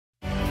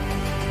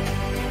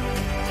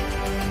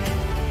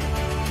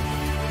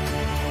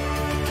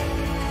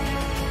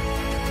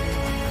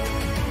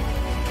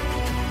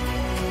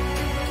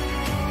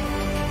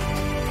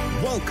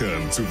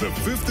Welcome to the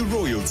 5th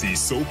Royalty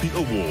Soapie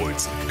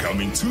Awards,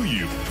 coming to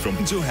you from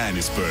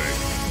Johannesburg.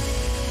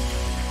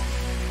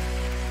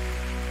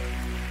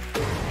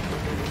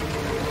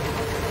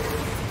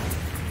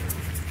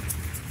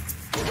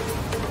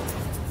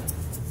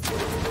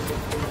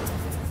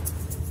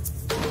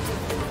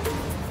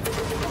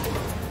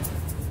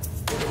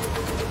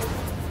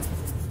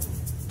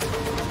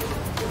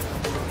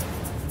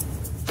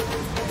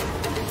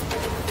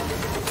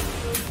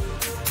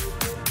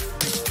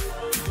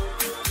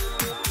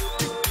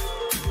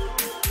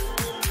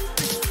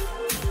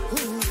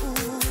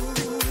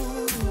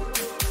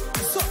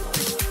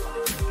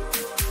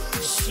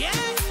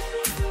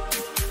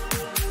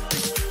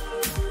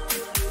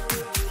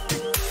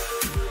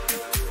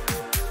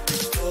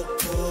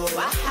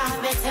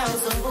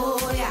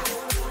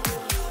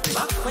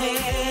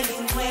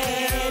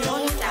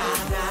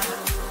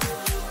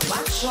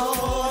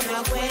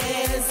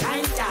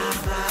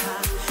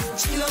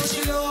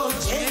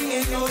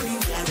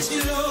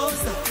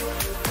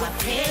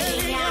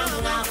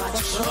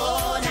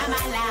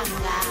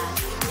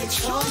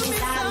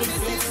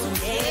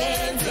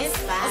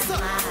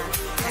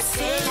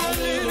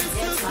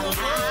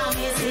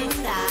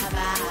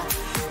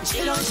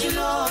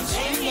 Shalom,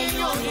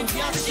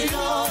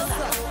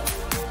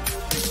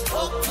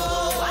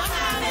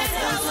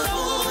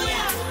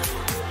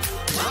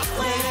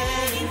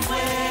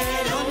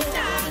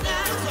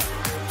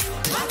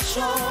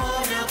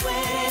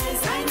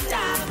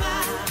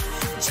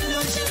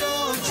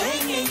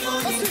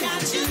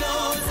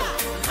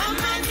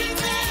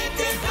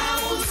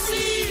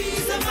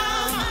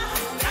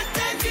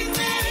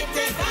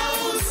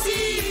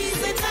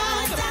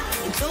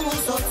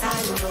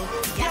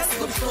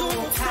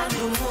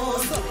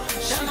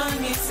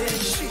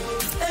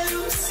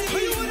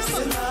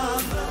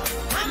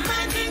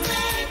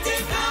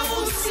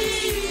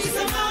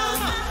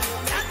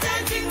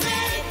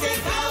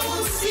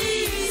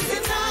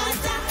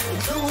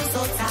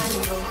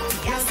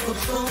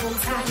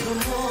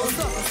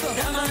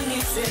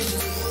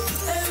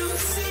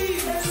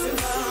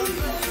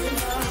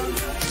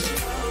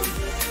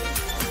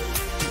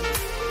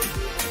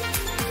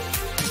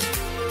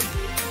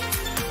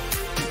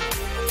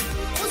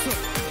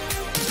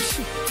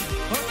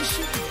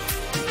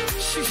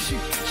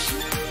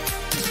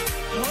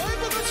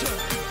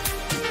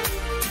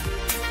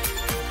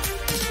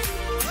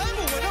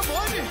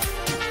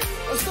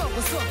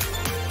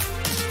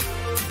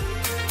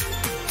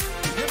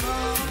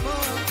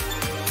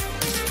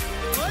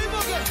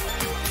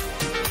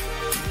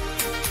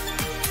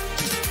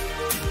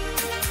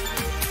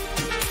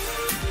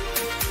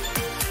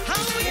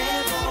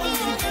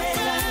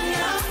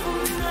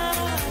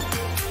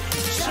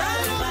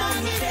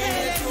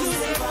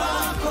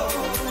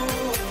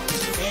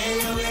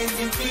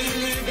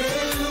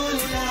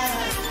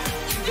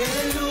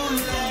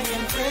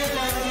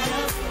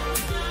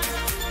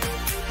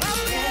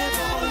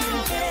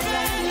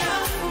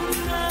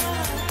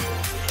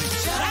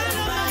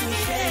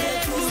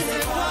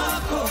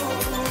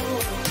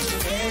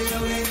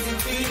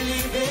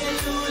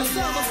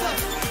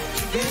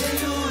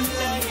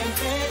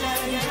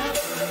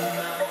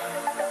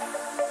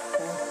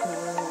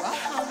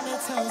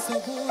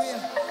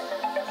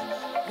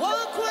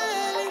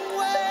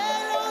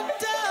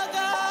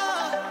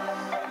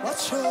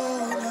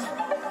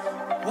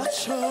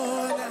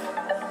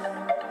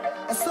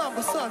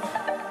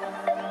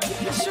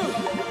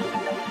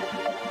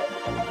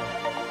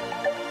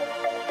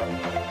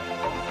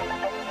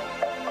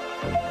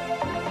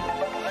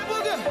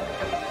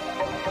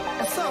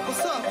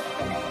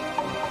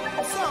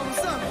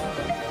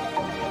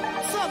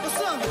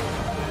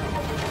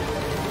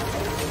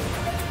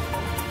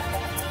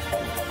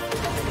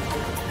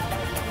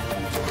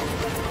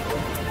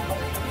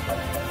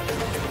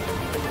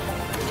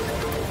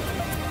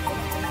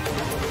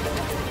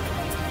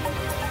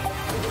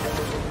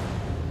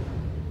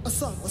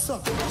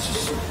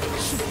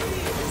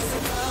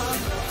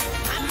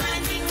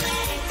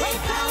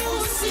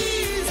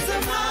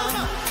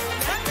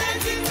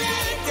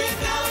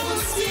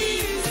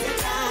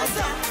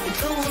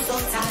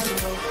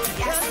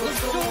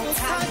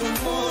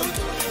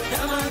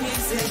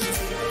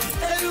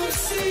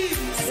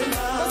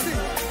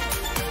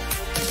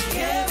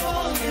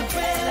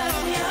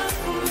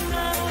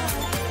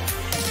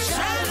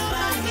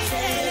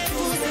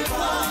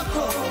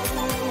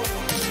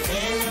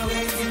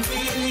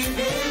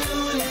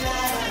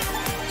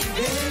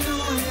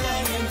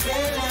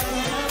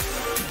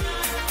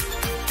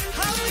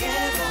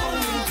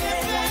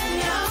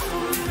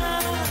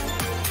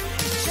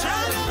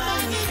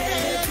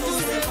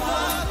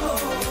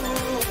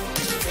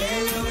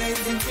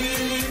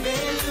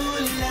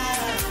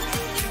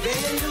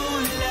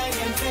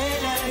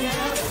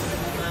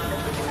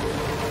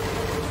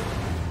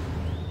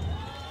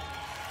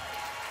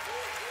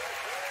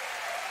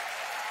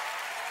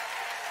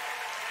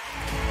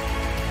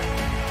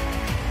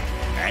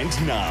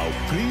 And now,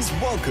 please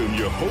welcome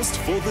your host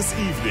for this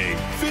evening,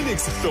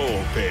 Felix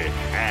Soapie,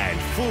 and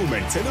film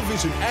and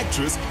television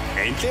actress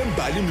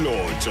Mzansi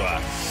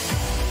Mlotshwa.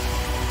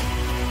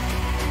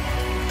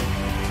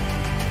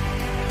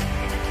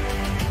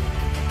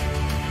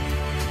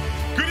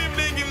 Good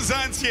evening,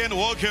 Mzansi, and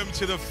welcome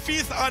to the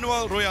 5th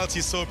Annual Royalty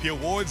Soapie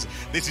Awards.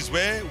 This is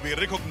where we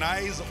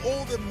recognize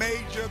all the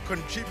major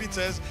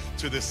contributors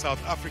to the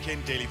South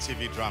African daily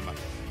TV drama.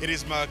 It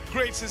is my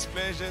greatest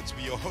pleasure to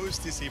be your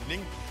host this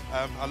evening,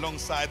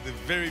 alongside the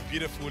very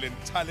beautiful and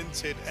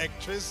talented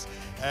actress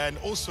and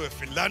also a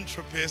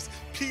philanthropist.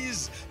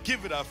 Please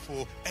give it up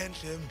for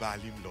Mzansi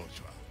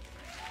Mlotshwa.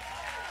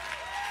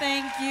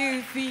 Thank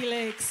you,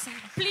 Felix.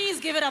 Please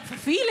give it up for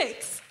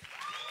Felix.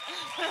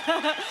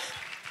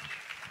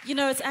 You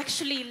know, it's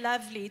actually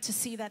lovely to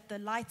see that the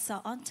lights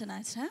are on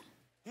tonight, huh?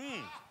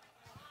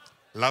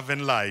 Love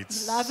and light.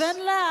 Love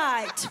and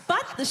light.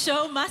 But the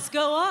show must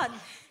go on.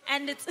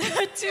 And it's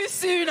too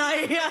soon,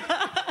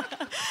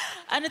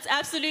 and it's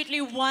absolutely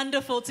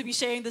wonderful to be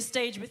sharing the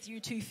stage with you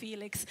too,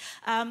 Felix.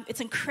 It's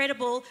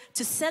incredible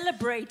to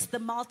celebrate the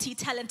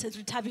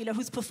multi-talented Tabula,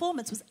 whose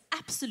performance was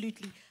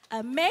absolutely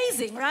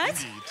amazing, right?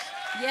 Indeed.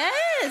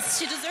 Yes,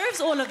 she deserves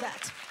all of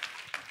that.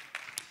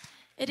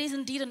 It is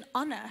indeed an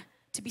honor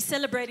to be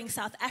celebrating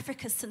South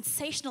Africa's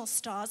sensational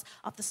stars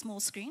of the small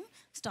screen,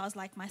 stars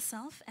like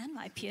myself and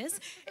my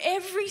peers.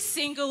 Every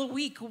single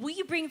week,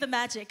 we bring the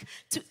magic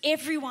to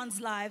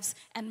everyone's lives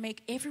and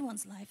make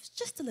everyone's lives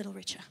just a little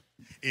richer.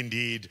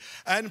 Indeed.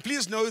 And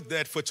please note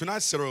that for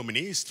tonight's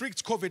ceremony,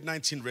 strict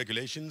COVID-19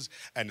 regulations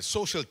and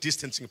social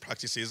distancing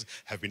practices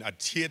have been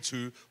adhered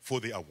to for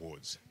the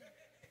awards.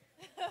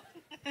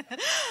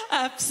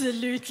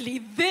 Absolutely.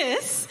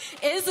 This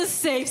is a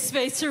safe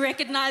space to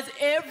recognize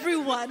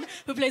everyone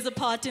who plays a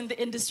part in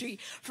the industry,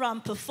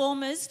 from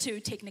performers to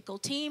technical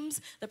teams,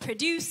 the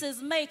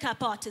producers,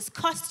 makeup artists,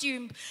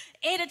 costume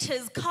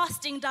editors,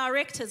 casting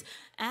directors,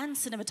 and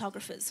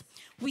cinematographers.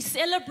 We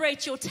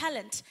celebrate your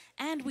talent,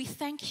 and we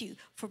thank you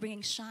for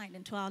bringing shine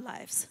into our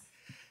lives.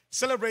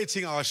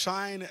 Celebrating our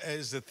shine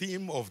is the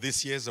theme of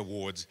this year's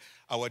awards.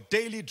 Our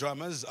daily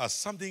dramas are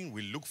something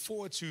we look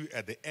forward to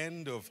at the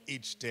end of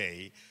each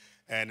day.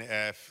 And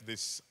if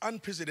this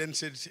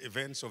unprecedented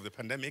events of the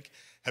pandemic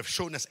have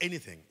shown us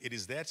anything, it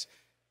is that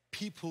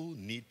people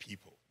need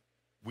people.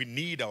 We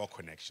need our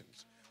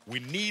connections. We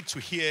need to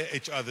hear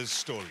each other's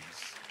stories.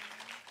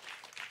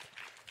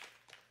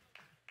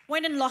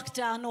 When in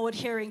lockdown or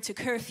adhering to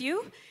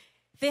curfew,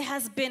 there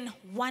has been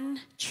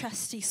one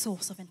trusty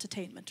source of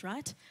entertainment,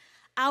 right?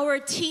 Our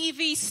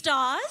TV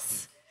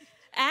stars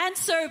and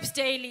soaps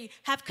daily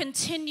have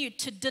continued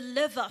to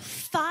deliver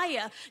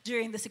fire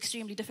during this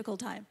extremely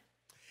difficult time.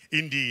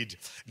 Indeed.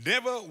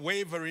 Never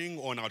wavering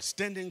on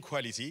outstanding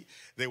quality,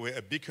 they were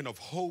a beacon of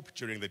hope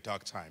during the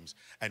dark times.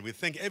 And we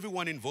thank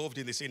everyone involved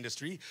in this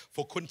industry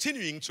for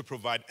continuing to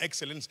provide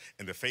excellence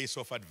in the face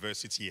of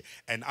adversity.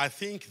 And I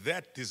think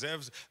that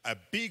deserves a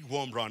big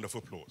warm round of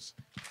applause.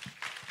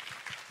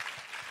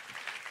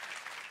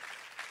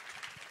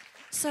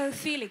 So,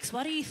 Felix,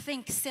 what do you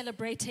think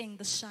celebrating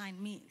the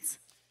shine means?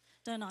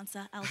 Don't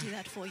answer, I'll do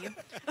that for you.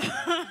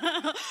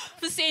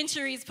 For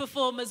centuries,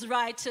 performers,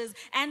 writers,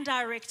 and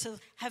directors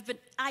have been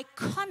an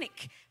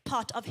iconic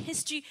part of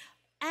history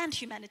and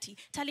humanity,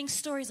 telling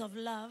stories of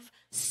love,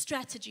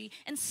 strategy,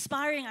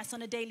 inspiring us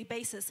on a daily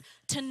basis.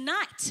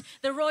 Tonight,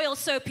 the Royal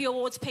Soapie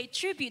Awards pay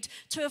tribute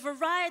to a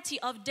variety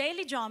of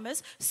daily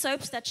dramas,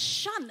 soaps that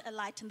shone a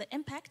light on the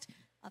impact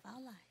of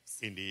our lives.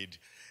 Indeed.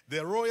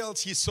 The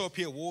Royalty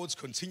Soapie Awards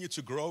continue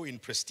to grow in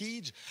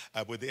prestige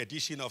with the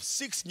addition of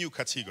 6 new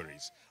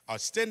categories: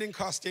 Outstanding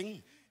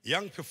Casting,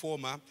 Young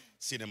Performer,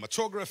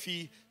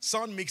 Cinematography,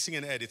 Sound Mixing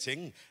and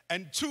Editing,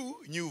 and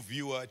 2 new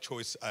Viewer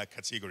Choice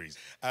categories.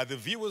 The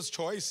Viewer's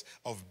Choice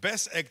of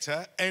Best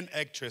Actor and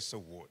Actress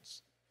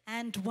Awards.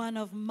 And one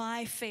of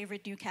my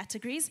favorite new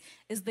categories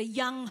is the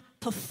Young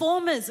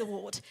Performers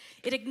Award.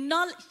 It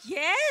acknowledges,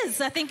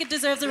 yes, I think it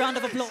deserves a round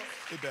of applause.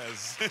 It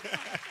does.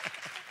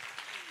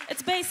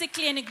 It's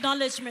basically an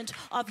acknowledgement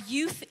of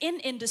youth in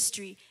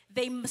industry.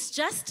 They must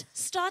just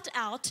start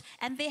out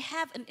and they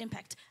have an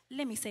impact.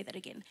 Let me say that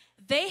again.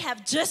 They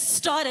have just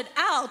started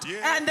out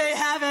and they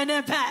have an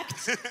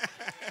impact.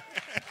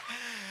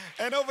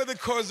 And over the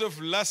course of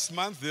last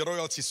month, the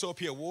Royalty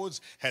Soapie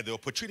Awards had the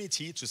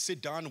opportunity to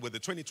sit down with the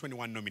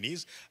 2021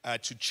 nominees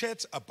to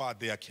chat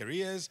about their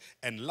careers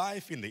and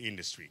life in the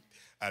industry.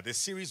 The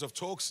series of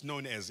talks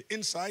known as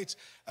Insight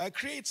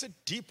creates a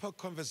deeper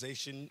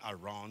conversation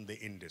around the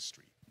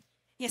industry.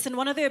 Yes, and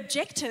one of the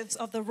objectives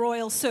of the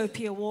Royal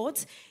Soapie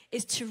Awards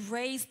is to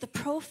raise the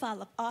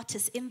profile of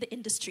artists in the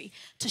industry,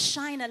 to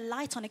shine a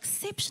light on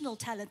exceptional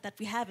talent that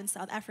we have in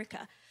South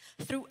Africa.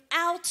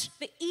 Throughout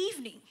the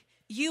evening,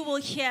 you will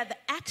hear the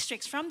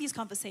extracts from these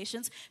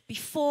conversations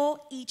before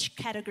each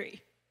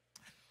category.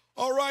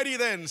 Alrighty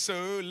then,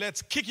 so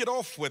let's kick it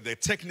off with the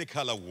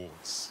technical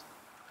awards.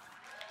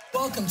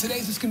 Welcome.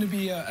 Today's just going to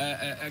be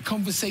a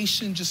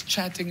conversation, just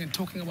chatting and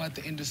talking about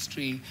the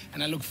industry.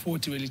 And I look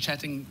forward to really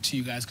chatting to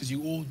you guys because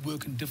you all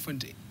work in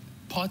different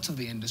parts of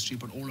the industry,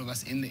 but all of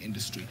us in the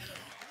industry.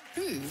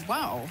 Ooh,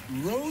 wow.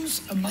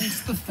 Rose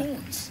amongst the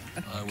thorns.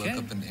 I woke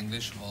up in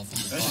English half of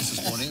the class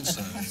this morning,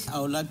 so... I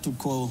would like to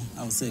call,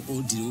 I would say,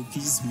 all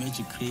DOPs,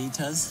 magic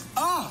creators.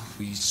 Ah!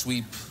 We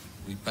sweep,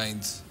 we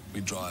paint, we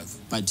drive.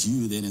 But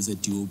you then, as a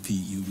DOP,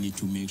 you need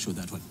to make sure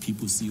that what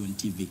people see on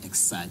TV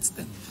excites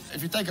them.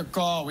 If you take a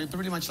car, we're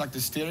pretty much like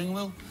the steering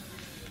wheel.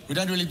 We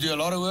don't really do a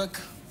lot of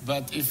work,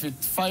 but if it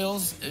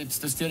fails, it's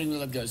the steering wheel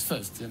that goes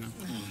first, you know.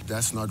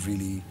 That's not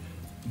really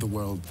the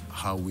world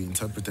how we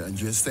interpret it. And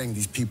you're saying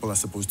these people are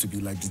supposed to be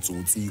like the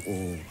Tsotsi,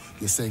 or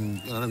you're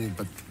saying, you know what I mean,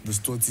 but the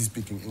Tsotsi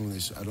speaking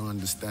English, I don't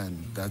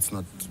understand. That's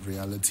not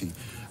reality.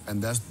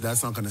 And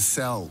that's not going to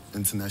sell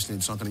internationally.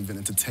 It's not going to even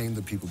entertain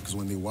the people, because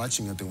when they're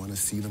watching it, they want to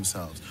see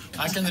themselves.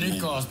 I can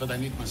read cars, but I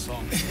need my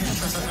song.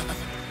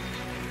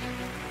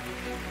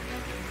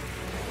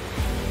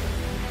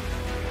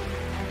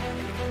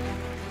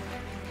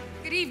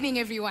 Good evening,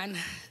 everyone.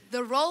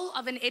 The role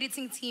of an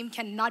editing team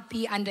cannot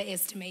be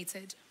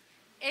underestimated.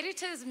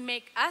 Editors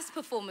make us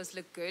performers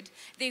look good.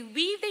 They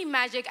weave their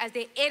magic as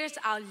they edit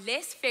our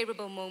less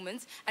favorable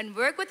moments and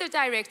work with the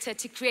director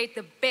to create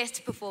the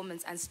best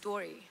performance and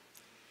story.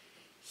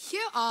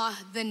 Here are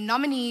the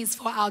nominees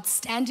for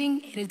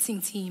Outstanding Editing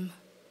Team.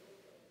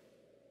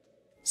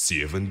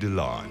 Seven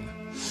Delan,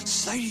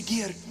 Sny die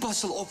deur,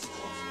 pas al op.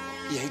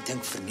 Jy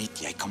dink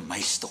verniet, jy kan my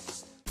stop.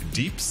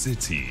 Deep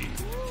City,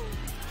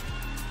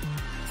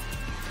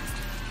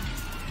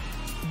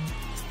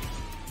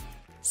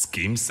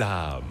 Skim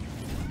Sam,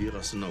 The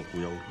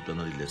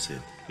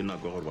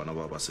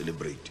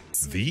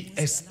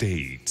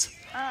Estate,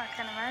 Ah, I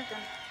can imagine.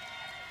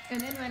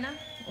 And then, Wena,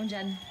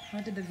 Unjan,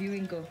 how did the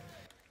viewing go?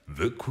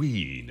 The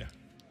Queen,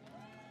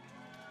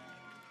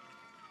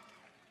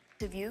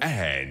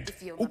 and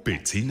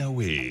Upetina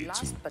Wetu.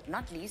 Last but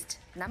not least,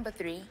 number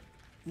 3,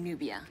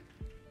 Nubia.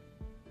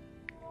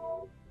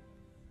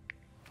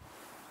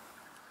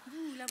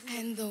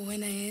 And the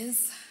winner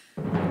is...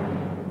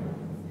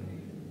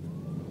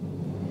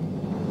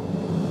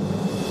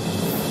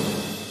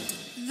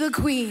 the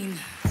Queen.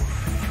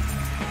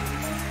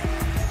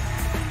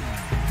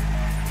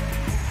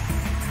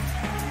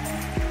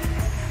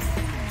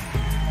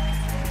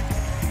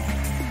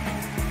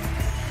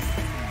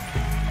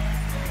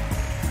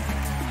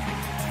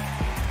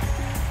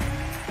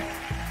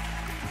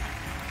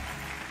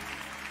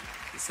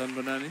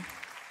 Sanbonani,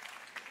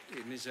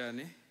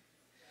 Inijani,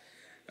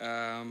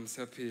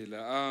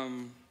 Sapila.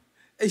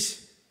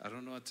 I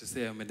don't know what to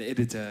say. I'm an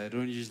editor. I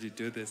don't usually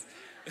do this.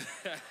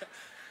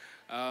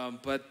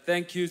 But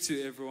thank you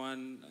to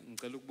everyone.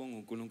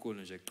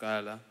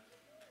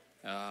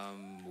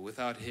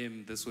 Without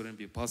him, this wouldn't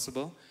be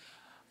possible.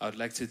 I would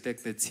like to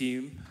thank the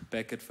team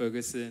back at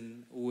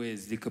Ferguson, who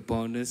is the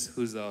Caponis,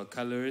 who's our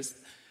colorist,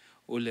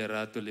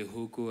 Ulerato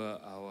Lehuku,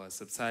 our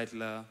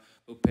subtitler,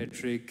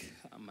 Patrick,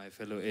 my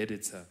fellow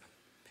editor.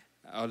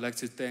 I would like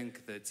to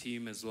thank the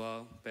team as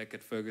well back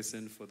at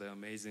Ferguson for the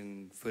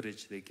amazing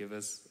footage they give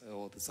us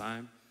all the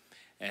time.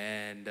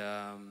 And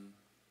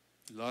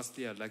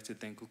lastly, I'd like to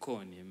thank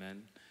Ukoni,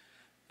 man.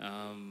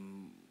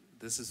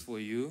 This is for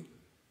you.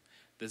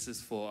 This is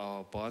for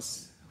our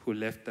boss who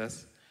left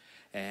us.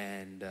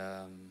 And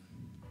yeah,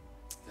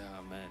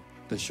 man,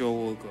 the show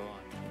will go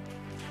on.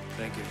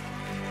 Thank you.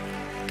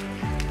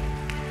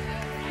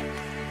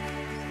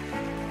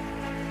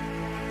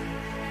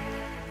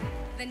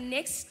 The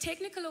next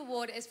technical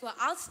award is for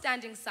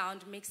Outstanding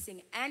Sound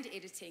Mixing and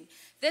Editing.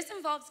 This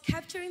involves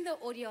capturing the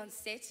audio on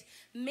set,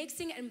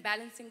 mixing and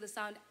balancing the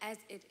sound as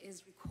it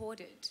is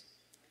recorded.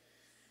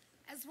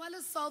 As well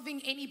as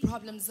solving any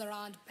problems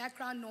around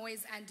background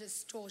noise and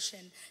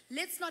distortion.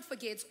 Let's not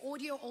forget,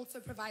 audio also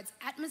provides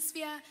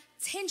atmosphere,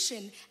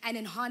 tension, and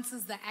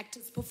enhances the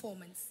actor's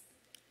performance.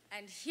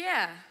 And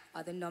here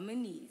are the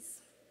nominees.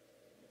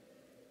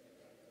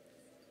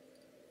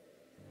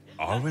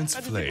 Orange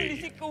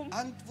Play,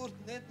 Antwoord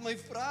net my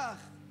vraag.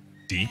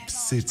 Deep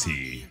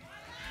City,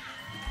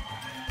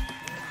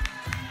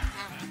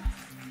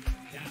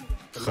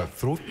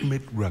 Getrot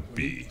met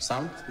Rugby,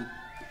 Sound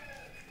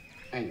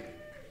and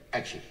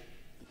action.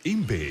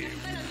 Imbe,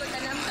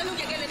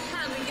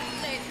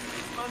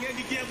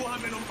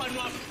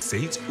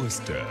 Sage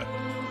Oyster,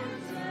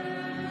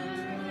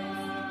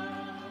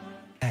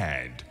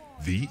 and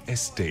The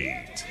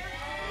Estate.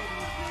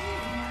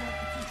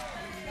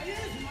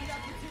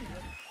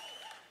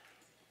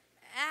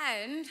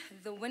 And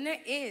the winner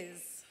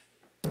is...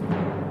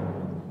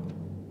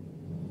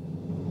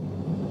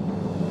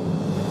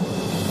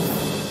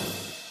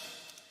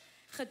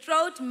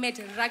 Getrouwd met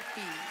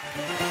Rugby.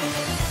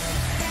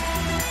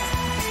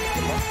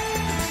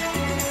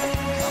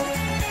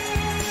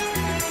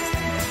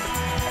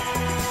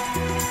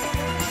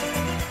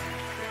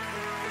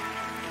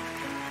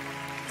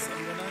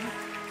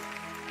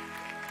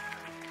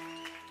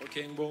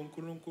 Okay,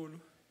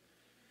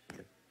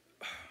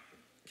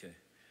 okay.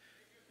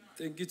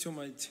 Thank you to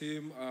my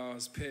team,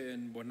 Spare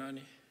and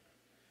Bonani,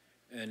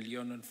 and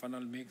Leon on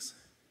Final Mix,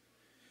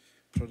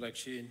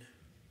 Production,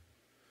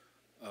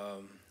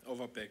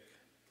 Overpack,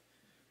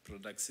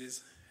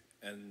 Productions,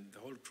 and the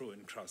whole crew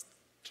in Trust.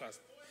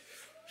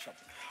 Shop.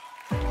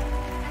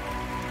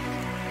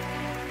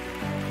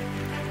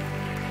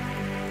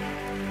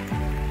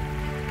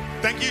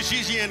 Thank you,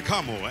 Gigi and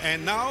Kamo.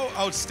 And now,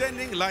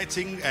 outstanding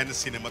lighting and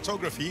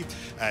cinematography.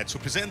 To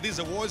present these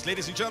awards,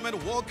 ladies and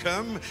gentlemen,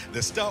 welcome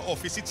the star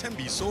of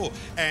Isitembiso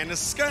and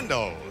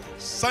Scandal,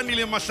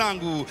 Sanile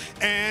Mahlangu,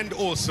 and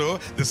also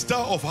the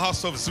star of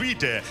House of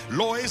Zwide,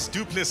 Lois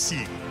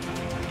Duplessis.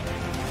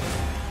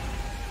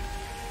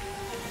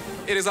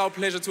 It is our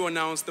pleasure to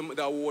announce the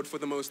award for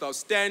the most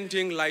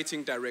outstanding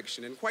lighting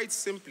direction. And quite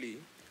simply,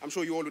 I'm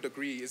sure you all would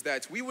agree, is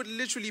that we would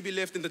literally be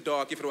left in the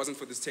dark if it wasn't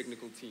for this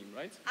technical team,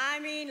 right?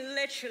 I mean,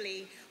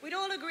 literally. We'd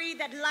all agree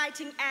that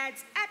lighting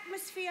adds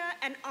atmosphere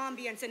and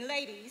ambience. And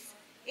ladies,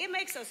 it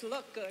makes us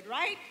look good,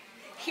 right?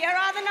 Here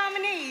are the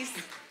nominees.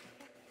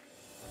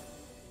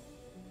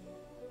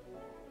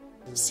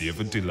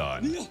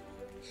 79.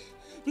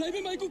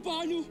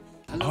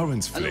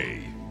 Orange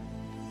Flay.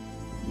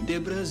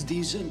 Deborah's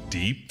diesel.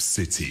 Deep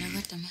City.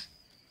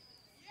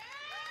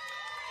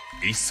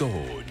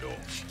 Isono.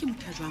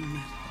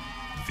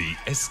 The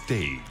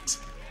Estate.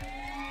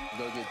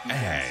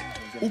 And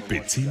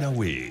Ubetina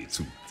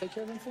Wetu. Take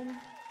care of him for me?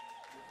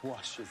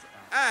 Wash his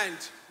ass. And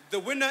the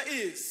winner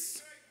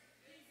is...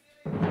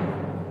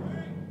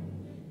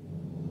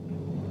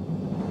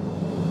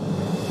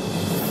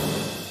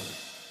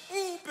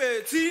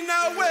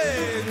 Ubetina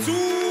Wetu!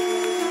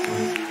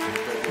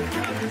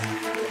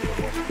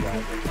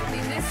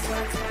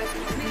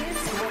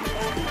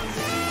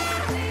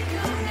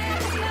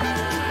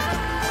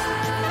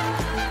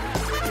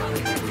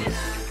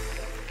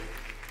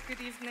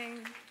 Good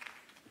evening.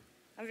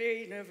 I'm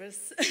very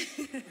nervous.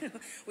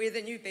 We're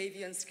the new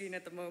baby on screen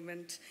at the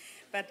moment.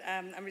 But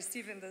I'm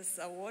receiving this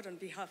award on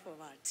behalf of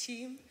our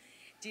team,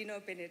 Dino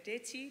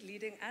Benedetti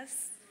leading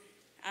us.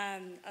 I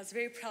was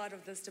very proud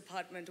of this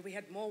department. We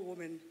had more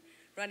women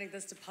running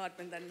this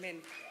department than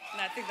men.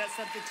 And I think that's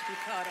something to be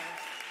proud of.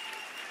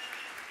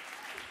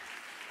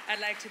 I'd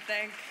like to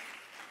thank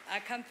our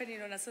company,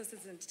 Non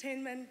Associates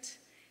Entertainment,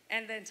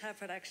 and the entire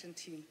production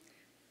team.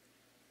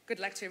 Good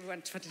luck to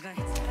everyone for tonight.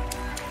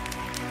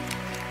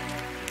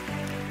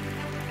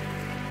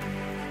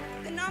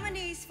 The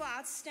nominees for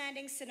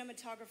outstanding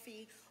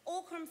cinematography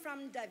all come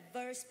from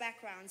diverse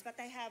backgrounds, but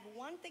they have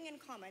one thing in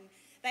common.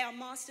 They are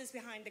masters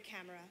behind the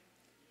camera.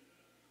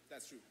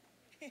 That's true.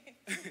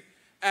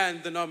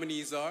 And the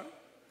nominees are...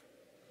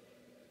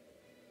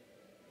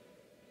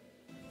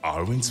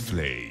 Orange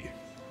Flay.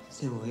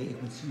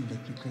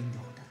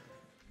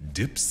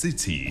 Deep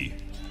City.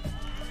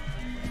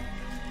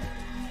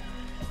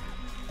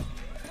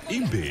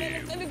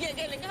 Imbe.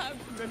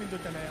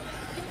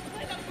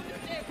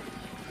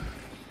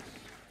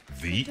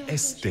 The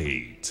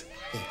Estate.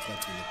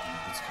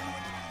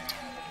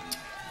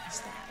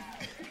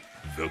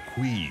 The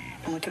Queen.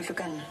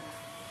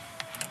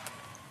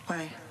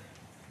 Why?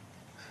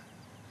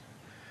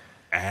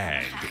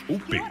 And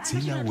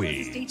Ubetina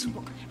Wetu.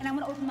 And I'm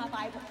going to open my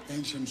Bible.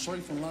 Thanks, I'm sorry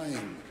for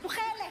lying.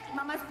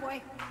 Mama's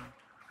boy.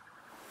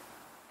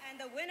 And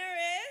the winner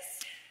is...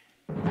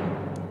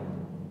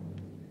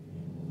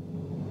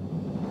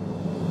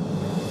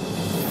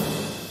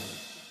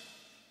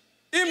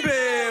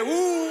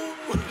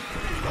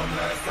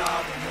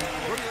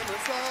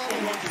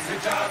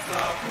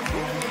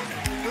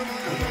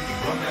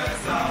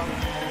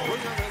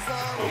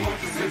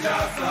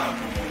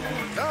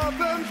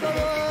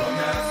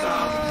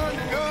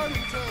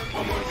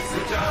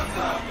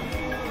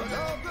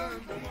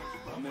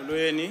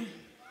 Molweni,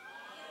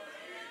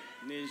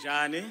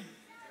 ninjani?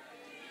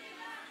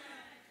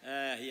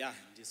 Yeah,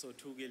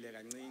 ndisothukile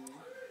kancinci.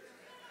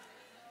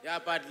 Yeah,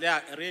 but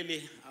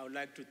really, I would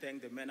like to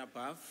thank the men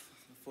above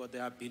for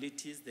their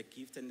abilities, the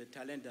gift and the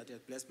talent that they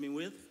have blessed me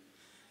with.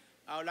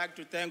 I would like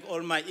to thank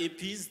all my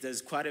EPs.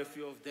 There's quite a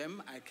few of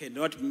them. I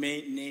cannot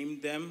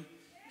name them.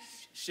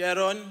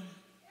 Sharon,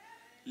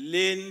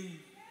 Lynn,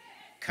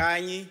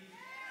 Kanye,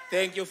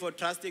 thank you for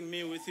trusting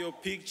me with your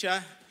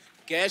picture.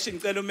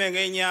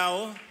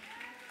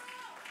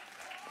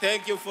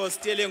 Thank you for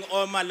stealing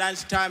all my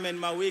lunchtime and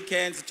my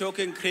weekends,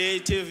 talking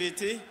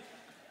creativity.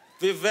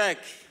 Vivek,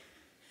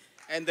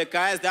 and the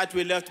guys that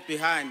we left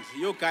behind.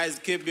 You guys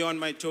keep me on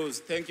my toes.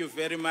 Thank you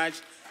very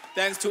much.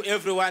 Thanks to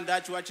everyone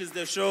that watches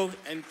the show,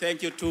 and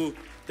thank you to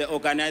the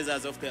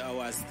organizers of the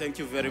awards. Thank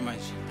you very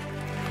much.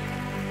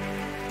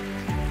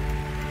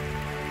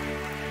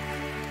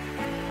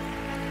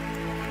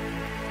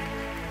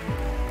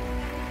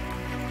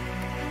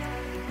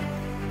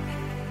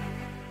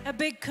 A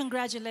big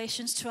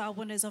congratulations to our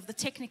winners of the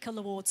technical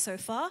awards so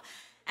far.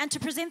 And to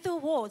present the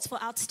awards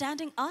for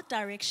Outstanding Art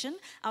Direction,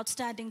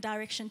 Outstanding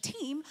Direction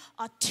Team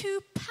are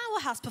two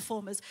powerhouse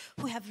performers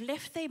who have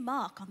left their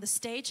mark on the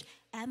stage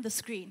and the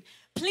screen.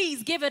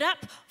 Please give it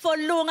up for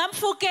Lunga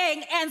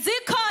Mfukeng and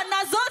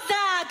Zikhona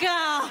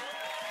Zodaga.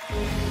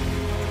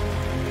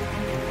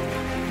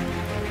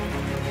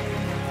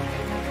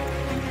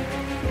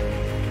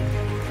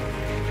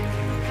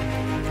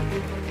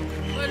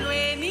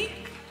 Molweni,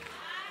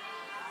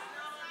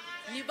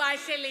 you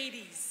Baishe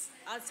ladies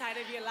outside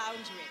of your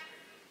loungewear.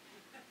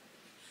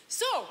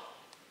 So,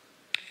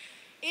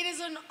 it is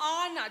an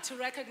honor to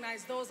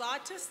recognize those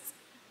artists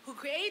who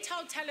create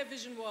our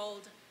television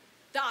world,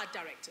 the art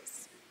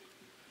directors.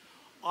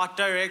 Art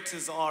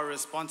directors are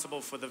responsible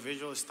for the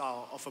visual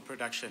style of a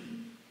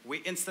production. We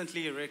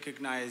instantly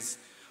recognize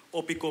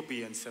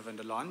Opikopi in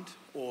Sevenderland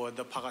or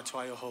the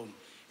Pagatwayo home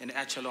in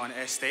Echelon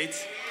Estate.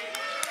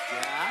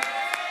 Yeah.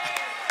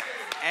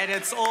 And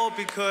it's all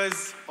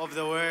because of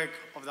the work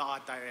of the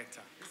art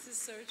director. This is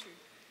so true.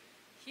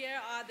 Here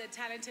are the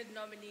talented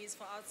nominees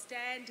for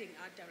outstanding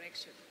art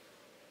direction.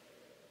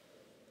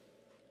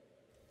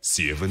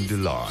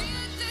 Sevenderland,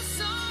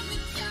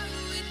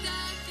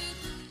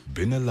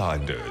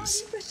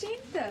 Binnenlanders,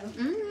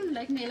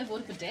 Lijkt me heel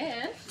voor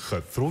bederf.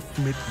 getrokt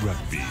met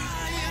rugby.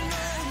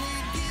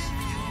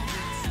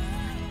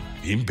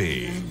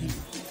 Imbe,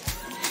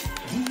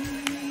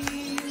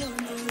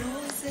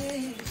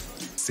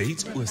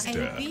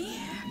 Zuidooster,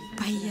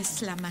 Baie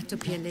selamat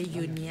op julle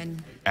union.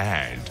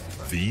 and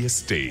the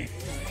estate.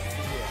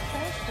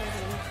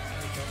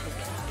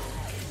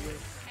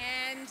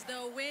 And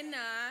the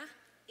winner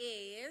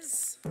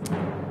is...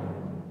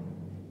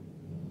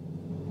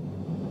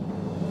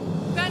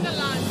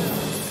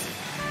 Binnenlanders.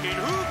 En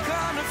hoe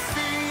kan 'n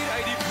vuur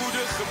uit die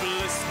woede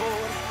geblus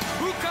word?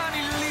 Hoe kan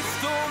die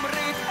liefde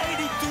omred uit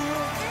die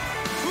dood?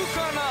 Hoe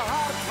kan 'n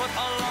hart wat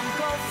al lank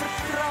al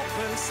vertrap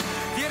is,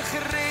 weer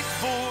gered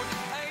word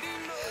uit die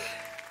nood?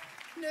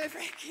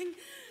 Nerve-wracking.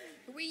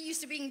 We're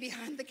used to being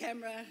behind the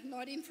camera,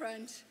 not in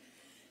front.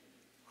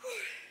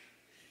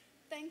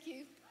 Thank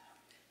you.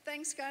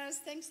 Thanks, guys.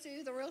 Thanks to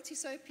the Royalty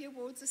Soapie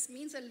Awards. This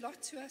means a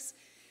lot to us.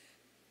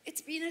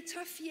 It's been a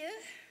tough year.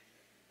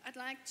 I'd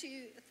like to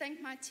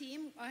thank my team.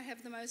 I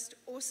have the most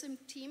awesome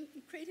team,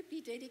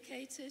 incredibly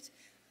dedicated.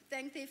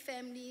 Thank their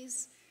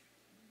families.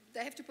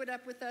 They have to put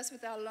up with us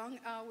with our long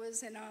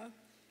hours and our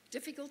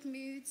difficult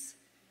moods.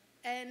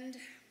 And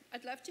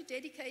I'd love to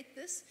dedicate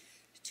this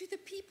to the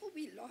people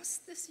we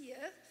lost this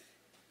year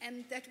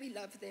and that we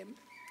love them.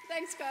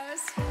 Thanks, guys.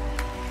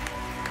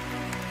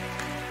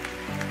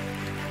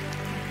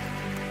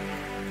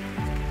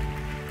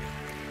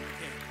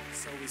 Okay,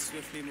 so we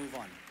swiftly move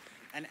on.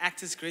 An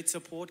actor's great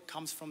support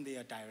comes from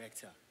their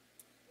director.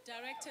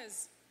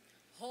 Directors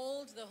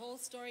hold the whole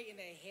story in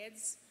their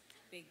heads.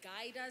 They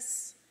guide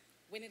us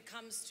when it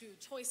comes to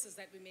choices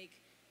that we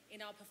make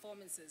in our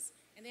performances.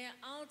 And they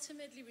are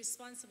ultimately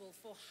responsible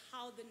for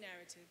how the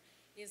narrative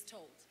is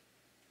told.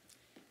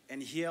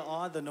 And here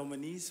are the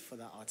nominees for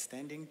the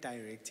Outstanding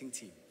Directing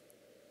Team.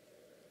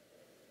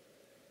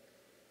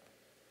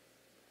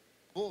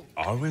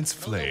 Orange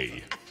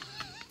Flay,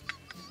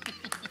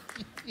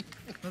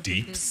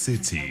 Deep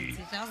City,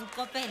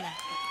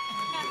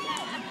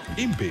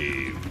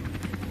 Imbe,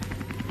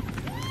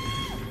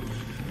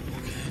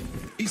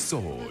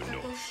 Isono,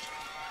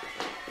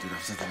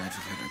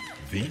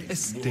 The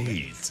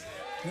Estate,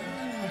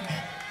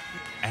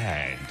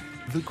 and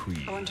The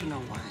Queen. I want to know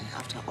why,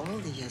 after all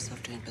the years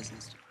of doing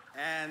business.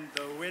 And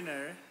the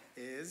winner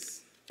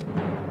is...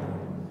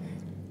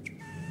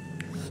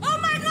 Oh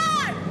my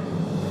God!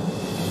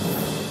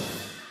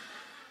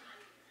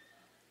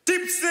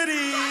 Deep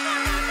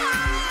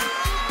City!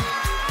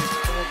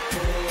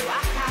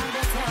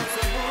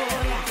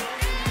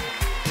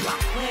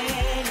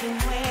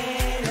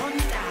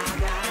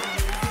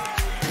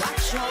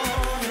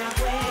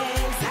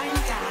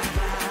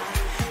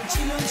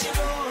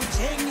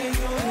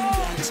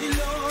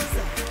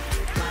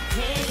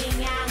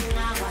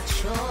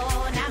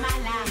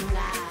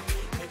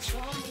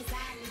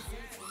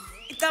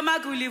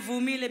 Ikamaguli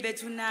vumile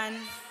bethunani.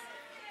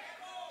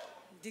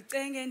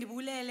 Ndicenge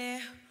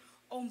ndibulele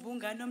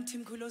ombungano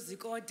omthimkhulu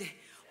ozikode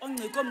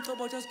ongciko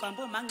omcobotho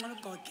osigwampo mangxolo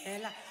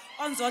gogela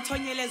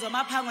onzothonyelezwa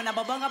amaphango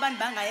nabo bonke abantu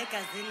bangaye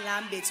egazini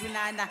lam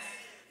bethunana.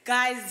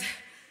 Guys,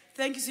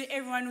 thank you to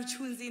everyone who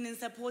tunes in and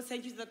supports.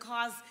 Thank you to the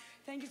cast.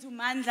 Thank you to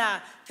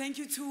Mandla. Thank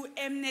you to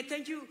Mnet.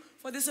 Thank you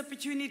for this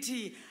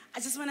opportunity. I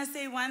just want to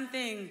say one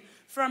thing.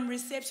 From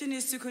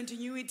receptionist to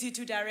continuity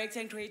to director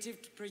and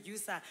creative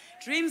producer.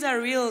 Dreams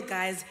are real,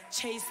 guys.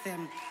 Chase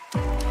them.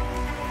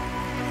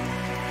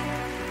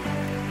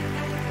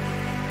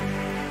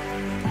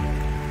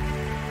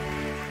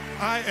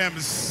 I am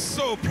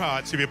so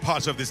proud to be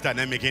part of this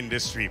dynamic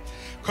industry.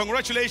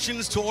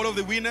 Congratulations to all of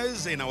the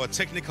winners in our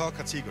technical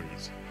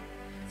categories.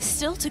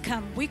 Still to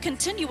come, we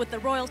continue with the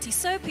Royalty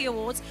Soapie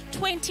Awards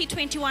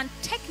 2021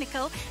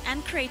 technical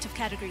and creative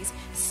categories.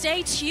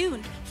 Stay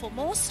tuned for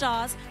more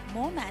stars,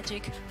 more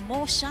magic,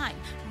 more shine,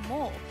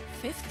 more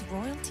 5th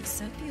Royalty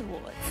Soapie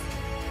Awards.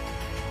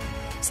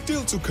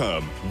 Still to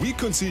come, we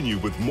continue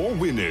with more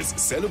winners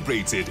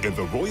celebrated in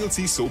the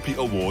Royalty Soapie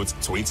Awards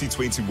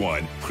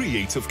 2021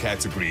 creative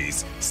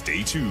categories.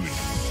 Stay tuned.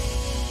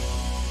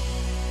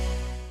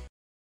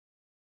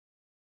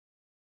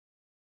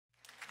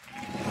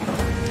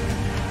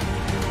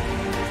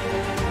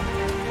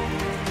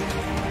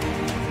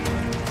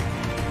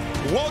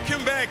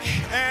 Welcome back,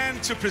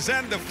 and to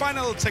present the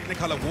final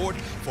technical award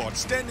for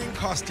Outstanding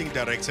Casting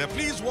Director,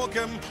 please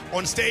welcome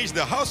on stage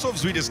the House of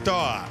Swedish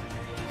star,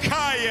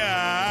 Kaya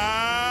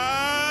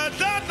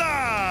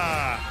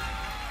Dada.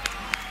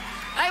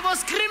 I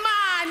was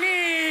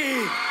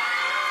Grimani.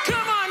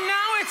 Come on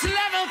now, it's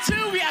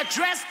level 2. We are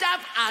dressed up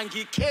and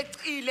he kicked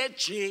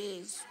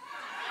jazz.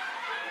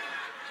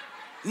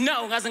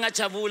 No, ngaze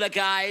ngajabula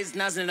guys,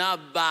 naze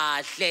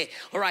nabahle.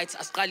 All right,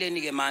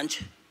 asiqaleni ke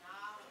manje.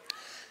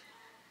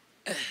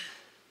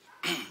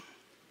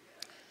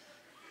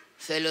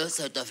 Fellow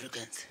South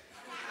Africans.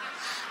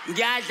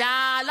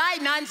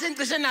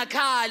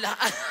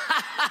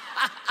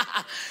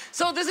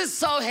 So this is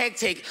so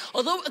hectic.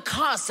 Although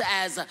cast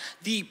as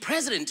the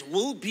president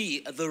will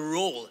be the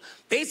role,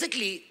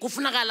 basically,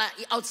 kufunakala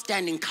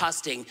outstanding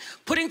casting.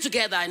 Putting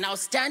together an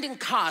outstanding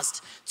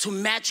cast to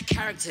match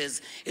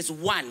characters is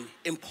one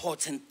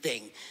important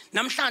thing.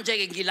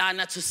 Namhlanje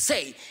ngilana to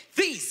say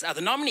these are the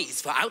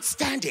nominees for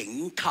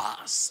outstanding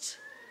cast.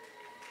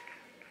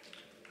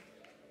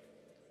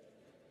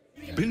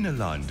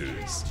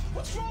 Binnelanders.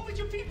 What's wrong with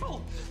you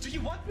people? Do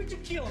you want me to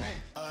kill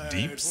him?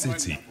 Deep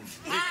City.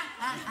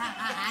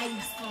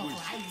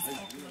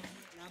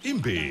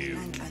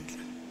 Imbewu.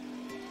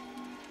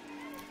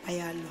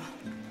 Bayalwa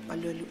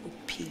balwela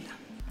ukuphila.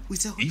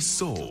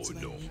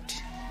 Isono.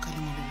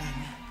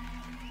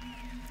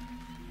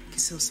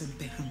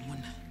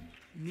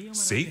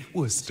 Saint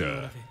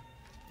Worcester.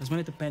 That's when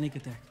I had a panic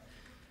attack.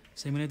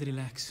 Say me to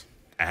relax.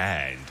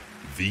 And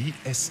The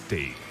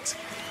Estate.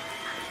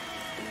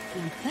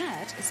 And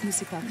that is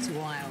Musipak to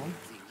Wild.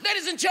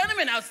 Ladies and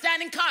gentlemen,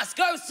 outstanding cast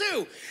goes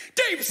to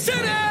Deep City!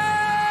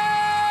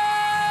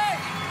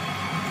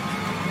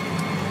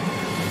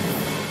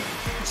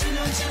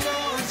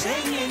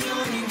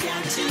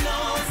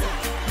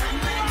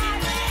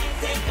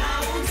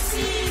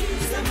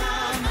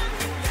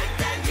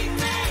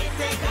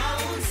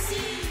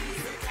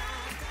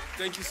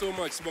 Thank you so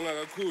much, Sibonga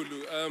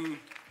kakhulu.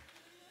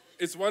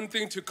 It's one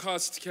thing to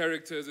cast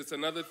characters, it's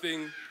another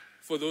thing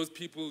for those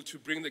people to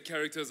bring the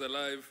characters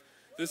alive.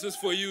 This is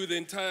for you, the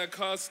entire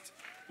cast.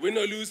 Win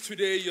or lose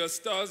today, your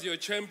stars, your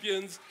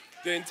champions,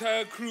 the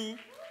entire crew.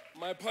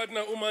 My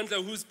partner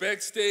Umandla, who's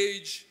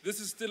backstage.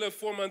 This is still a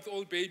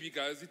 4-month-old baby,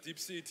 guys, at Deep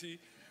City.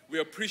 We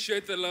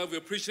appreciate the love, we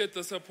appreciate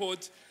the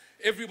support.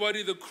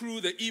 Everybody, the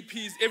crew, the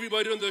EPs,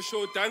 everybody on the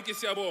show, danke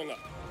siyabonga.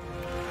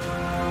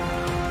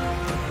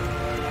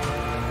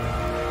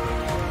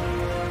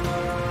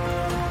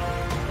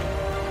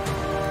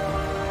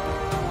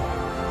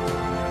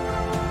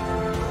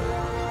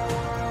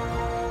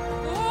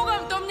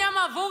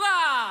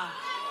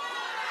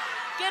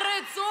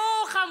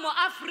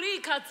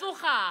 Afrika,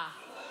 tsoga.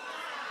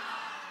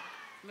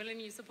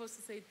 Melanie, you're supposed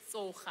to say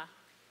tsoga.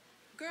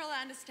 Girl,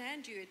 I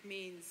understand you. It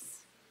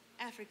means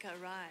Africa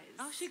rise.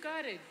 Oh, she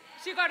got it.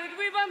 She got it.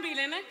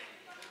 Uyibambile, ne?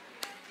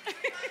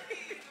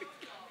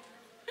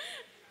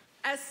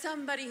 As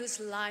somebody whose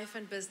life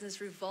and business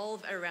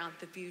revolve around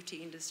the beauty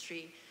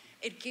industry,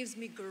 it gives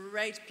me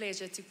great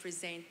pleasure to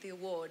present the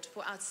award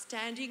for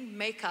outstanding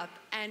makeup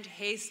and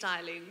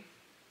hairstyling.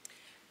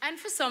 And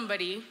for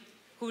somebody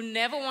who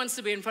never wants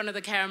to be in front of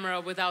the camera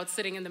without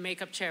sitting in the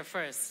makeup chair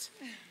first.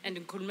 And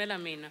in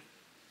Kunmela Mina,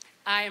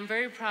 I am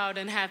very proud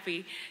and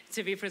happy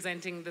to be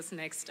presenting this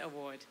next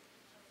award.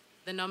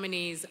 The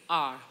nominees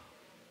are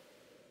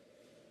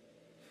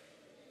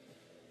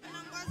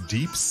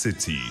Deep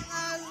City.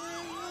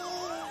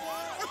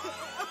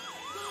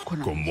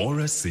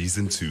 Gomorrah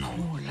Season 2.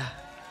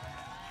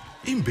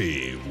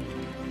 Imbewu.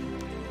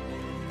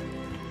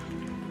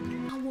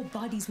 Our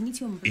bodies, we need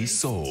to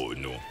embrace.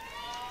 Isono.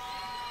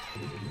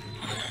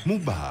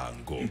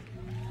 Mubango.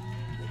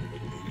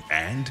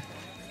 And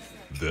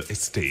The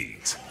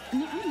Estate.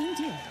 No, I'm a done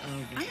deal.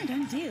 I'm a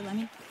done deal. I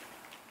mean.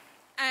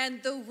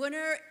 And the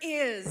winner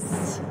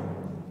is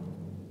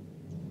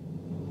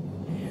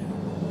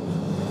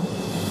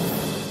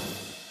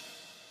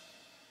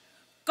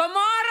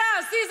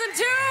Gomorrah Season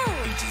 2!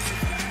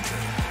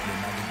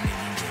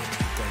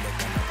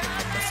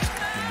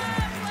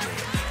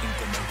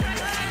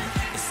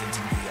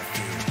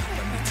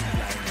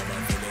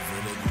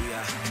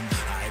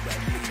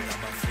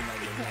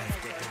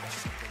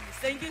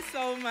 Thank you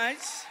so much.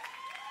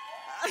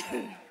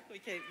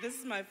 Okay, this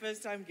is my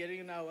first time getting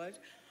an award,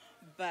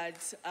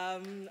 but I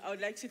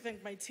would like to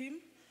thank my team.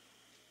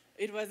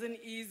 It wasn't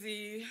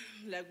easy,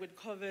 like with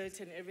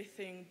COVID and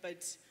everything,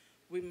 but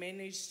we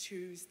managed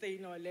to stay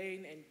in our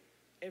lane and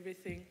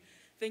everything.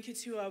 Thank you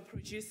to our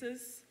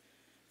producers,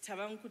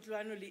 Tabang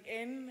Kutlwano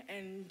Lien,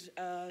 and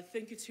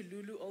thank you to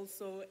Lulu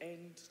also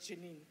and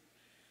Janine.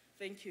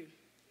 Thank you.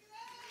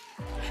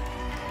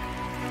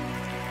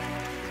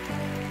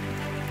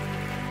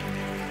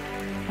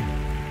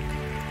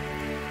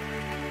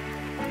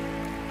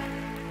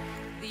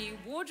 The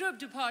wardrobe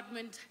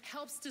department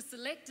helps to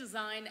select,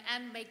 design,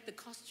 and make the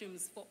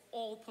costumes for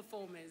all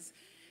performers.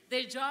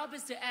 Their job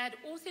is to add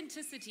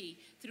authenticity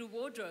through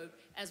wardrobe,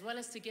 as well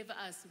as to give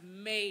us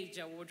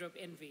major wardrobe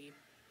envy.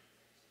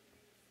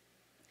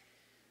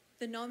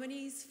 The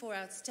nominees for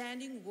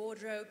outstanding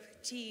wardrobe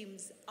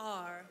teams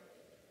are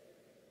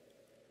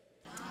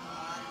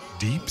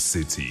Deep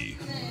City.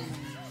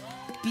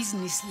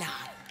 Business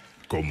Lab.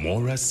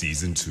 Gomorrah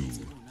Season 2.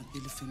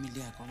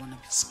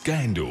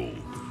 Scandal.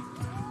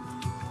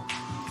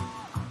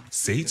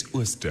 Saint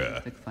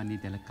Worcester.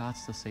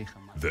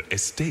 The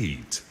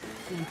Estate.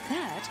 And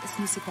that is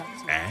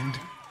Musipak. And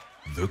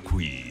The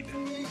Queen.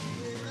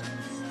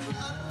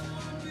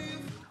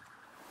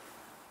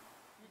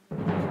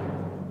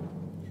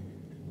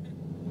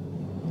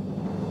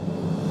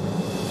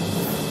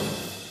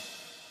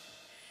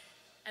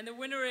 And the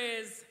winner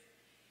is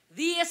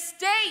The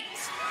Estate.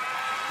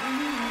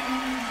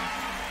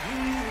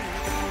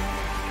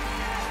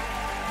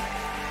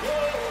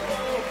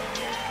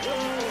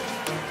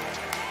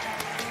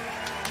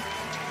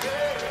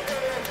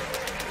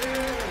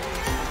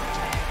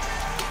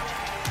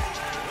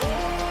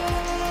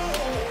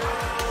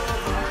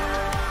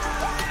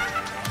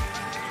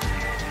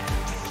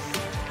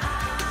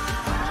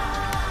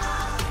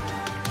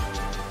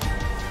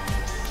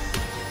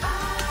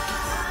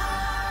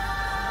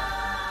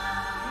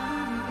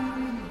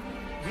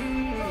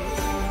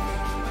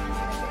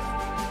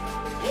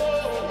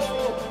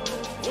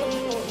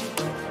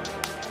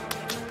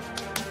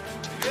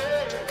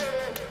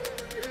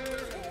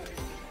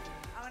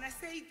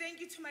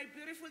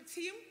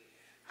 Team,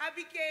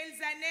 Abigail,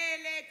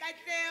 Zanele,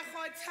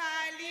 Katleho,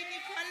 Tali,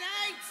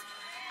 Nicolite.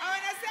 I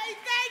want to say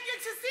thank you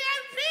to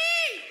CMP.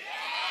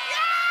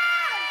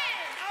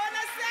 Yeah! I want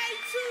to say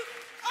to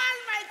all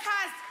my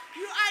cast,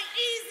 you are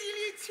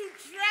easily to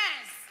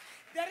dress.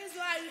 That is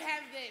why you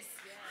have this.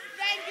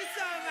 Thank you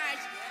so much.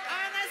 I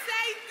want to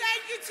say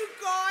thank you to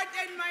God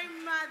and my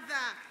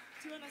mother.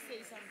 Do you want to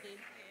say something?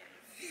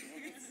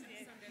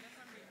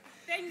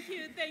 Thank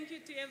you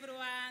to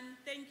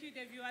everyone. Thank you,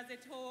 the viewers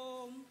at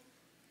home.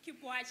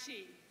 Keep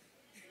watching.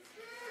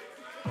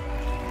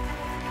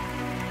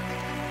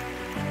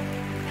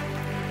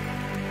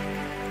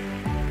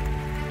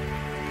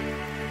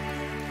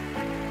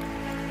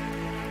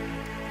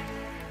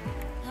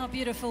 How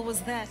beautiful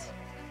was that?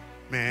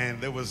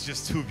 Man, that was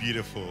just too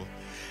beautiful.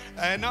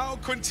 And now,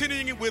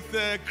 continuing with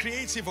the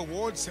Creative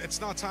Awards, it's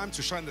now time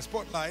to shine the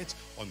spotlight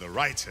on the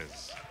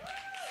writers.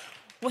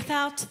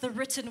 Without the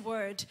written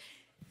word,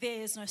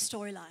 there is no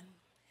storyline.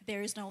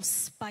 There is no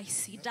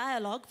spicy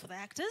dialogue for the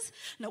actors,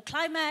 no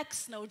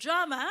climax, no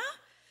drama,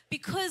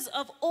 because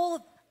of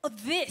all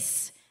of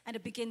this. And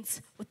it begins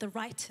with the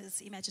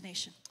writer's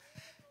imagination.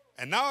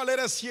 And now let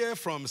us hear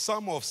from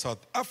some of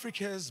South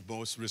Africa's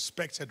most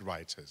respected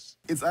writers.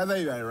 It's either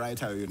you're a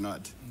writer or you're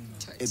not.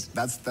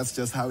 That's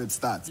just how it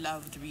starts. I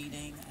loved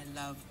reading,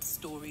 I loved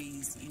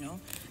stories, you know,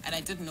 and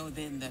I didn't know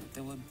then that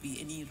there would be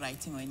any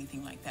writing or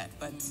anything like that,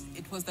 but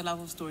it was the love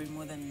of story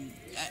more than,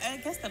 I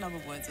guess, the love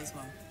of words as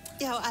well.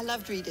 Yeah, I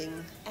loved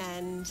reading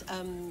and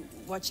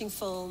watching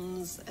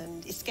films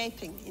and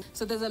escaping.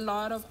 So there's a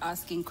lot of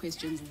asking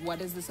questions.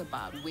 What is this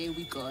about? Where are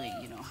we going?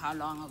 You know, how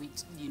long are we,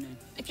 you know?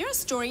 If you're a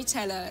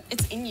storyteller,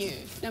 it's in you.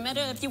 No matter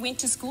if you went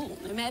to school,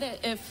 no matter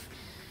if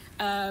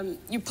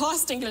you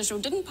passed English or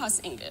didn't pass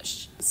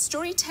English.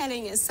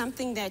 Storytelling is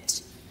something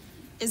that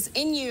is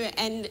in you,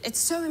 and it's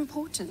so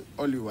important.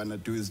 All you want to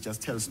do is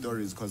just tell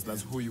stories because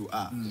that's who you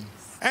are.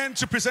 And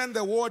to present the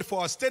award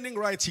for Outstanding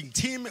Writing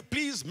Team,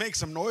 please make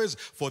some noise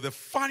for the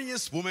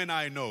funniest woman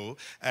I know.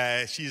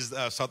 She's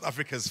South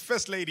Africa's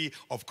First Lady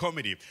of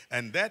Comedy,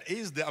 and that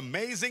is the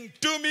amazing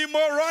Tumi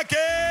Morake!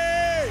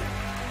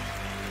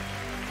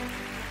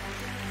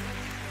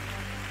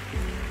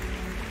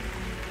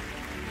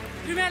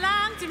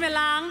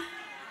 Dumelang.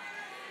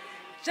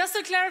 Just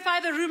to clarify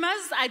the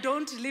rumors, I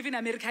don't live in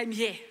America, I'm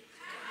here.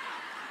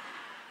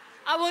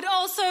 I would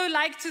also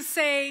like to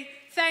say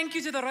thank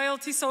you to the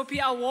Royalty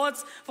Soapie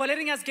Awards for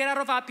letting us get out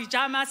of our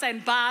pajamas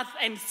and bath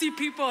and see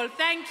people.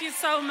 Thank you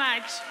so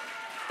much.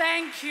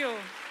 Thank you.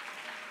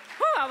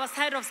 Whew, I was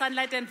tired of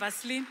sunlight and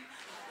Vaseline.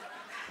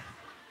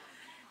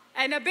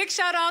 And a big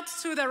shout out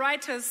to the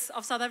writers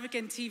of South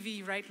African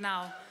TV right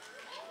now.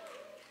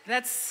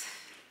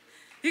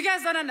 You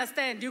guys don't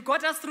understand. You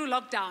got us through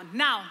lockdown.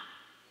 Now,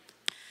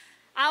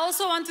 I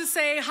also want to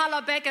say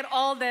holla back at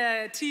all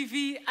the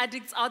TV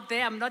addicts out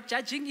there. I'm not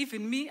judging,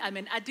 even me, I'm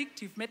an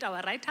addict. You've met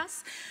our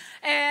writers.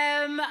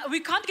 We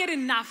can't get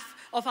enough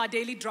of our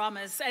daily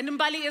dramas. And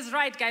Mbali is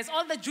right, guys.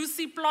 All the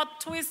juicy plot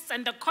twists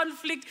and the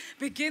conflict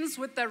begins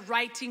with the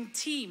writing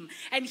team.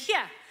 And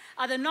here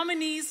are the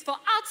nominees for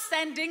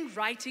Outstanding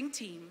Writing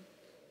Team.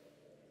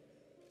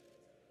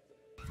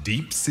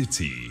 Deep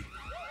City,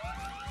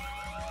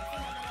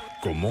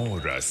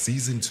 Gomorrah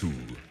Season 2,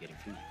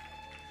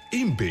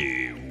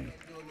 Imbewu,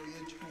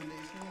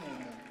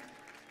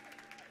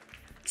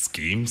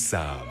 Scheme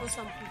Sam,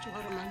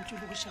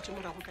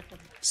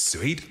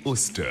 Sweet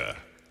Oyster,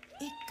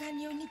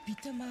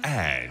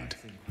 and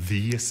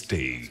The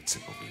Estate.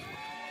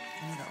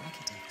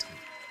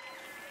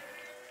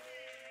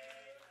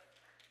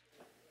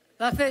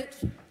 Buffett,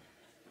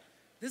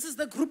 this is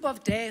the group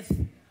of death.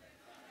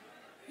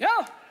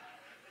 Yo!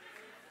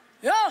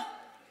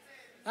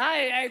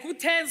 Hi, good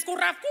tense, good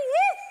rough,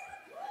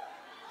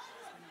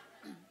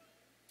 woo!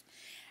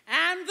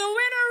 And the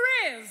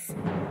winner is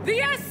The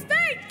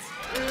Estate!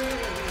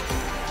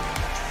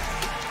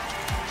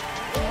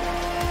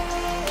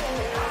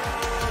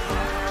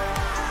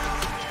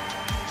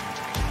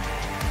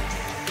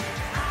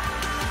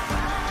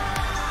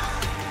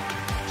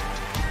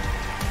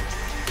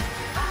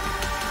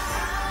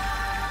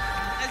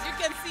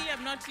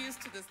 I'm not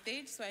used to the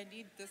stage, so I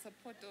need the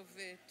support of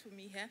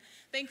Tumi here.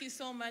 Thank you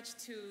so much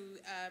to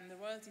the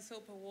Royalty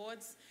Soap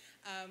Awards.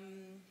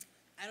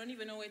 I don't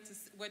even know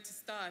where to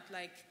start.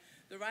 Like,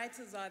 The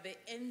writers are the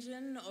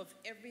engine of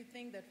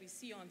everything that we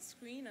see on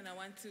screen, and I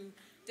want to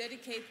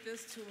dedicate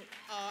this to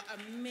our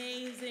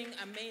amazing,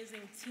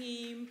 amazing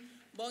team,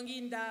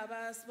 Bongi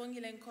Ndaba,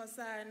 Sibongile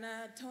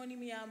Nkosana, Tony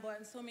Miyambo,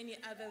 and so many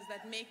others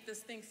that make this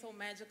thing so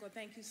magical.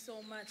 Thank you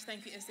so much.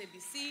 Thank you,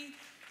 SABC.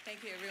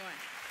 Thank you, everyone.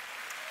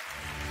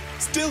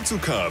 Still to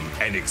come,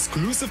 an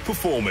exclusive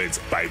performance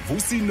by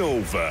Vusi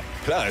Nova.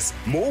 Plus,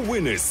 more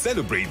winners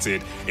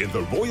celebrated in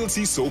the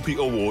Royalty Soapie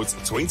Awards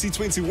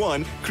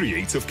 2021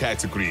 creative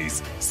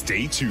categories.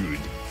 Stay tuned.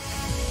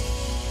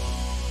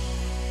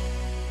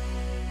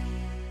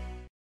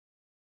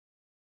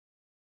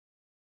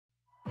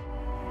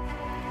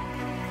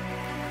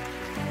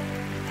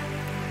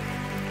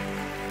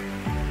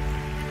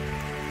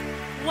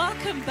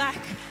 Welcome back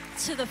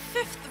to the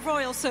 5th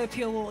Royal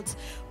Soapie Awards.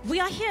 We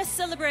are here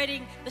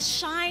celebrating the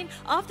shine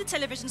of the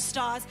television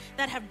stars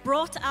that have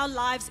brought our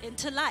lives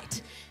into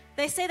light.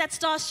 They say that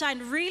stars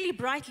shine really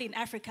brightly in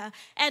Africa.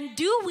 And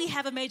do we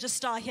have a major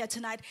star here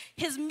tonight?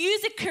 His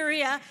music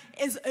career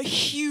is a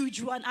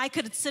huge one. I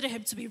consider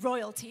him to be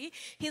royalty.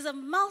 He's a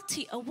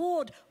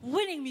multi-award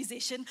winning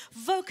musician,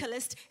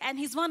 vocalist, and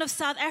he's one of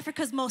South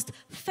Africa's most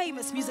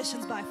famous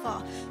musicians by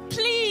far.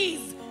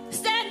 Please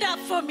stand up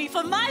for me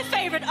for my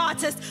favorite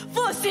artist,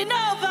 Vusi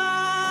Nova.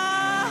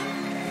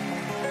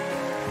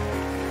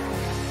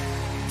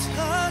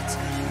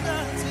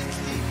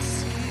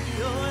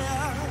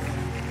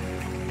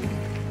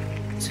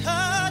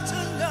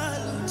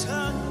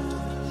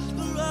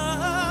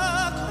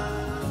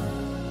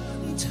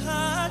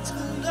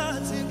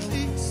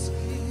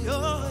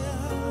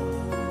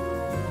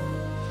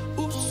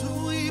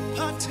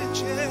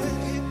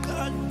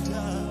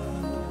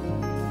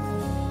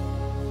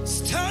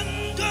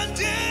 Stand on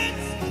it,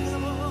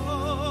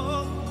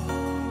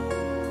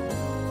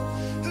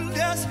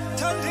 there's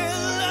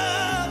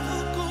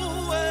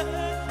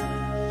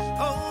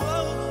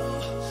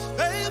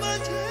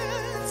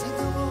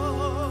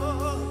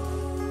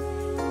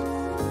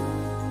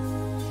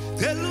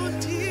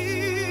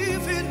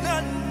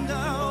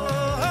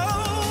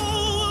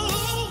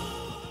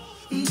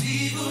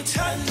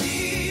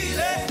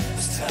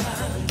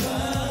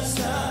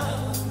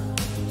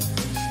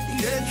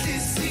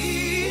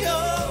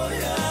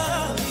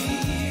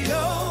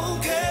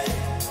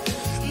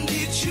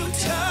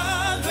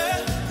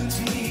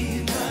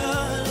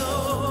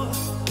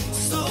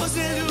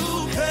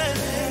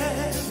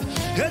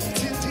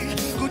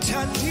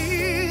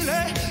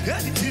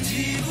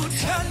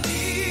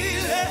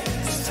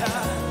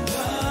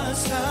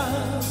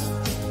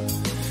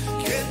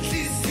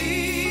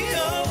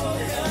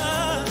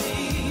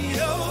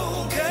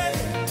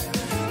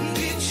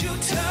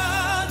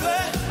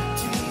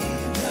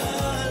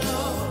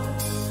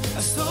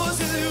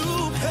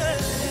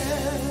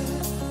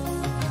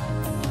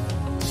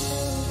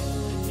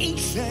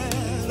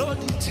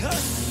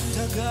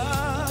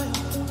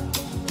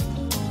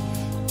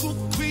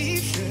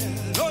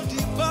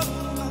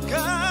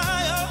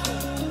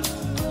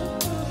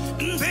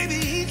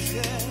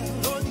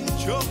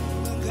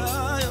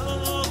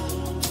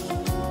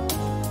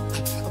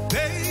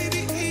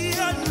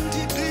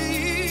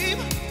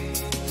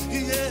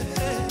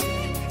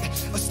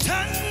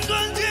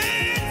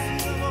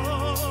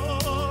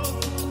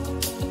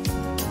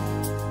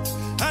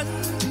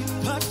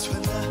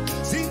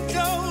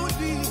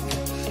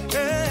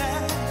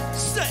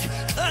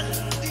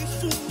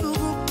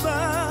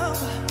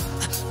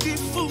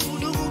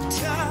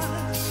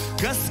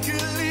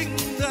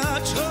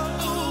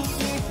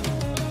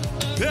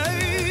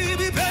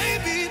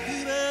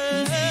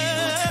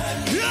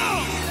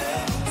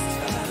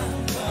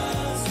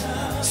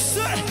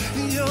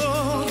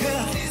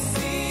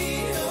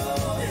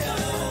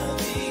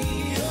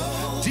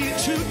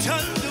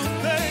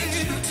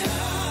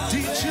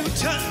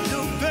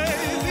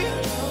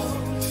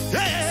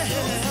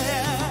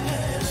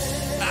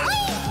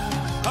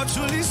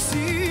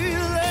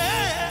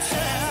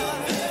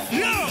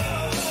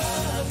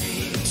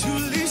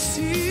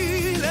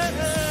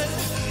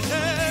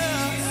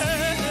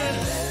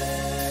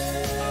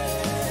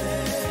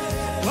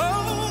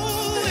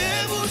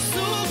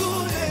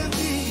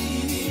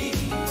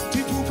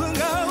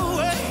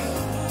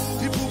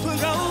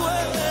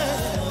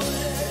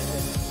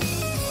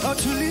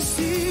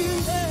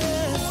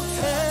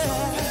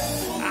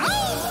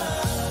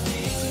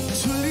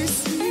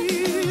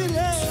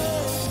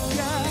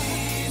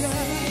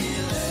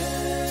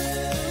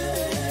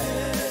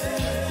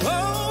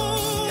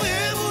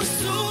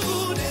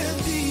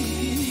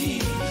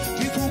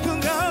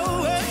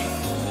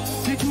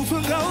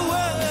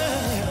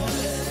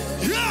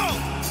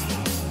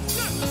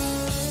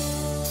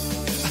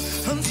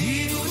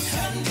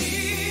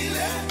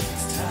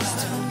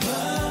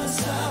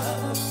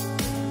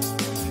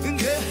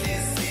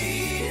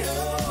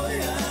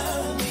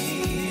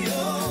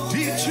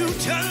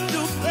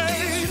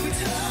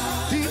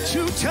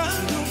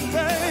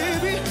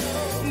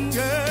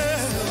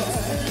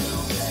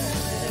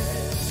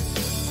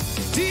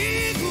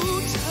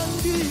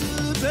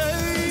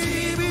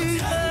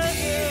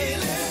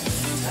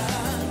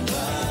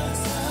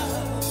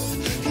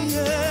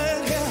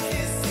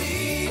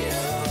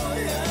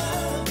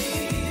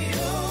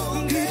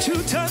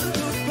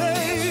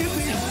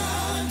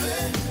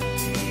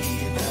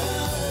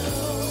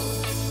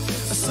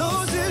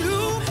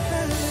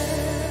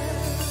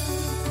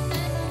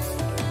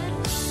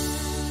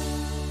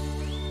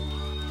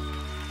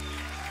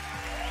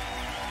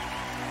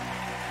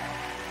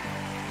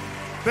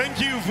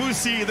Thank you,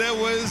 Vusi. That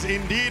was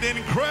indeed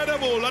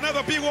incredible.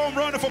 Another big warm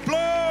round of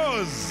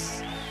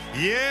applause.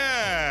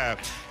 Yeah.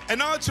 And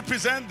now to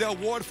present the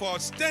award for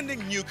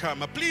Outstanding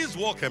Newcomer, please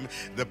welcome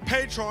the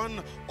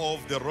patron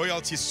of the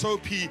Royalty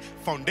Soapie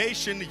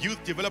Foundation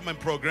Youth Development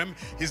Program.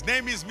 His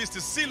name is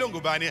Mr. Silo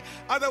Ngubane,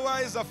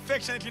 otherwise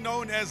affectionately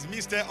known as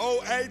Mr.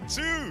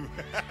 082.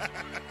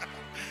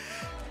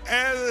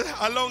 And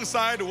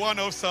alongside one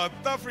of South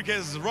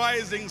Africa's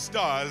rising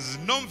stars,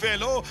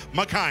 Nomvelo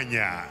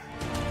Makanya.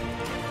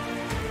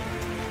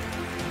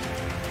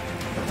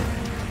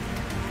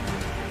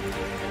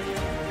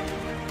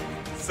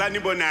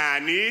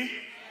 Sanibonani,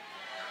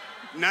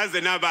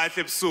 naze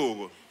nabahle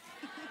ebusuku.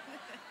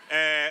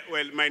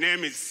 Well, my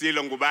name is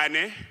Silo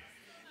Ngubane,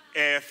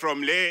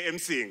 from Le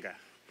Msinga.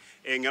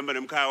 Ngihamba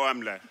nomkhaya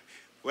wami la.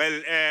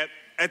 Well,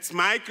 it's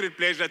my great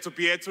pleasure to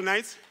be here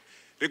tonight,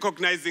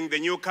 recognizing the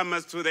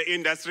newcomers to the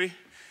industry.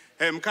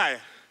 Mkhaya,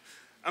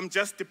 I'm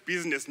just a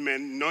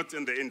businessman, not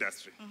in the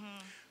industry.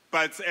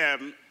 But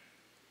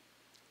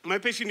my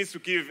passion is to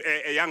give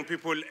young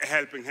people a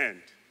helping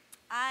hand.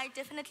 I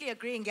definitely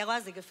agree. I've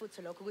also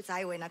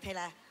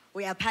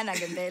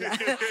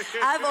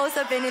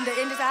been in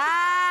the industry.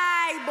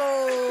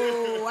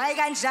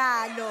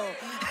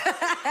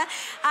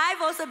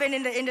 I've also been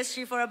in the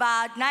industry for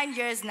about 9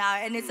 years now,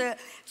 and it's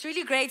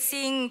really great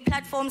seeing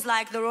platforms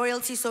like the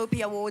Royalty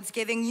Soapie Awards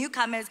giving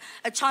newcomers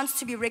a chance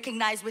to be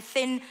recognized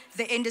within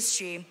the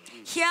industry.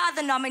 Here are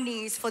the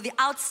nominees for the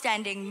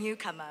Outstanding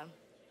Newcomer.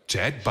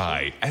 Chad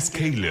by as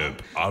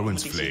Caleb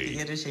Aronsflay.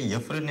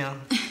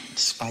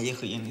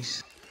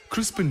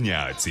 Crispin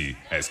Nyati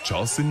as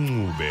Charleston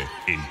Ngube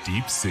in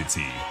Deep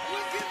City.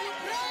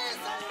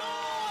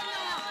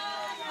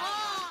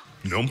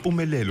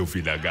 Nompumelelo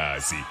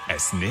Vilagazi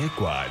as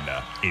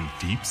Negwala in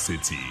Deep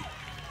City.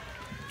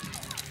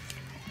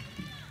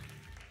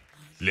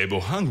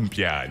 Lebohang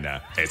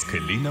Mpiana as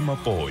Kalina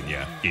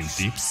Maponya in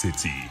Deep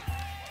City.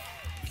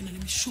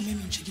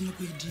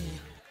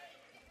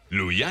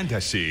 Luyanda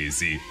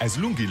Shezi as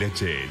Lungile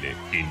Jele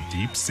in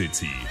Deep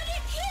City.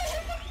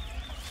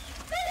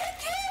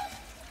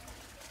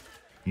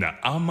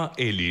 Naama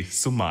Eli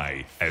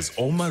Sumai as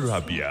Omar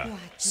Rabia,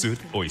 Sud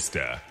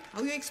Oyster.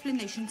 How are your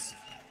explanations?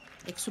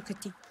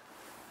 Exukati.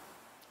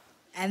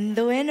 And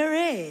the winner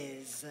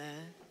is...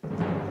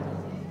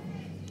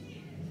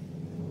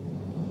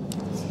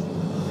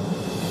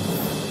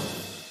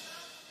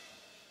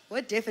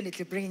 we're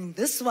definitely bringing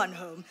this one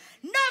home.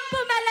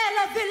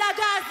 Nampumelelo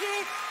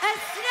Vilagazi and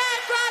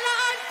Snegwala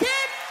on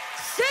Deep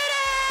City!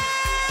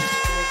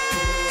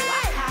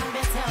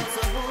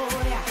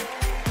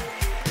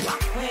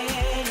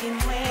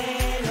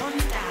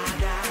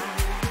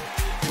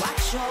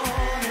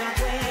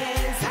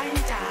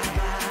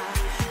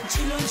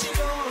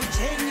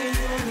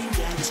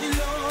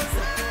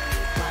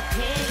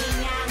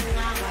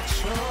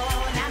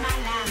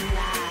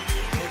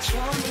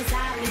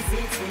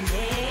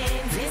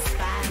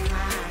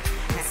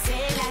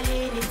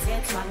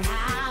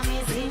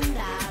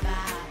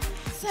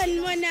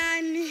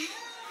 Sanibonani,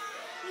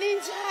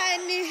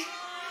 ninjani?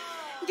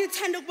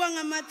 Ngithanda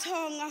ukubonga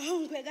amathonga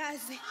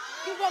ongwekazi.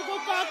 Ngibonga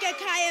ugogo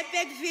ekhaya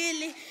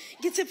eBergville.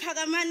 Ngithi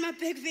phakamani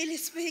maBergville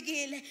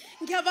sibekile.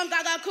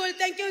 Ngiyabonga kakhulu.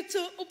 Thank you to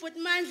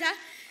uButmandla.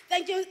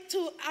 Thank you to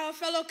our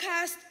fellow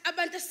cast,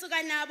 abantu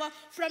esisuka nabo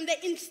from the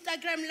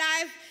Instagram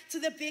live to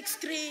the big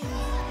screen.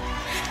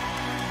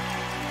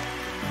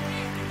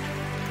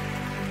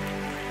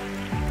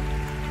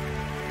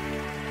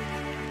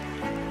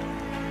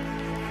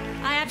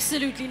 I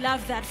absolutely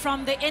love that.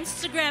 From the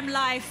Instagram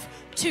live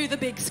to the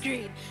big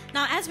screen.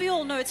 Now, as we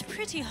all know, it's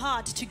pretty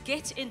hard to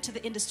get into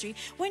the industry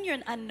when you're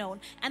an unknown.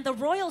 And the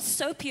Royal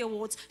Soapie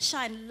Awards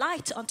shine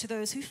light onto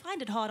those who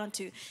find it hard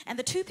onto. And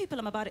the two people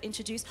I'm about to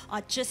introduce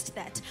are just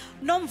that.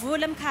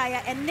 Nomvula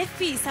Mkaya and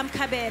Nefisa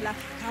Mkabela.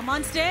 Come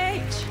on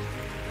stage.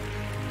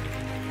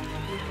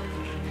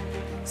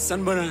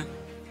 Sanbona.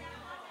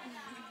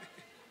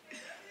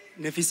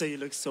 Nefisa, you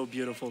look so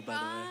beautiful, by the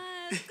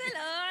way.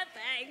 Hello,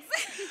 thanks.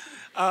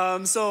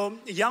 So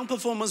young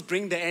performers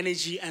bring the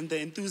energy and the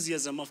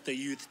enthusiasm of the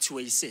youth to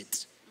a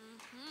set.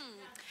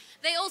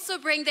 They also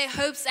bring their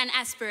hopes and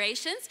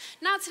aspirations.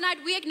 Now tonight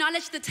we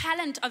acknowledge the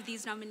talent of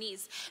these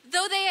nominees.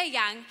 Though they are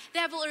young, they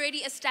have already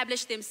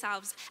established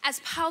themselves as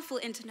powerful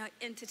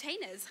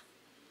entertainers.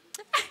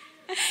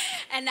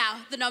 And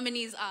now the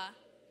nominees are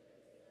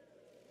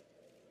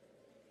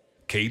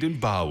Caden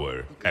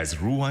Bauer as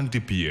Ruan de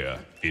Beer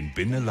in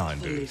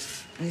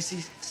Binnenlanders.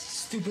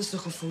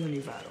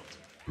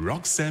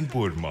 Roxanne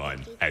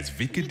Boerman as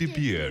Vicky de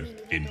Beer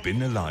in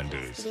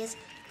Binnenlanders.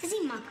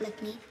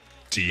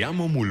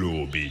 Tiamo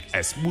Mulobi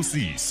as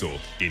Musiso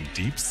in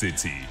Deep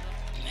City.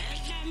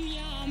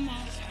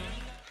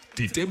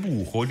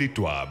 Titebuho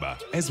Litwaba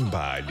as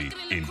Mbali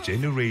in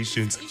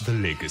Generations The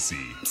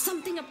Legacy.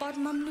 Something about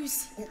Mom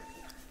Lucy.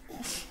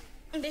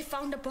 They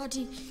found a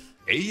body.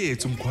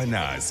 Eyethu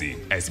Mkhwanazi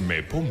as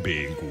Mepho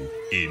Mbengu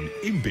in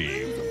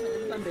Imbengu.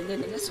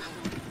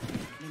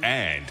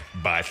 And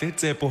Bahle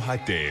Tsepo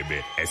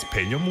Hatebe as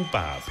Penya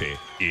Mupape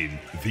in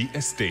The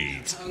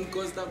Estate.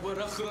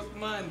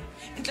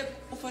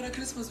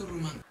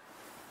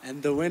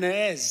 And the winner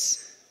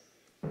is...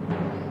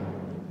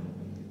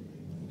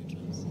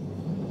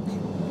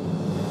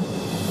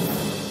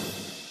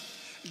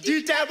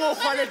 Ditabo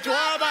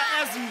Khaledwaba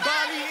as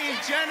Mbali in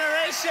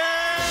Generation!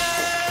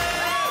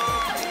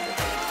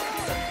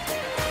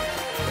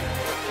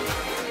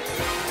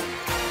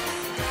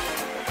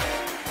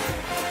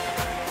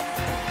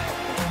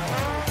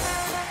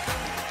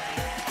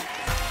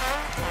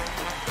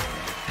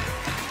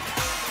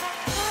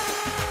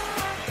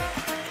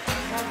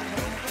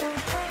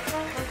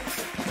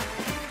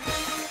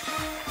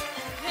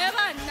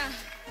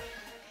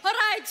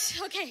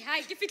 Okay,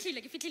 hi, give it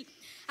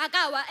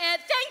Agawa,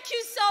 thank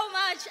you so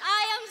much.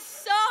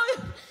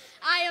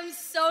 I am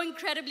so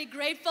incredibly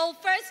grateful.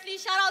 Firstly,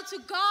 shout out to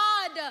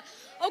God.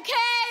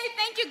 Okay,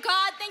 thank you,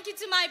 God. Thank you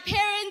to my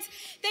parents.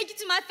 Thank you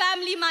to my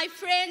family, my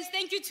friends.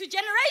 Thank you to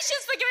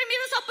Generations for giving me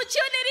this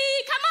opportunity.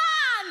 Come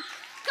on.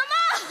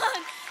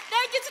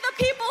 Thank you to the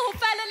people who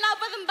fell in love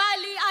with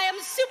Mbali. I am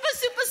super,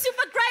 super,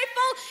 super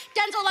grateful.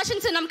 Denzel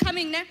Washington, I'm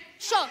coming, ne?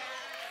 Sure.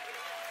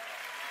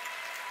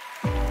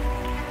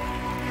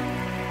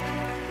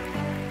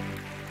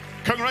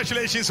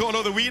 Congratulations to all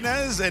of the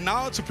winners. And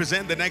now to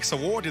present the next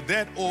award,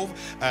 that of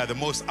the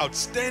most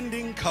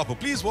outstanding couple.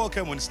 Please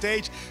welcome on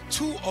stage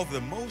two of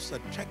the most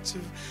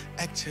attractive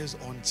actors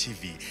on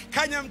TV,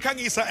 Kanyam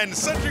Kangisa and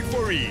Cedric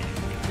Fourie.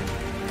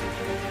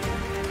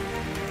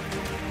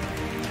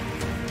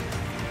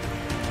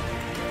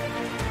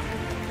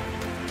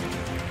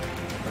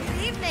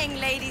 Good evening,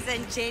 ladies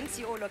and gents.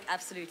 You all look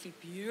absolutely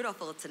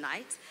beautiful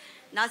tonight.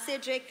 Now,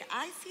 Cedric,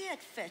 I see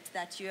it fit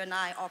that you and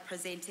I are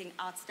presenting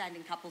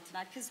outstanding couple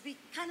tonight because we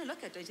kind of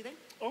look it, don't you think?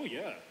 Oh,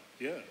 yeah.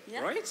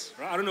 Right?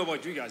 I don't know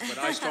about you guys, but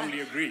I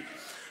strongly agree.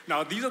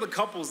 Now, these are the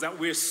couples that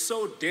we're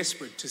so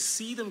desperate to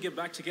see them get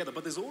back together,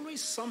 but there's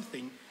always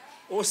something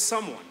or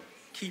someone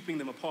keeping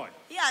them apart.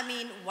 Yeah, I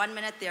mean, 1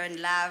 minute they're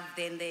in love,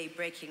 then they're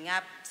breaking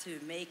up to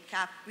make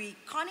up. We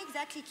can't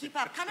exactly keep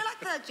up. Kind of like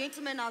the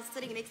gentleman I was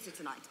sitting next to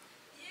tonight.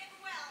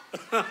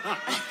 Yeah, well.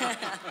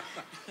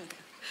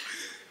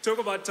 Talk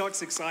about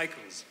toxic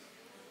cycles.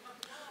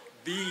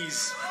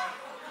 These,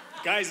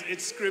 guys,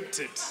 it's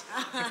scripted.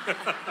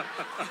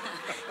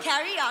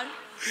 Carry on.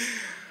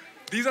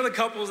 These are the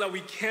couples that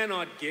we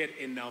cannot get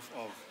enough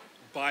of,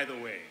 by the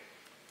way.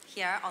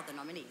 Here are the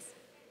nominees.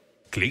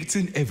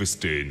 Clayton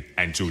Everston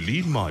and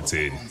Jolene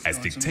Martin as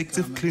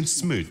Detective Clint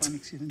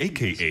Smith,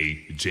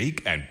 a.k.a.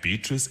 Jake and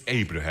Beatrice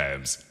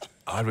Abrahams,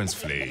 Arends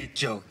Flay.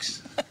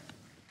 Jokes.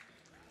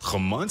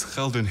 Gemant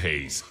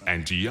Geldenhuys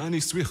and Gianni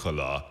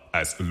Swigela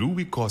as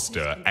Louis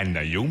Costa and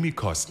Naomi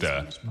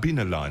Costa,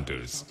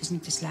 Binnenlanders. Het is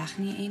niet te slag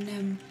nie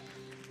en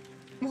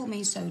wel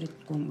mense sou dit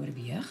kon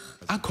oorweeg.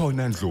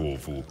 Akona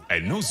Ndlovu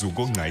and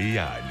Nozuko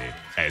Ngayane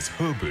as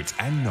Herbert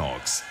and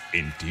Knox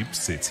in Deep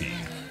City.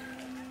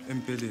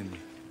 Empeleni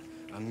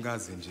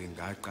angikaze nje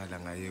ngaqala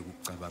ngayeka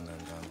ukucabanga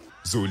ngawo.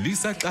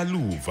 Zolisa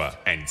Kaluva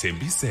and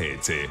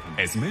Tembisete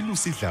as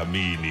Melusi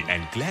Dlamini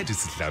and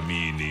Gladys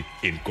Dlamini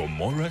in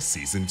Gomorrah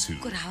Season 2.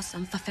 Kore ha o sa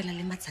mfafela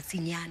le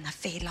matsatsinyana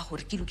fela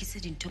hore ke lokise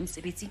dintho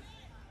mosebetsing.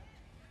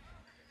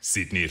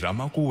 Sydney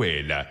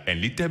Ramakuela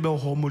and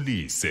Liteboho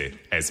Molise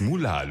as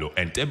Mulalo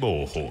and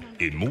Teboho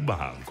in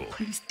Mubango.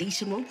 Police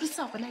station, mo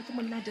utlwisa hore na ke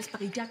monna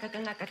desperate ka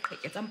ngaka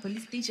qheketsang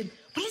police station.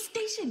 Police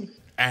station.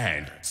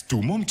 And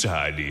Stumo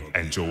Mjali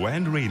and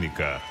Joanne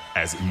Reiniger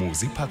as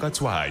Muzi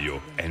Pakatwayo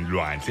and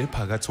Lwandle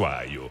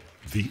Pakatwayo,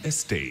 The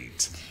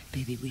Estate.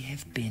 Baby, we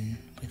have been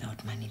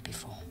without money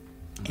before,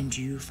 and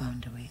you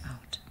found a way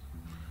out.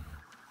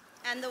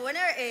 And the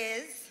winner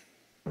is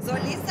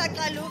Zolisa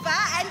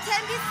Kaluva and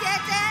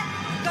Tembisete,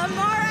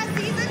 Gomorrah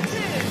Season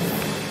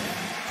 2.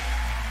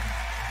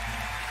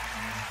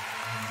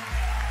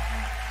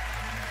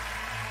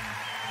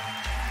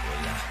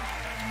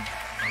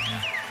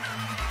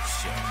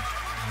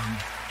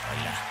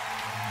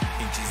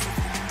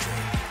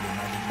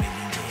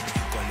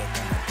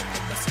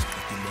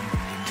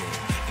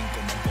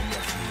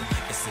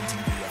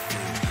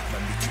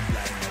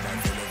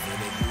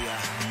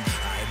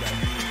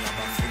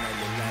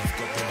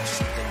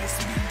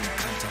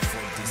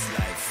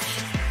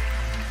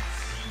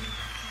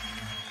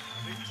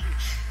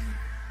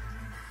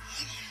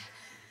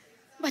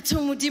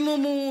 Modimo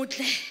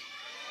motle.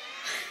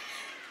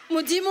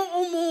 Modimo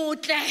o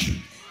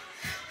motle.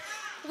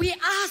 We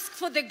ask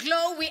for the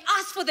glow, we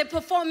ask for the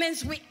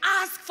performance, we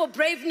ask for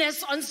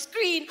braveness on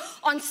screen,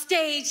 on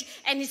stage,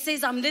 and he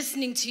says, I'm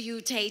listening to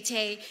you,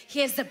 Tay.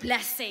 Here's the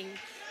blessing.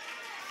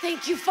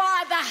 Thank you,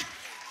 Father.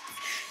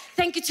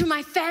 Thank you to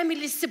my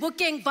family,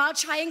 Sibukeng, Val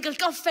Triangle,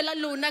 Kaufela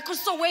Luna,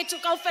 Kosoweto,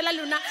 Kaufela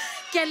Luna,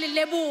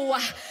 Kelelebua.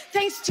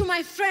 Thanks to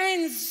my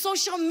friends,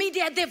 social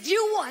media, the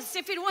viewers.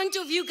 If it weren't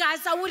of you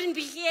guys, I wouldn't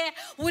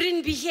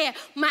be here.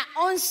 My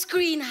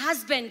on-screen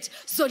husband,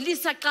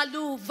 Zolisa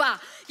Kaluva.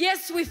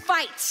 Yes, we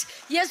fight.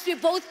 Yes, we're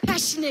both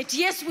passionate.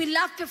 Yes, we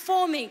love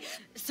performing.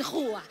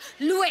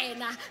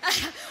 Luena,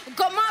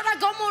 Gomorrah,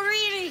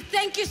 Gomorrah,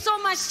 thank Thank you so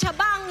much,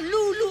 Chabang,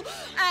 Lulu,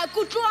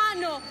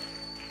 Kutuano,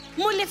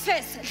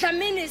 Mulifes,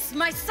 Dlaminis,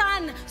 my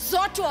son,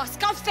 Zotwa,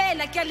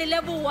 Skafela,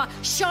 Kalilebua,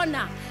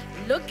 Shona.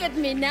 Look at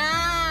me now.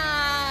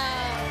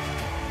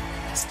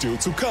 Still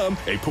to come,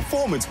 a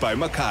performance by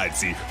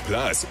Makadzi,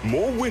 plus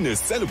more winners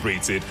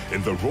celebrated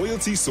in the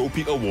Royalty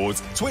Soapie Awards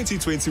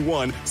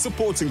 2021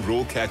 supporting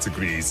role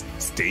categories.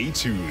 Stay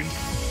tuned.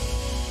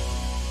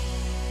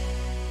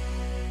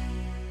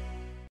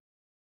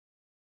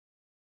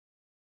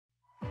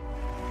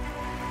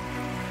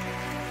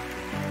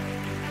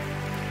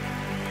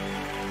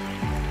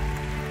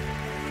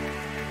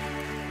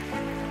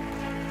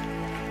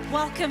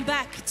 Welcome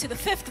back to the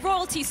 5th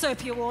Royalty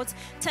Soapie Awards.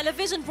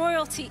 Television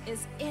royalty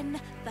is in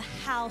the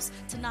house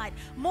tonight.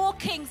 More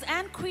kings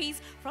and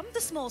queens from the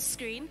small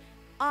screen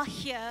are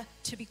here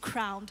to be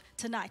crowned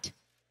tonight.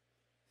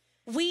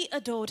 We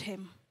adored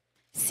him.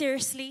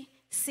 Seriously,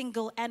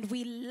 single, and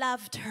we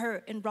loved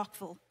her in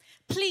Rockville.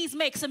 Please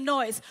make some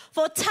noise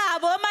for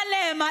Thabo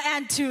Malema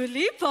and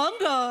Thuli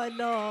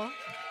Pongolo.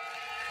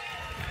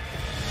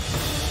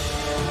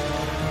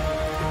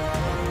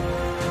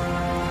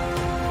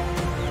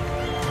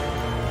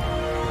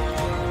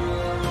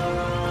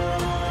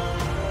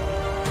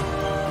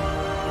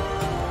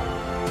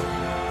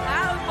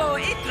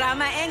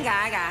 Drama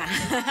engaga.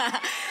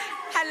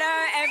 Hello,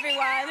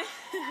 everyone.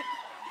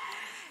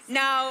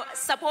 Now,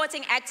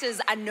 supporting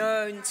actors are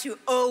known to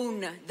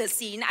own the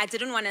scene. I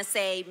didn't want to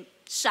say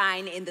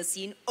shine in the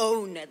scene,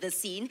 own the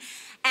scene.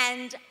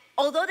 And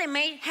although they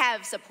may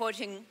have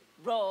supporting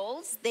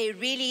roles, they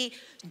really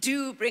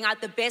do bring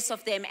out the best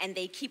of them and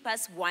they keep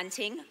us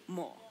wanting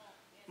more.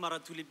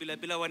 Maratuli pila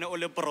pila wana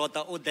ole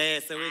porota o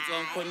there, so it's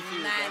on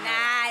confused.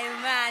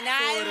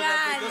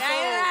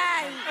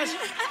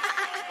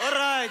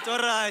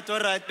 All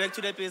right, back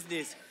to the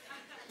business.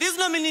 These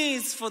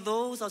nominees for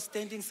those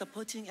outstanding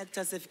supporting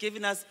actors have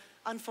given us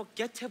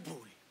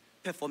unforgettable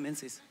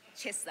performances.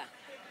 Chester.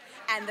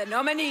 And the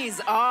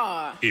nominees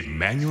are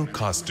Emmanuel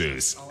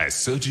Casters as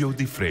Sergio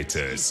de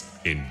Freitas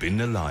in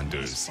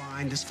Binnenlanders.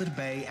 Fine, dis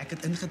verby. Ek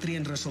het ingetree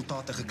en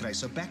resultate gekry,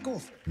 so back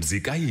off.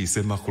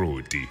 Mzikayise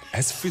Magroti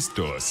as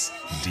Fistos,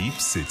 Deep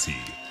City.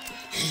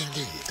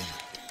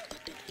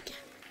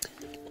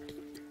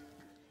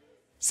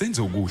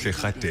 Senzokuhle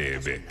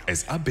Khatebe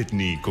as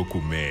Abednego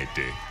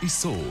Kumete,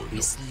 Isono.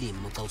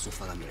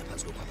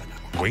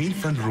 Wayne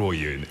van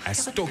Rooyen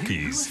as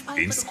Stokkies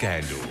in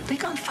Scandal. They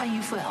can't fine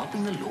you for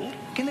helping the law.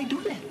 Can they do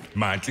that?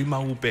 Matli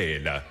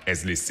Maupela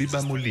as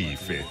Lesiba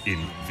Molife in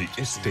The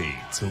Estate.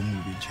 Tell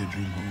me that your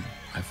dream home.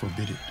 I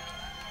forbid it.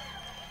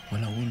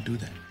 Well, I won't do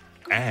that.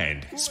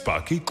 And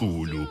Sparky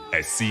Kulu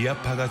as Sia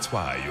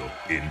Pagatwayo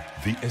in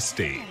The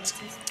Estate.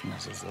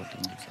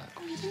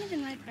 You didn't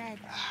even write bad.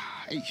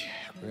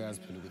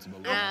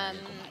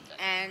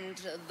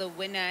 And the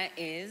winner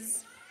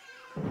is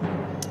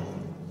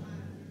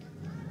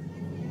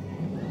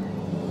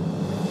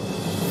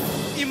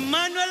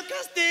Emmanuel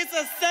Casters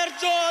as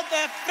Sergio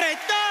de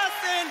Freitas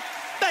in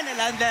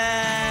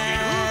Binnenlanders.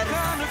 Hoe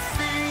kan een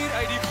vuur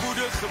uit die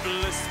woede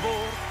geblust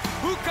word?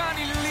 Hoe kan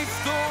die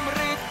liefdom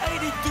red uit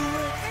die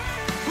dood?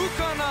 Hoe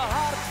kan een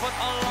hart wat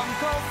al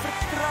lang al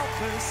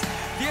vertrapt is,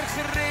 weer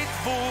gered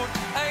word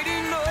uit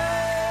die nood?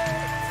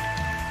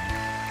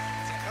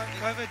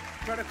 COVID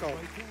protocol.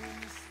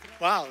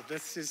 Wow,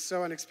 this is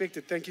so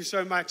unexpected. Thank you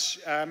so much.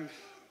 And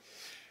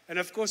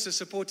of course, the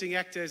supporting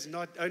actor is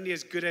not only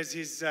as good as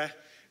his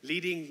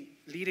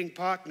leading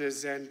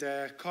partners. And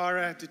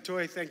Cara,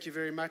 Dutoy, thank you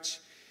very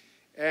much.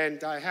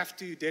 And I have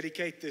to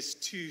dedicate this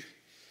to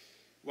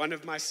one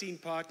of my scene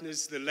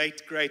partners, the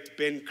late, great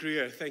Ben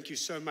Kruger. Thank you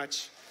so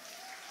much.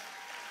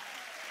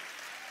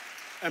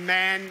 A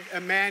man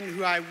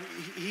who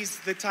he's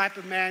the type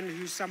of man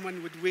who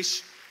someone would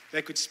wish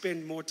they could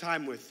spend more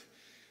time with.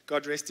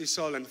 God rest his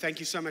soul, and thank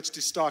you so much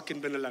to Stark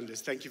and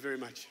Binnenlanders. Thank you very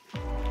much.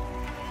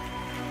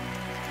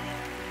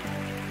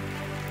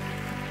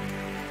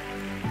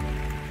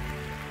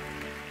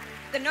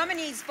 The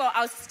nominees for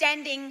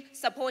Outstanding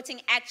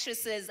Supporting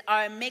Actresses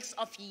are a mix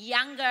of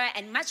younger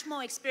and much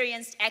more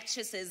experienced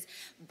actresses,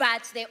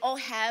 but they all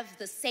have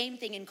the same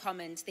thing in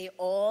common. They're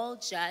all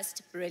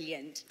just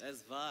brilliant.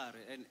 That's var.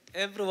 And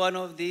every one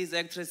of these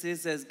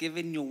actresses has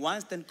given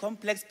nuanced and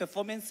complex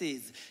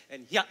performances.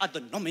 And here are the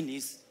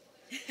nominees.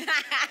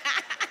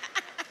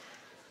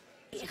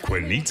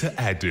 Juanita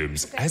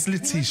Adams as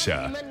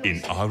Letitia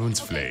in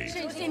Aaron's Flame.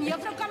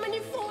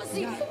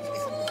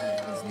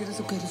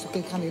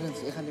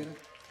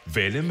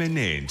 Vele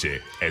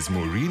Menenje as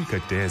Maureen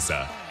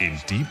Kadeza in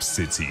Deep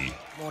City.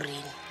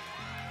 Maureen,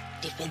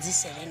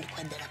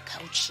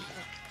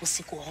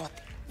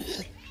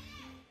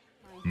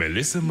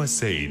 Melissa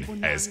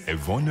Massane as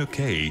Yvonne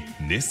Kay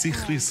Nessie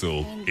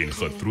Grissel in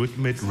Getrouwd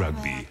met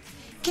Rugby.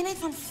 Kan net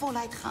van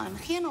voluit gaan.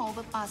 Geen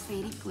halve pas vir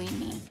hierdie queen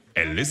nie.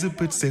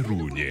 Elizabeth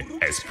Serunye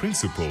as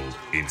Principal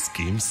in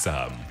Scheme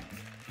Sam.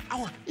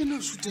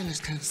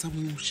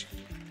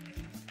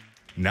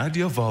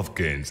 Nadia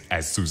Wolfkens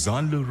as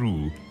Suzanne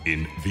Leroux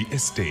in The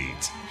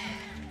Estate.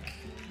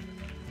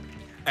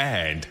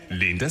 and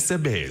Linda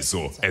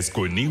Sebezo as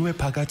Goniwe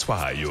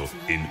Pakatwayo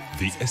in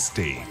The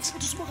Estate.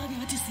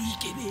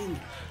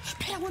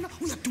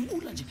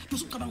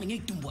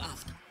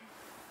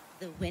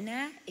 The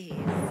winner is...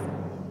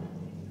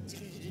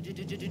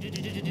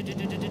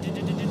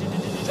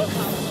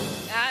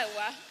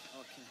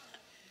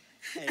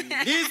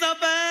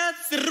 Elizabeth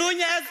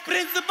Sirunya as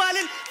principal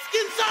in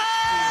Skinso!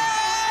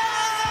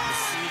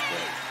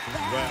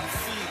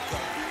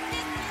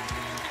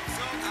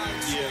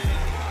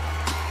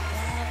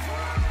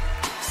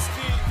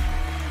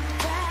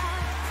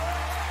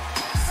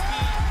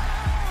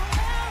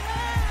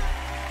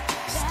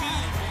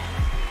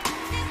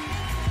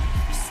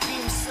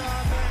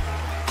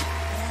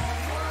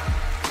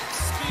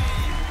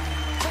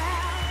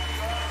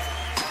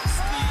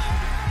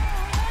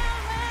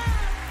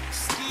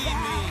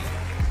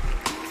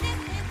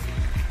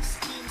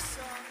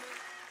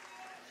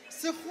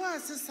 Sekgowa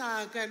se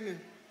sa kane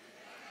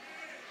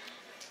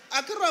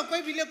a ke rokwa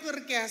ebile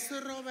kore ke a se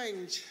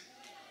robantšha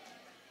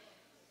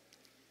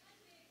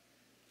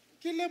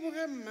ke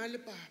leboge mma le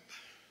papa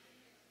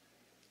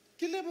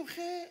ke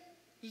leboge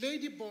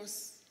lady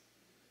boss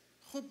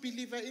go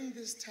believe in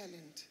this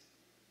talent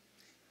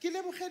ke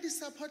leboge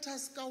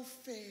di-supporters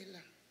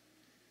kaofela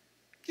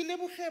ke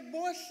leboge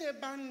bohle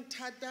ba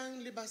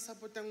nthatang le ba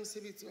supportang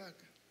mosebetsi wa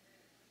ka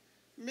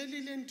mme le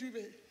ile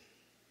ntube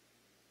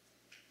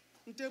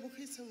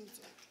ntebogise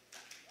motswadi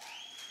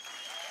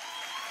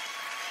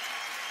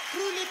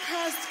truly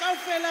cast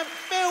kaofela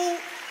peu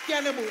ke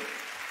a leboga.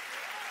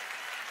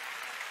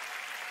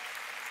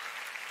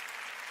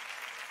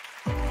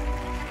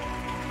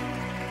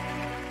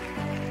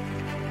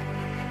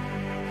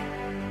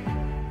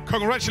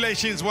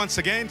 Congratulations once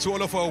again to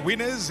all of our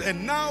winners.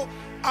 And now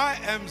I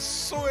am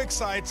so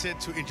excited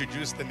to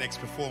introduce the next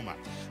performer.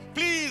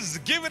 Please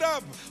give it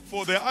up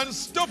for the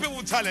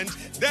unstoppable talent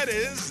that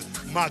is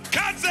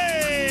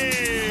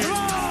Mzansi.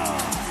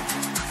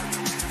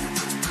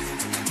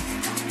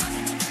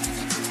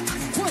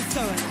 What's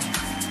up?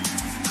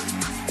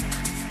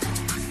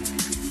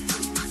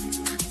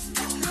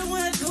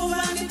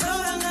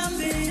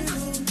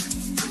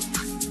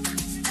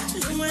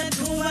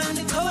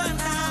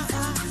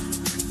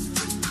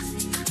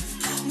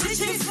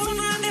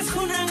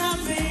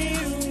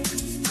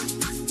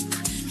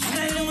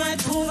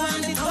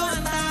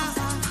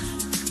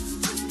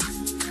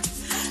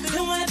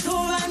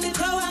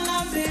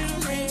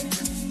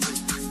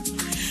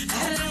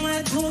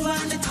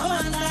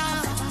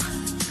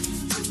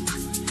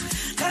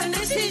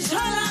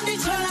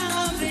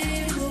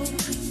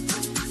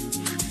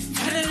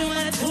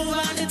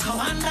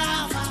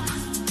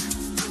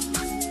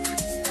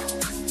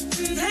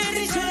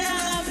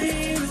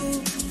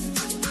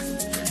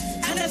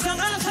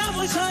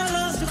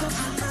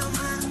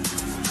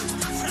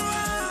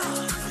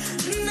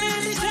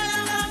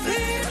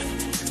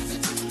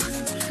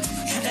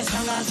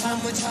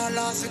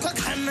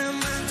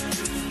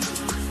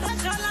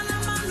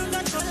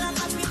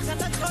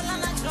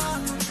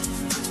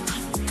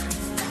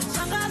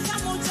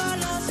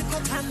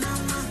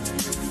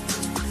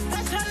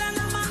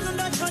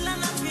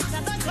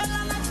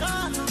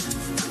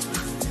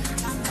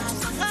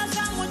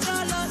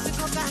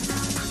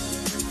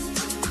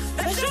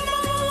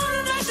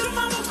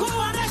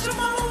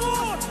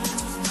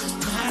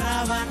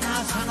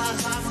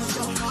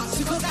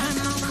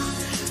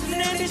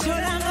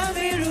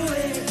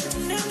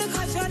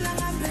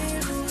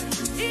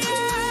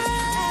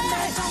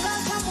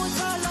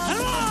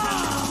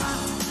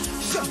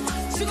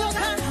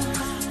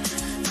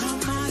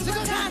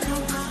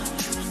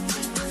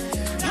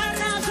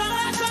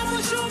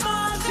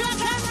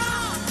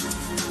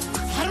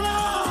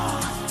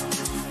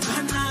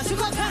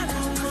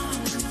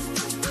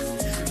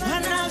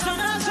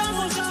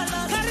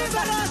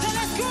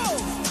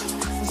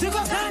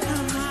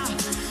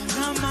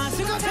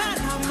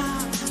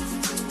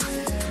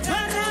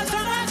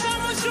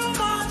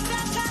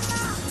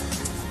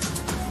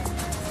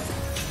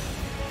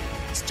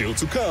 Still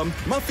to come,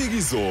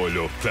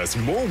 Mafikizolo, plus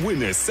more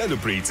winners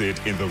celebrated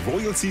in the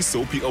Royalty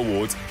Soapie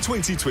Awards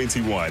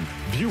 2021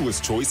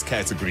 Viewers' Choice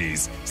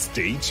categories.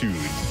 Stay tuned.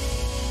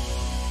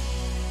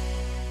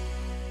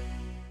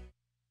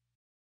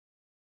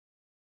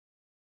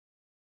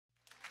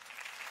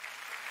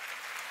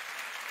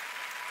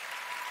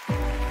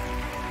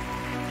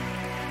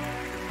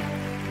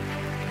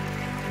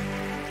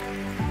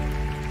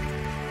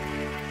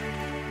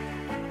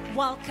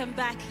 Welcome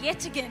back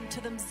yet again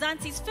to the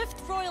Mzansi's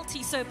 5th Royalty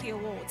Soapie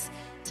Awards.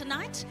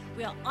 Tonight,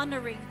 we are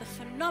honoring the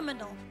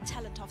phenomenal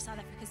talent of South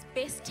Africa's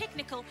best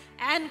technical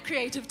and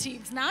creative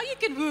teams. Now you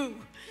can woo.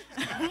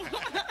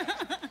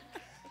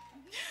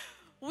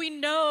 We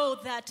know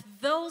that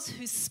those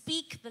who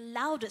speak the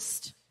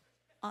loudest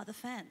are the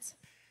fans.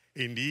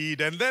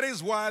 Indeed, and that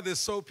is why the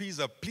Soapies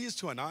are pleased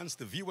to announce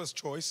the Viewers'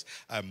 Choice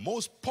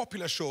Most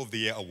Popular Show of the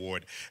Year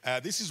award.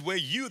 This is where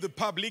you, the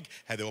public,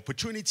 had the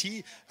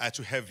opportunity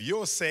to have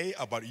your say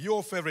about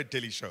your favorite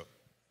daily show.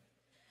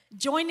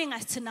 Joining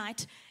us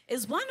tonight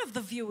is one of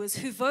the viewers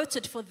who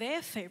voted for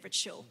their favorite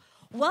show.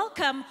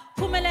 Welcome,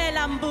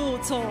 Phumelela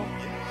Mbutho.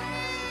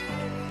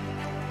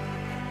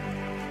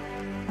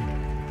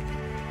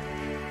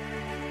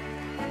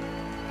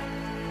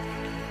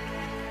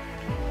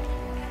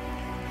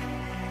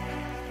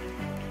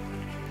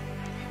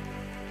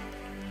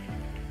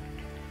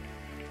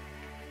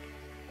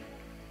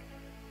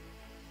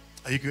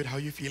 Are you good? How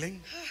are you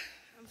feeling?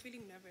 I'm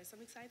feeling nervous.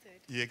 I'm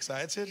excited. You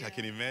excited? Yeah. I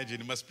can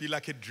imagine. It must be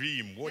like a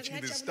dream, watching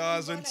the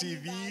stars on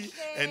TV,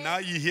 and now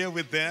you're here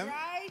with them.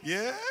 Right?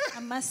 Yeah?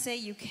 I must say,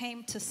 you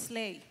came to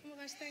slay. Oh my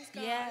gosh, thanks,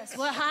 God. Yes.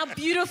 Well, how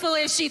beautiful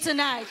is she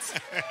tonight?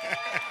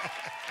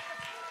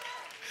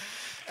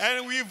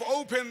 And we've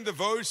opened the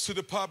votes to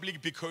the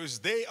public because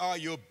they are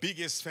your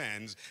biggest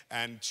fans.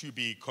 And to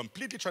be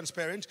completely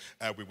transparent,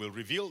 we will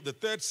reveal the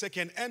third,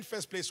 second, and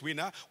first place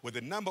winner with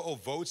the number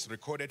of votes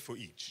recorded for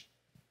each.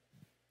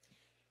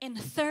 In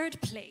third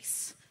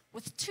place,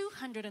 with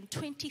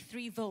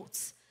 223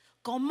 votes,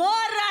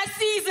 Gomorrah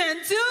Season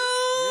 2!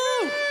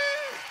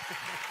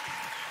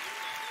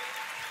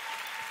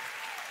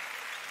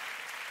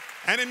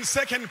 And in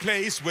second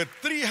place, with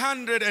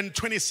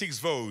 326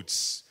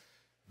 votes,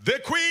 the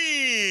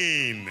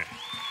Queen.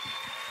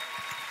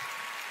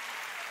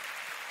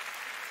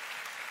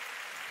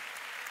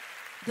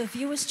 The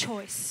Viewer's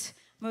Choice,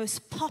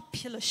 most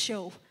popular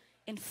show,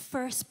 in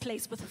first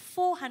place with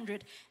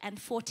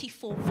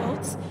 444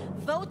 votes,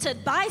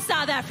 voted by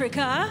South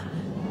Africa.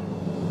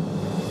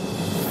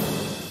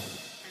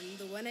 And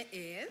the winner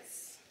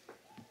is...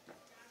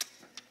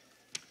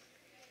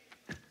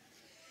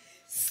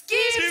 Skim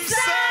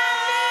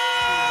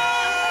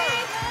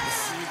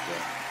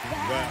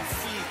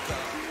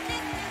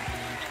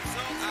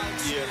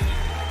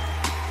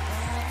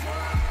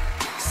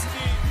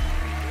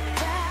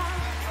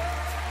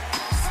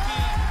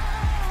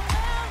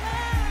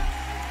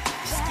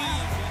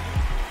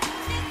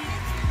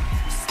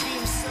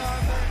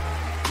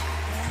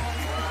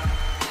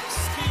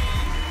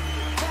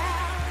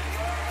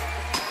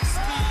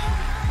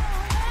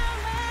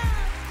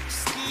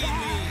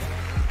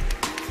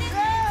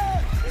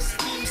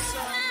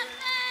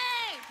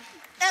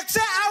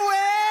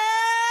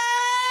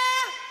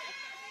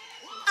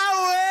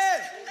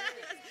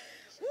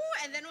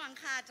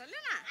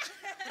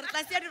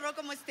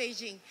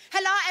Staging.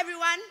 Hello,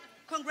 everyone.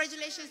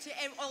 Congratulations to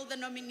all the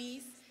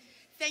nominees.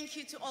 Thank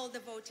you to all the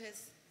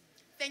voters.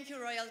 Thank you,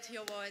 Royalty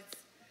Awards.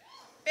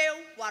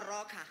 Peu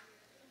Waroka.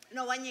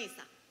 No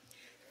Wanyesa.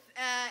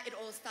 It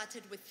all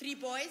started with 3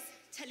 boys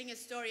telling a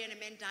story and a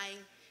man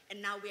dying,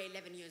 and now we're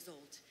 11 years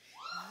old.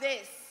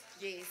 This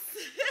is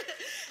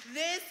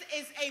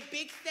a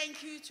big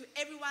thank you to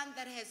everyone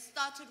that has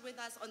started with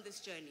us on this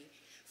journey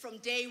from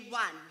day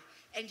one,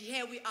 and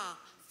here we are.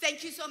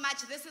 Thank you so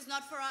much. This is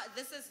not for us.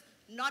 This is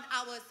not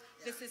ours.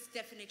 This is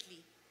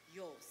definitely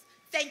yours.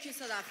 Thank you,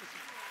 South Africa.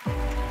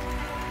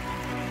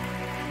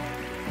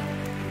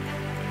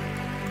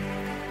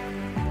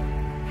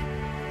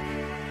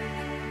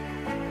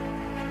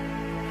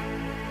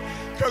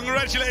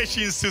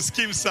 Congratulations to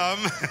Skim Sam.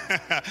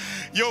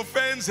 Your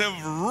fans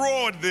have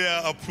roared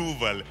their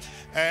approval.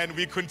 And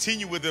we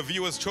continue with the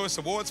Viewers' Choice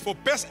Awards for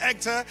Best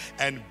Actor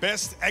and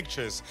Best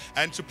Actress.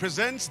 And to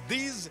present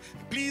these,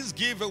 please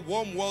give a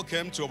warm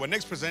welcome to our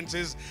next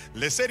presenters,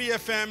 Lesedi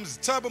FM's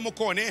Thabo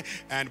Mokone,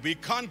 and we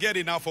can't get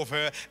enough of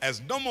her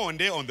as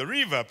Nomonde on the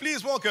River.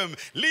 Please welcome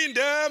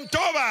Linda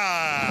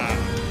Mtoba.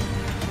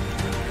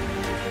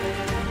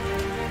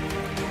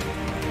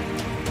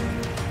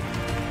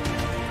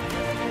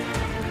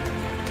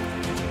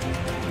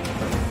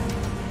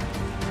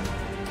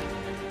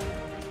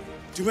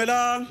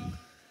 Dumelang.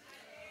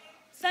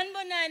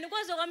 Sanibonani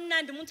kwaze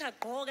kwamnandi umuntu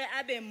agqoke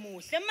abe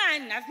muhle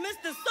man. I've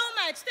missed this so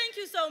much. Thank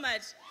you so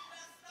much.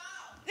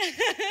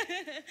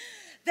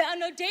 There are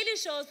no daily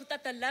shows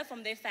without the love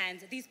from their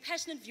fans. These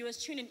passionate viewers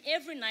tune in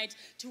every night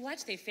to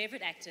watch their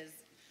favorite actors.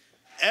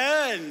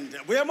 And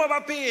we are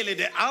Mobapele,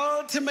 the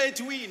ultimate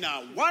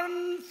winner.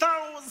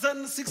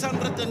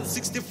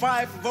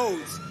 1,665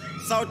 votes.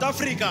 South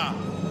Africa,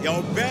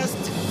 your best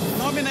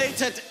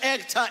nominated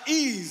actor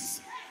is...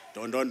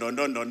 Don don don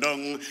don don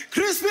don.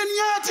 Crispin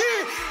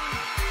Nyati.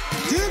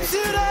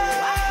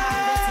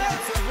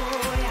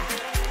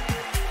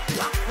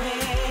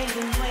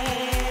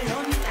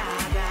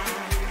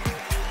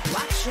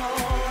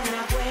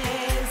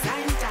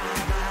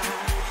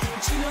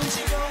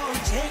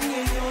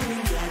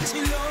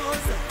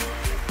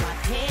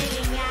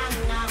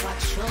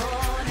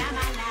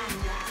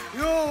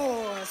 Yo,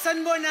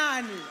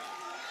 sanibonani.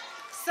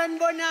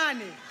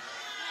 Sanibonani.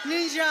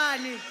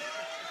 Ninjani.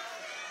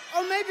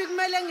 Or maybe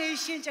kumele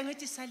ngiyishintshe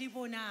ngithi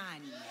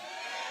salibonani.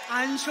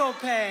 Ansho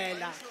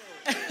phela.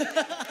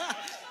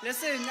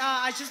 Listen,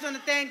 I just want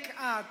to thank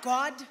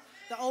God,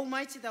 the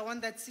Almighty, the one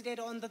that seated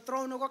on the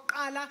throne.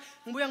 Okokuqala,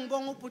 ngibuya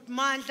ngibonga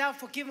uBhutmandla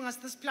for giving us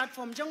this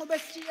platform. Njengoba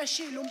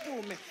eshilo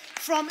uMpume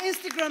from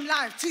Instagram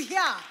Live to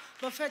here.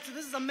 Buffet,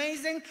 this is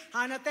amazing.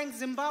 I want to thank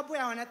Zimbabwe.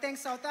 I want to thank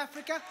South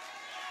Africa.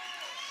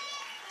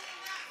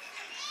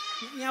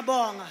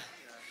 Ngiyabonga.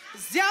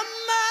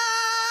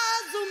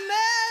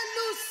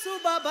 Ziyamazumela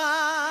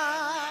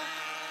usubaba.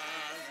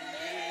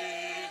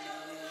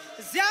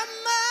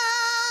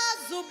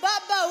 Ziyamazi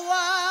ubaba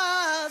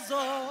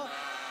wazo.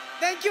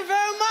 Thank you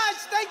very much.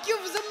 Thank you,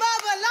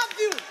 Zimbabwe. I love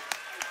you.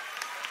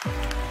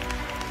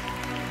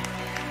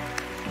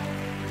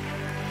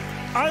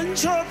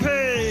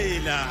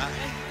 Anchopela.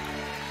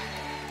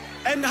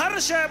 And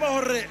Harsheba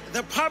hore,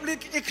 the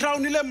public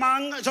ikrownile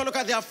mang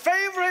joloka their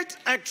favorite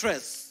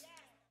actress.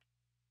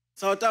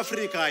 South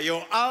Africa,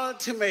 your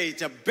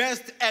ultimate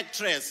best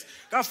actress,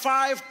 got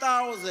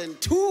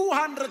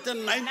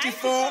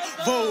 5,294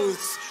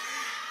 votes.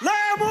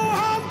 Lebo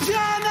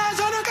Hampiana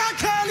joloka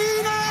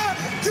Kalina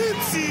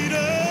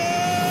Ditsire.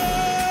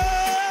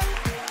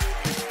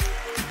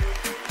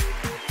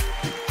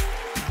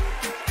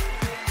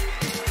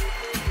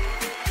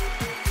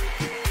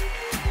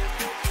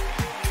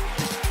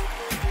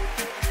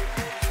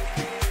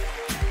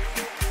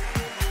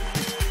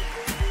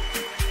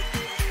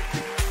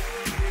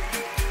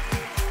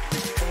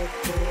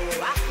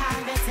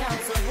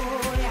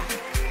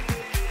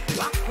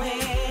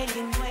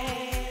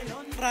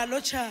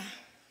 Locha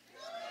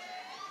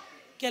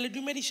ke le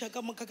dumedisha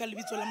ka moka ka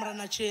lebitso la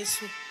morana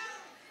Jesu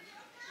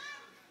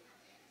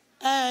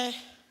e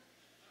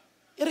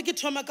re ke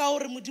thoma ka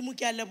hore modimo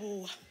ke a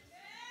leboa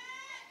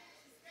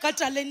ka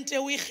talente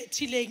o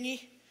ikgethileng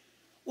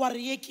wa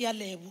re ye ke a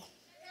lebo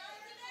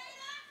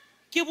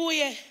ke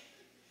boye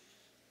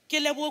ke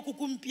lebo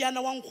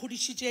kukumpiana wa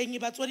nkgodishitseng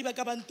batswadi ba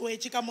ka ba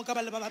ntoetse ka moka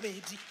ba le ba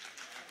babedi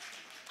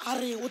a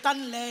re o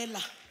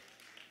tanlela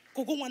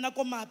kuku ngwana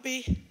ko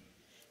mape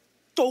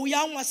tou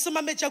ya ngwa se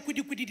mametša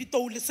kudi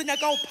ditou le senya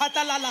ka o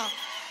phatalala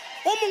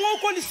o mongwe o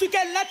ko le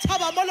sukella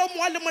thaba mo le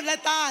mongwe le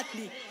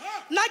moletane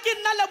nna ke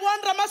nna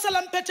leboang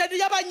Ramasela Mphethedi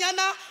ya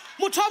banyana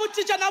motho wa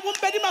botitšana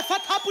bompedi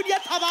mafathapodi ya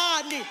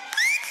thabane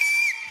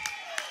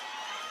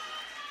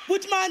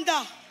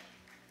Butmanda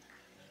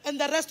and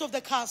the rest of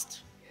the cast,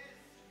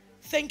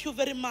 thank you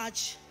very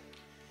much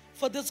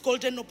for this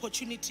golden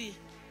opportunity.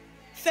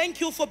 Thank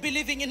you for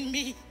believing in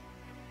me.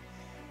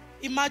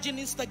 Imagine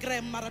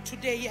Instagram, Mara,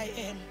 today I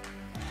am.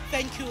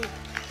 Thank you.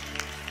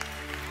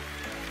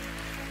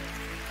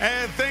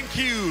 And thank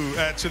you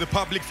to the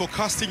public for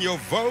casting your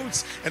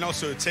votes and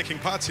also taking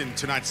part in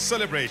tonight's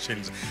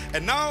celebrations.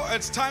 And now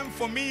it's time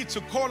for me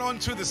to call on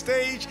to the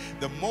stage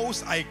the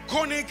most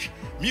iconic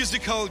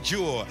musical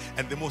duo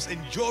and the most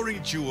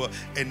enduring duo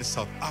in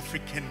South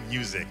African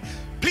music.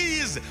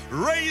 Please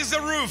raise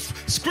the roof,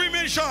 scream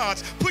and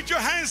shout, put your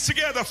hands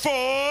together for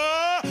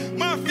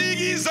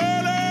Mafigi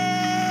Zolo!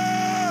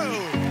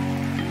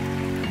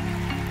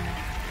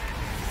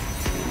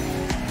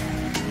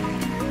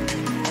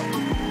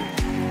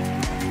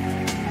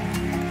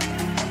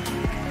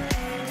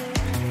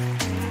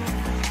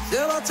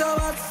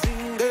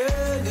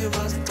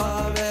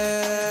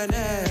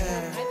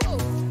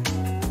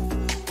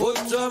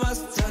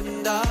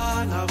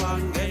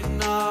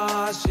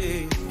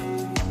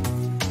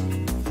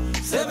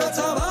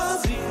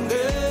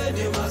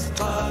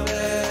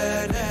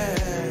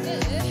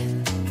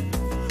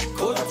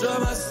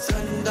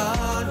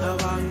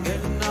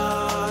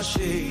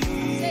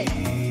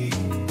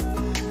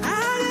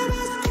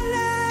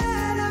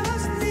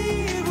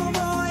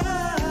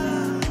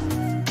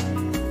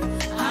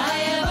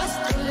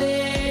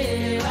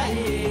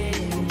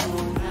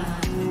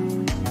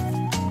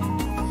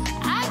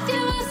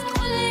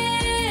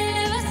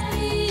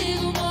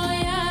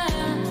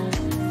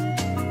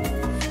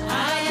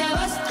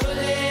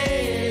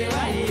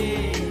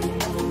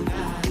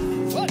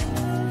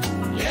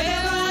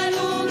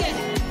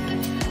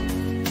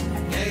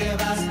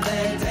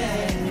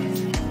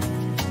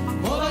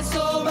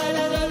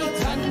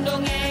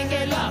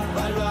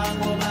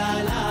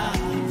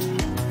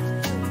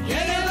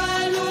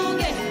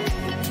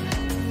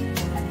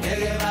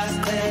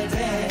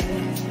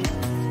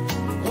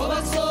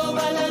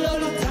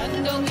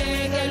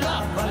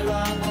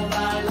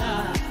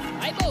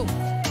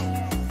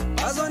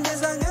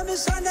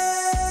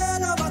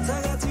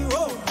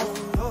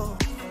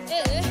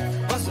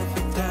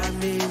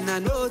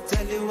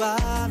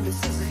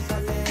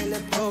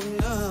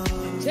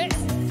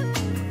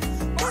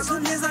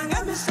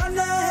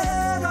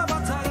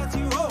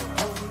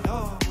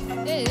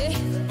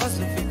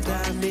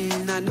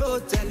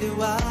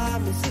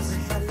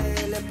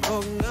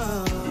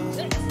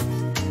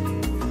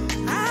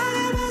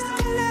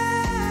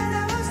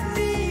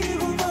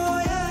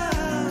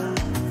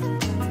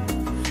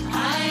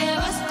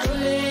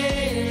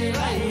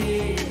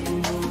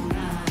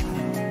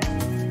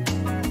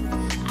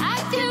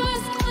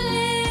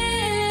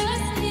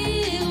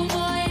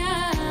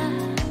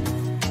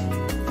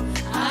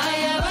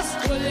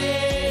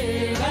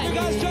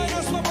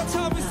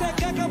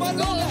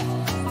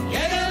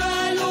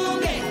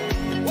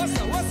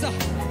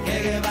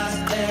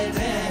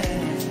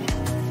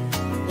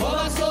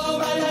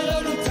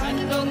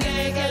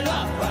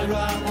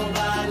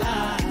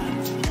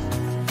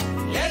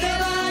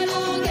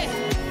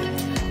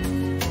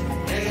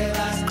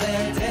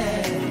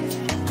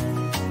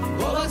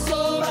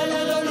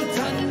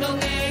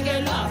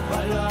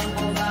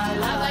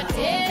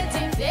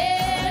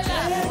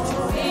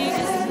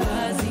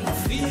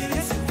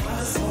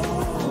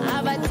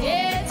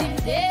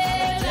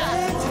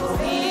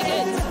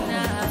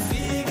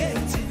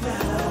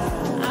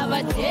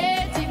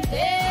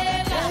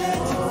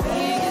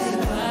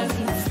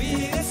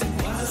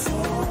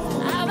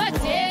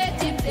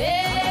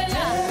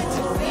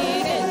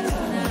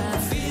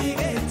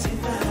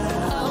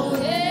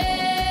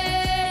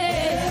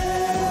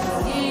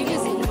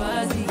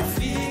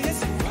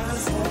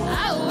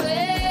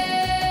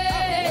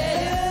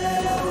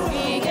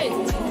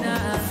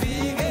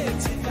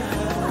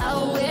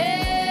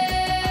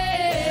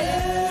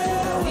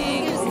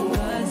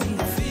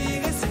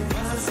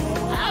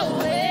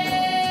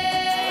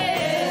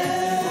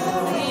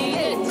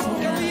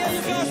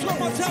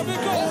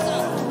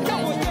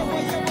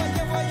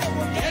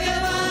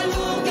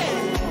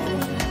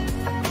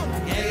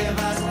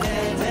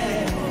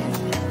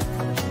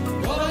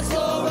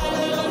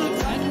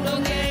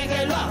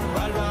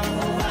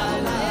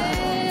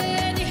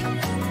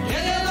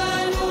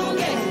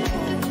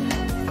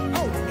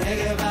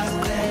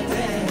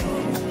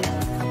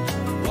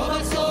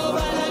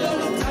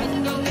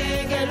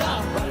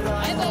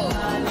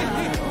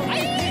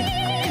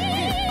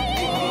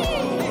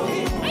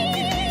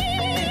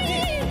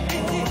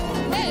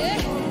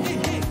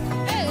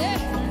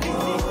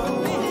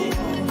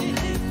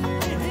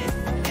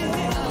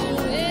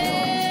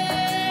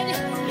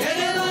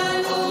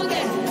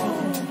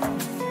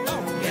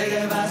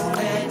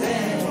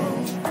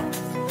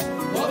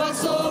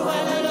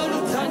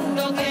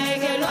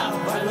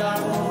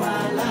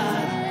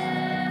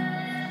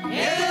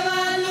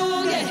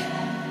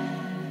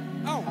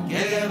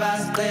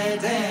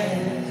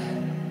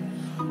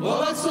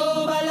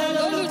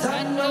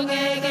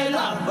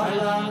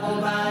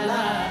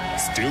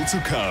 Still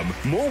to come,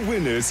 more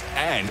winners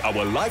and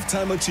our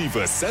Lifetime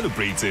Achievers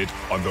celebrated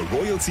on the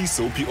Royalty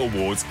Soapie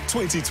Awards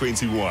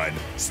 2021.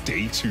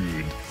 Stay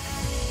tuned.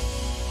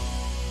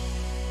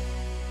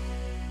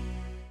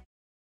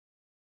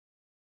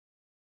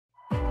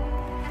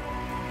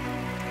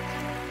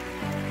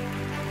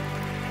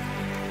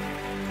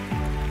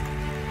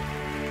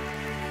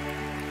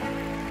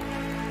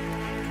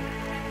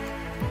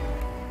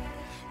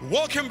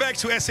 Welcome back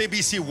to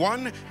SABC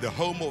 1, the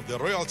home of the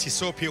Royalty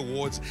Soapie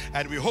Awards,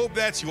 and we hope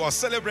that you are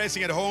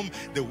celebrating at home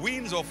the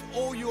wins of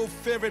all your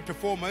favorite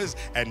performers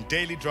and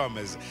daily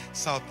drummers.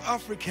 South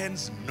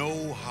Africans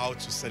know how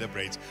to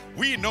celebrate.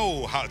 We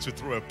know how to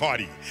throw a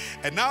party.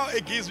 And now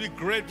it gives me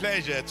great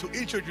pleasure to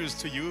introduce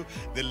to you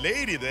the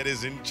lady that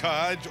is in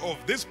charge of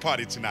this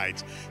party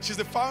tonight. She's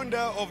the founder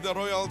of the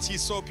Royalty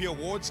Soapie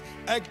Awards,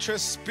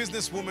 actress,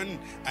 businesswoman,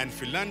 and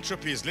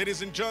philanthropist.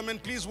 Ladies and gentlemen,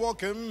 please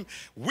welcome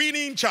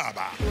Winnie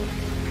Chaba.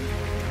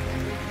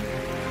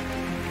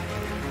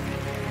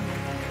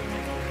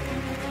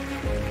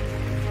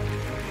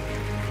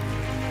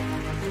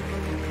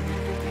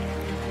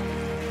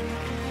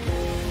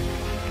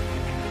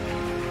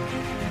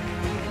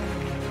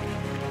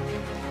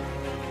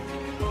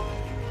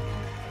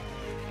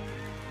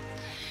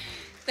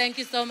 Thank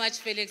you so much,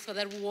 Felix, for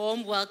that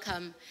warm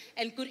welcome.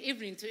 And good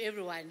evening to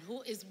everyone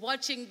who is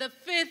watching the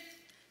fifth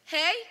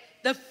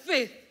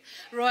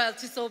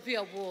Royalty Soapie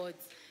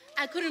Awards.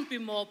 I couldn't be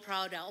more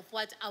prouder of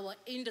what our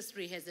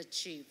industry has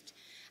achieved.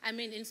 I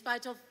mean, in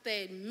spite of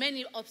the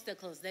many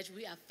obstacles that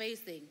we are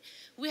facing,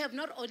 we have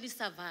not only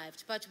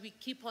survived, but we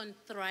keep on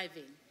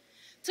thriving.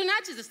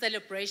 Tonight is a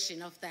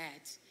celebration of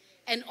that,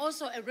 and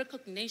also a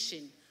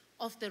recognition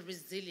of the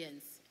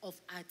resilience of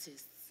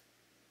artists.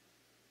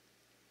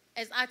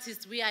 As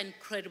artists, we are an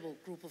incredible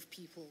group of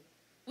people.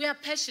 We are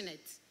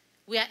passionate.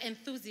 We are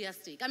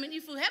enthusiastic. I mean,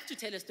 if we have to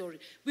tell a story,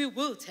 we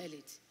will tell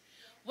it.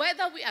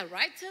 Whether we are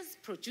writers,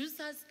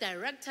 producers,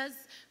 directors,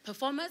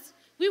 performers,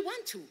 we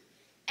want to.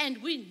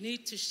 And we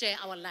need to share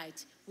our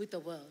light with the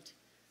world.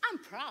 I'm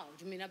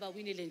proud, about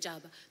Winnie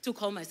Lenjaba, to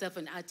call myself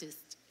an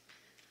artist.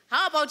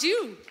 How about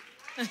you?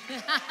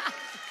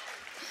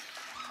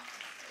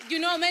 You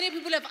know, many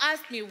people have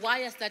asked me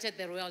why I started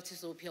the Royalty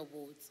Soapie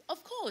Awards.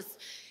 Of course,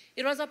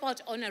 it was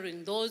about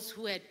honoring those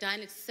who had done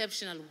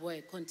exceptional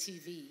work on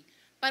TV.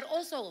 But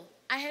also,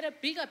 I had a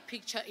bigger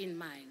picture in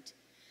mind.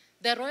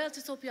 The Royalty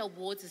Soapie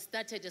Awards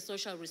started a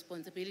social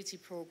responsibility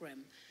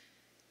program,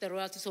 the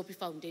Royalty Soapie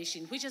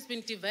Foundation, which has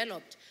been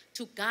developed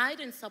to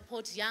guide and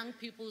support young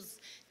people's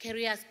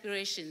career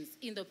aspirations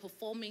in the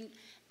performing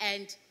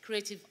and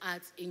creative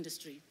arts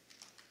industry.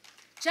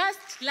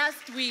 Just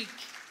last week,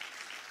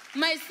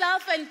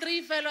 myself and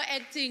 3 fellow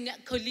acting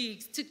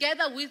colleagues,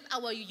 together with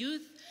our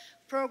youth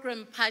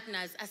program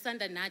partners,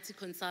 Asanda Nati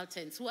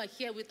consultants, who are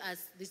here with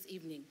us this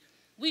evening,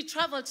 we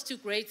traveled to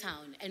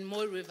Greytown and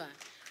Moy River,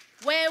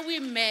 where we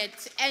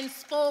met and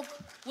spoke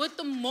with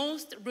the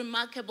most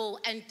remarkable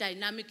and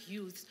dynamic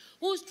youth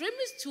whose dream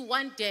is to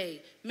one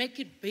day make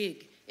it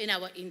big in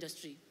our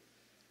industry.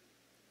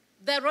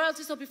 The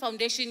Royalty Soapie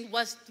Foundation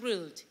was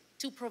thrilled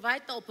to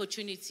provide the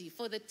opportunity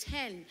for the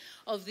 10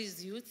 of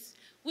these youths,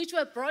 which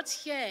were brought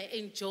here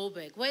in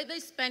Joburg, where they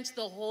spent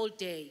the whole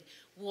day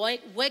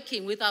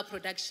working with our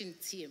production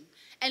team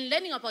and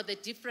learning about the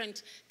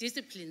different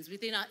disciplines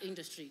within our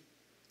industry.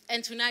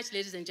 And tonight,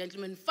 ladies and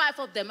gentlemen, 5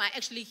 of them are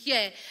actually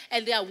here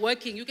and they are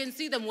working. You can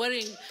see them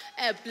wearing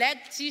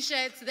black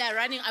t-shirts. They are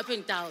running up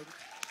and down.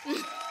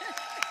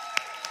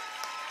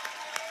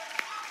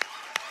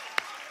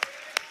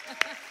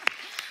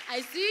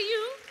 I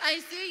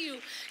see you.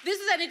 This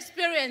is an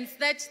experience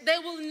that they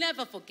will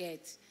never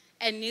forget,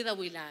 and neither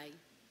will I.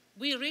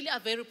 We really are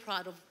very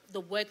proud of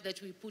the work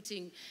that we're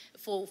putting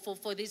for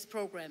this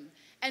program,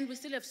 and we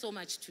still have so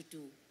much to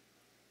do.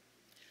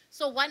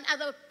 So one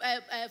other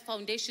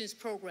foundations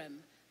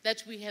program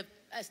that we have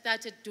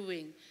started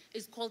doing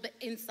is called the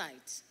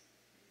Insight.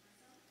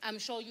 I'm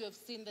sure you have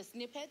seen the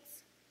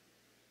snippets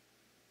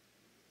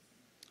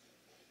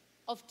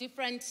of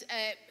different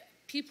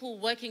people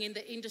working in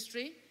the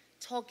industry,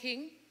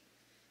 talking.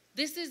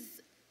 This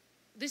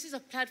is a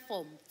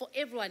platform for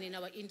everyone in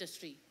our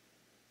industry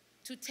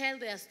to tell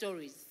their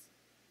stories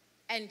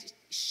and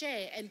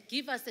share and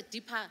give us a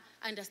deeper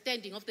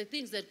understanding of the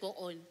things that go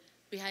on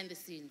behind the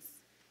scenes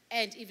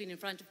and even in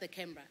front of the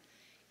camera.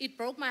 It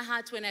broke my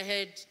heart when I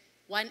heard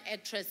one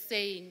actress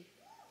saying,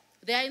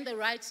 they are in the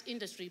right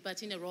industry,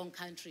 but in the wrong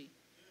country.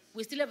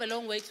 We still have a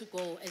long way to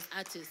go as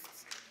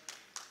artists.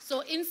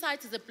 So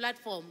Insight is a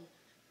platform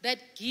that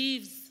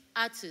gives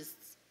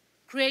artists,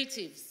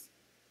 creatives,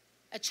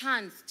 a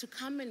chance to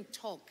come and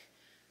talk.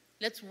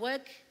 Let's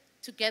work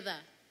together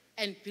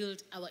and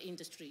build our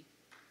industry.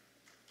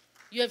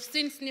 You have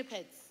seen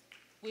snippets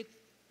with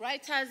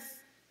writers,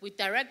 with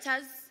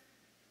directors,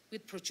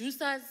 with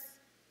producers.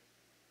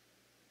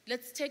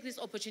 Let's take this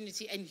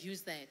opportunity and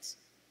use that.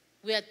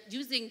 We are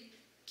using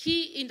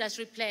key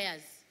industry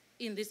players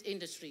in this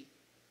industry.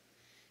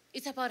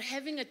 It's about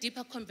having a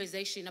deeper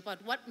conversation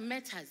about what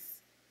matters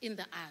in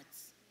the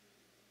arts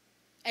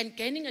and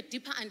gaining a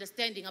deeper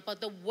understanding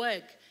about the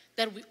work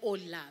that we all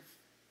love.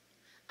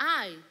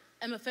 I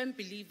am a firm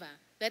believer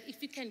that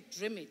if you can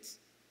dream it,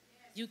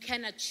 you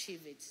can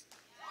achieve it.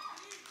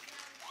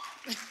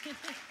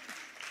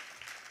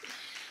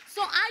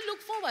 So I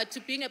look forward to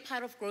being a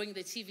part of growing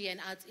the TV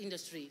and arts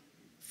industry,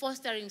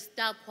 fostering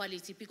star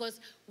quality, because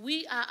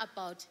we are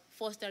about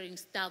fostering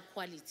star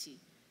quality.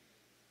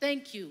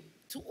 Thank you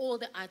to all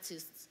the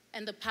artists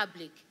and the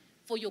public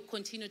for your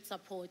continued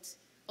support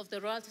of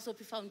the Royalty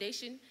Soapie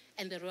Foundation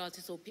and the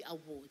Royalty Soapie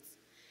Awards.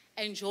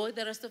 Enjoy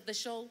the rest of the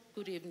show.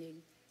 Good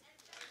evening.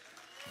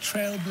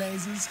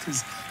 Trailblazers,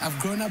 because I've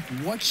grown up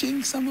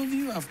watching some of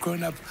you. I've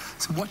grown up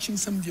watching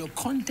some of your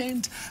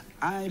content.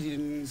 I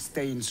didn't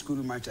stay in school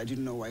much. I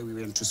didn't know why we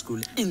went to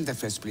school in the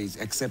first place,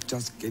 except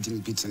just getting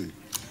beaten.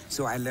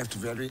 So I left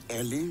very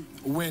early.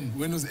 When?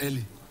 When was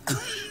early?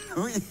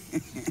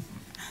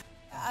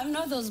 I'm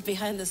not those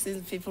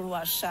behind-the-scenes people who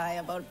are shy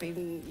about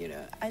being,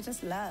 I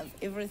just love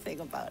everything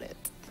about it.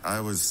 I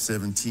was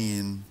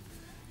 17.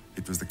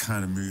 It was the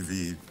kind of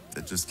movie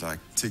that just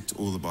ticked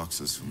all the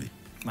boxes for me.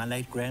 My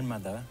late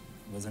grandmother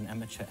was an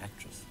amateur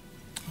actress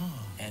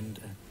and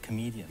a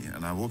comedian. Yeah,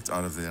 and I walked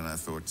out of there and I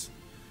thought,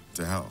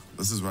 to hell,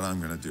 this is what I'm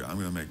going to do. I'm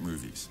going to make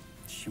movies.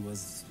 She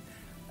was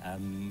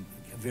actually,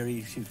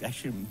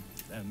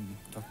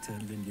 Dr.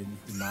 Lindian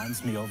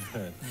reminds me of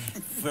her.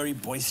 Very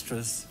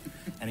boisterous.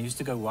 And I used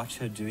to go watch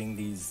her doing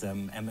these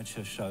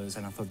amateur shows,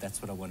 and I thought,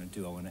 that's what I want to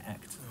do. I want to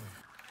act.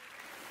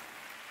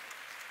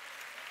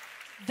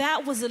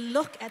 That was a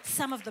look at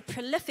some of the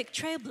prolific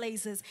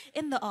trailblazers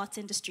in the arts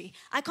industry.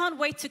 I can't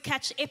wait to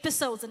catch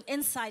episodes and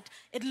insight.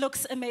 It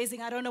looks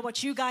amazing. I don't know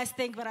what you guys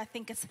think, but I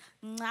think it's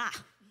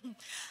mwah.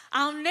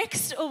 Our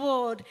next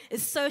award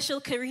is Social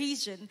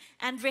Cohesion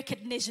and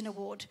Recognition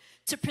Award.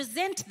 To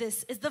present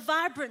this is the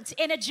vibrant,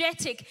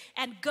 energetic,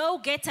 and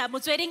go-getter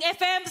Motsweding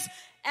FM's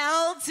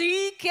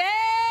LTK!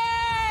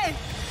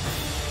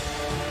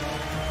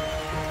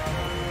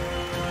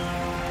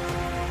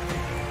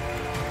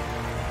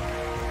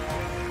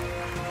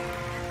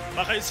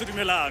 Bagaetso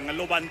dumelang,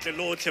 lo bantle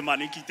lotlhe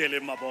mane kitele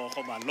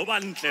mabogo man. Lo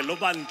bantle.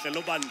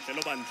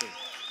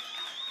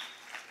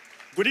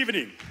 Good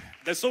evening.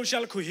 The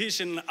Social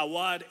Cohesion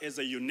Award is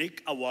a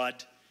unique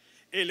award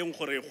e leng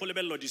gore go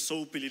lebello di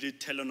soap le di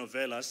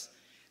telenovelas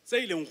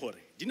tse leng gore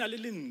di na le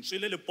lentswe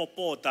le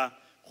popota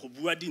go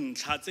bua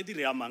dintlha tse di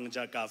re amang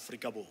jaaka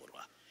Afrika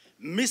Borwa.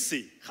 Mme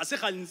se ga se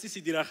gantsi se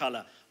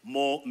diragala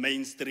mo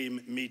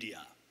mainstream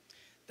media.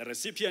 The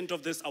recipient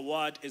of this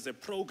award is a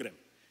program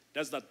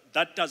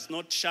that does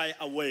not shy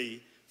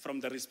away from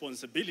the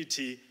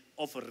responsibility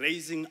of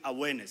raising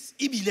awareness.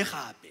 Ibile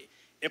gape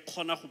e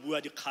kgona go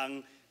bua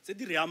dikgang tse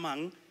di re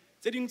amang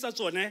tse ding tsa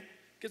tsone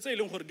ke tse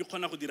leng gore di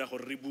kgona go dira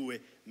gore re bue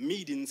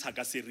mme di ntsha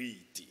ka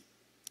seriti.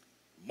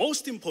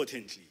 Most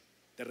importantly,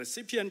 the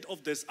recipient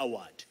of this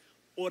award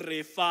o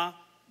re fa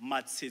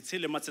matshetse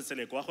le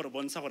matsetseleko wa gore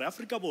bontsha gore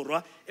Afrika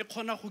Borwa e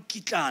kgona go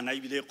kitlana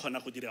ebile e kgona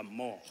go dira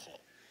mmogo.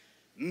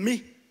 Mme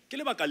ke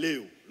lebaka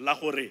leo la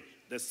gore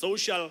the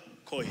Social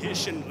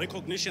Cohesion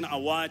Recognition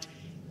Award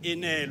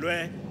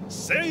inelwe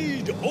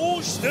Said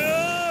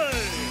Oster.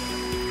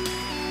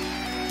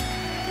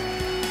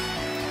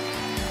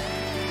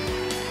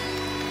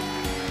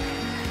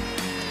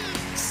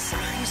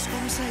 Saggies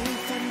kom sy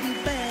van die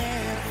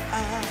berg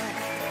af,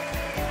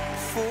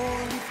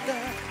 vol liefde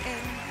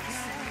en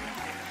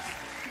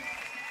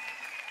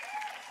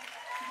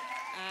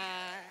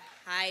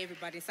Hi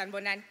everybody,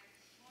 Sanbonan.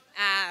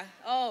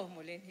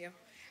 Molin here.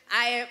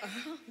 I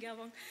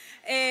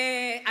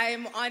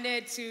am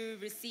honored to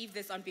receive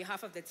this on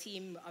behalf of the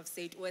team of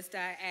St.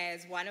 Oyster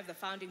as one of the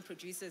founding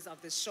producers of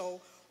this show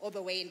all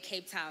the way in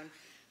Cape Town.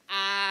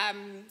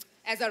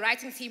 As a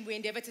writing team, we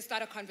endeavor to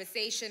start a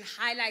conversation,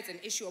 highlight an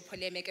issue or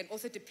polemic, and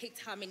also depict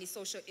how many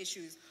social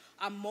issues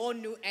are more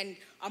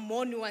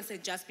nuanced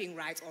than just being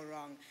right or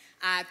wrong.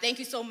 Thank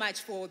you so much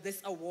for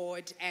this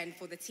award and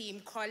for the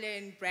team,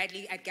 Colin,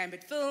 Bradley at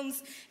Gambit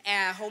Films,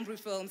 Homebrew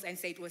Films, and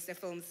St. Oyster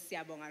Films.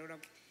 Siyabonga.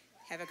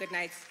 Have a good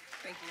night.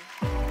 Thank you.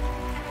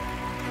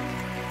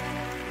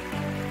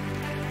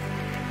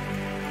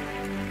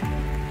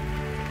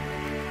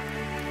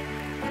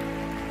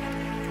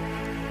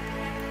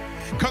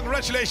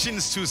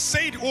 Congratulations to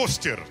Said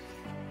Oster.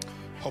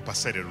 Hope I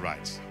said it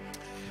right.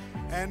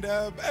 And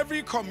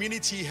every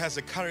community has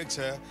a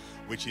character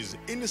which is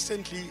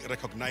instantly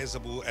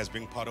recognizable as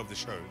being part of the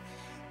show.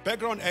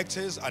 Background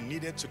actors are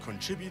needed to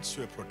contribute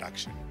to a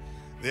production.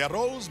 Their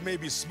roles may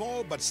be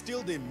small, but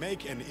still they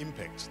make an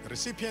impact. The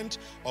recipient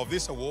of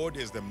this award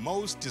is the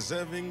most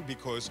deserving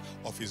because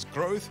of his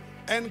growth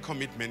and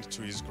commitment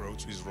to his role.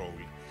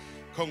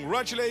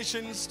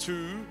 Congratulations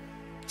to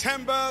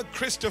Temba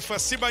Christopher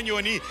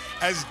Sibanyoni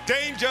as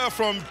Danger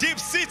from Deep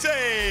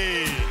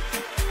City.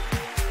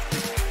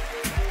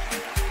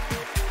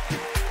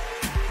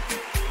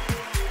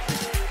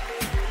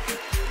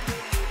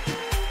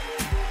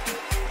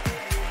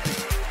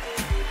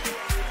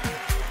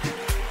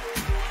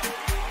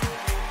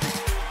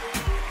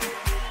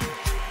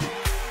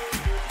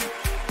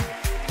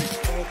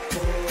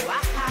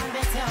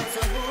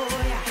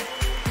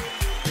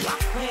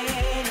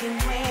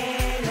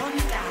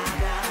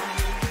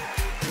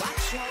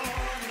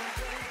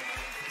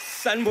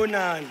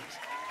 sanibonani.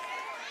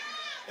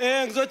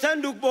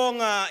 Ngizothanda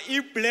ukubonga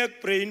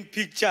i-Black Brain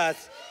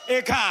Pictures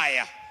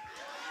ekhaya.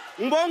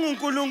 Ngibonga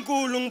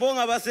uNkulunkulu,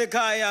 ngibonga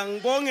abasekhaya,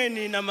 ngibonge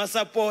nina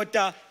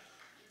masupporter.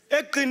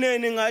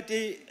 Ekugcineni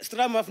ngathi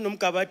Stramaf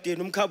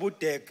nomgabadeni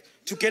umkhabudek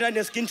together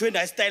neskin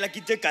 20 style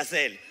akithe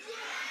gasele.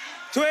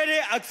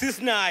 20 axis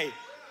 9.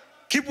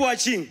 Keep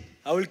watching.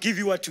 I will give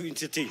you what to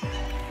entertain.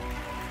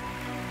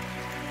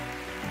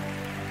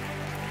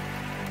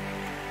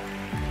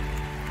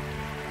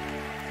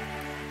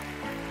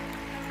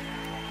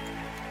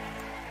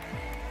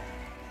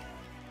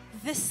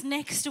 This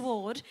next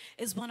award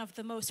is one of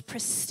the most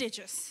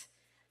prestigious.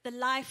 The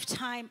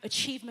Lifetime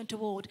Achievement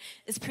Award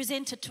is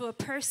presented to a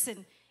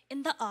person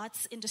in the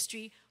arts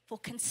industry for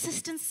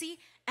consistency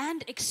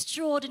and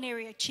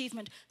extraordinary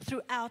achievement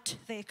throughout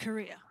their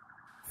career.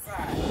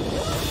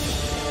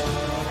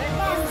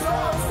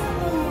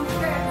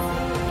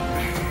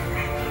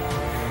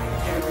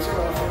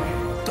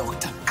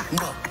 Dr.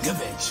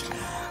 Gavage.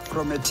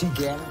 From a tea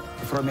girl,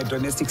 from a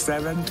domestic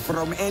servant,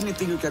 from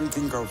anything you can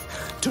think of,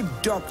 to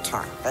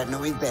doctor, and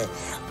with the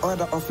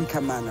order of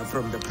Ikamana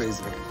from the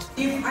president.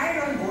 If I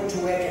don't go to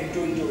work and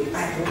do it,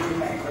 I don't do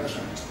my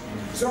contract.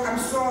 So I'm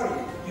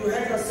sorry, you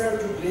have yourself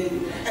to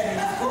blame.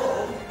 And you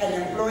go and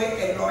employ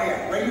a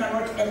lawyer when you are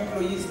not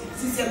employees.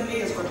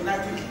 CCMA has got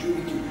nothing to do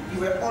with you. You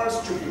were all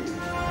stupid.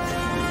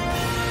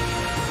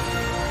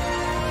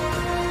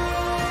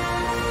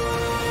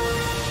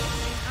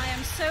 I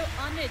am so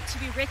honored to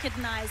be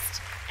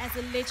recognized as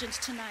a legend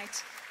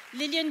tonight.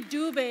 Lillian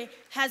Dube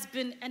has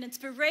been an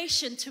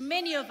inspiration to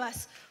many of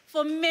us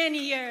for many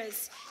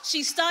years.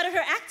 She started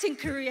her acting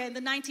career in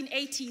the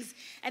 1980s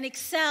and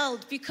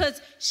excelled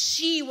because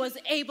she was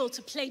able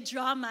to play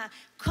drama,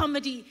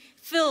 comedy,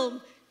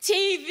 film,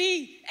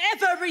 TV,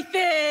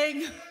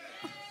 everything.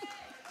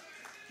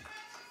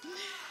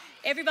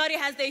 Everybody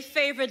has their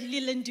favorite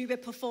Lillian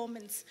Dube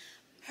performance.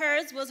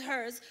 Hers was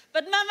hers.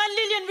 But Mama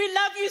Lillian, we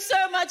love you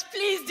so much.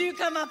 Please do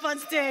come up on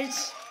stage.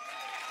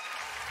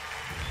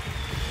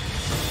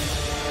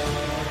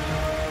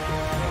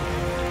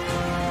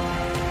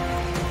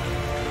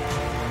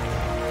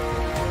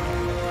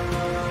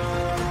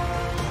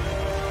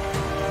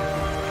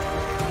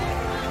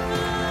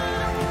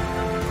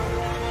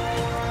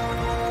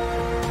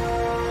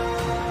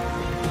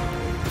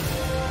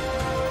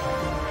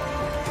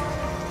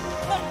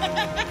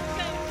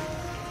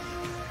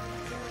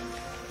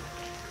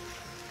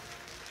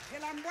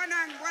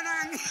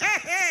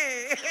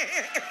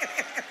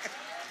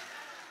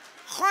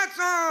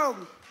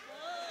 Khotsong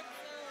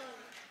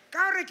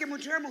ka re ke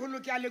motho ya mogolo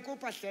ke a le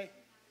kopa hle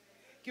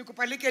ke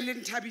kopa le ke le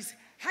nthabise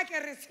ha ke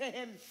re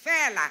tshehem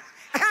fela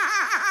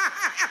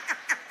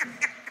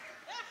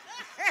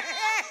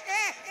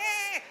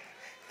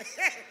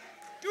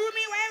do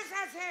me well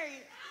sa say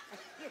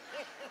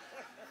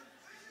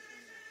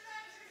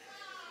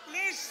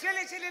le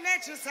shele le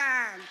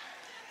tsang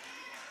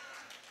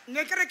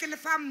ne ke re ke le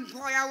fa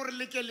mpho ya hore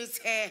le ke le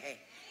tshehe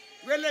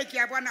wele ke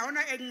a bona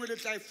hona engwe le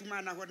tla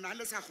ifumana hona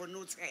le sa khone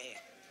o tshehe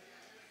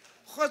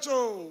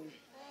khotso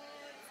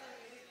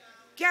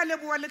ke a le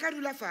bua le ka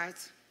dula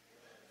fatshe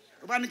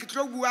obane ke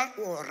tlo bua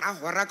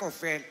hora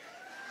kaofela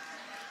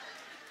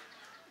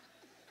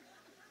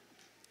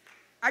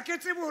a ke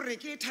tsebe hore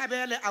ke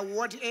thabele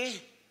award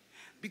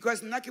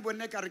because nna ke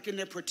bone ka re ke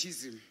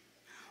nepotism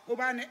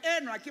obane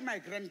enwa ke my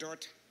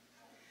granddaughter,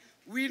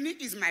 Winnie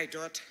is my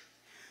daughter,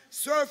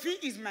 Sophie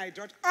is my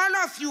daughter, all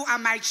of you are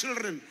my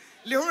children.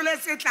 Le hole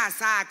se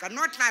tlasaka,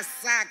 not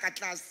tlasaka,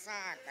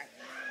 tlasaka.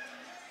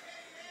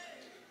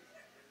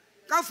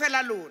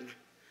 Kaofela lona.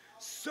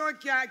 So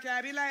ke a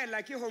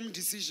bilaela ke home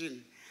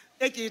decision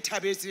e ke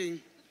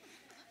thabetseng.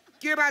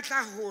 Ke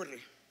batla hore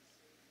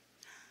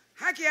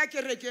ha ke ya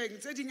kerekeng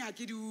tse ding ha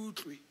ke di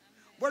utlwe.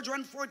 Bo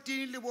John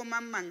 14 le bo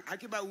mamang ha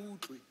ke ba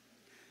utlwe.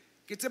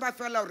 Ke tseba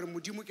fela hore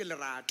modimo ke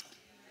lerato.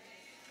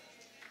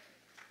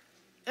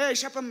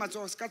 Shapa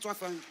matso ska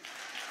tswafang.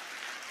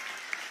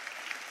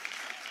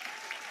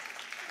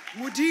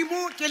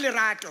 Modimo ke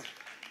lerato.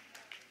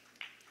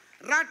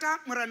 Rata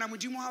morana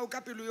modimo ha o ka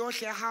pelo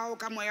yohle ha o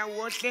ka moya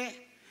wohle.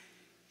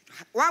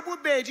 Wa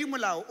bobedi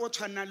molao o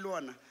tshwana le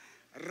ona.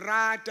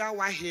 Rata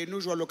wa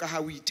heno jwalo ka ha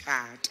o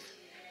ithata.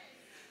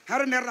 Ha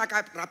re ne ra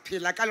ka ra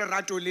phela ka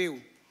lerato leo.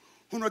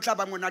 Ho no tla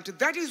ba monate.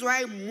 That is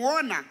why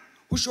mona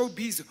ho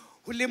showbiz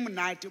ho le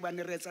monate ba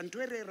ne re etsa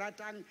ntwe re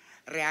ratang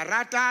re a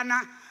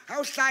ratana ha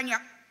o hlanya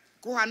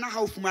ko hana ha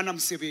o fumana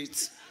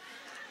mosebetsi.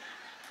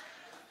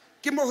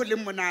 Ke mo ho le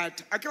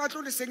monate a ke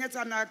batlo le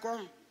senyetsa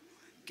nako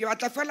ke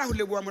batla fela ho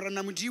leboa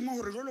morana modimo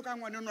hore jolo ka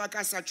ngwane no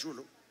ka sa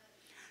tsholo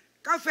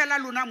ka fela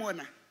lona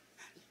mona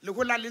le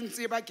go la le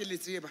ntseba ke le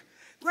tseba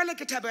kwele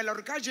ke thabela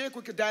hore ka je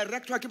ko ke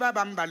director ke ba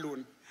bang ba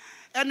lona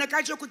ene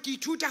ka je ko ke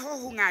ithuta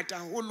ho ngata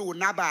ho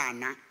lona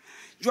bana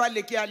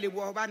jwale ke a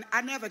leboa hobane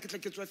a never ke tle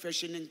ke tswe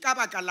fashioneng ka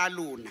baka la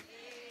lona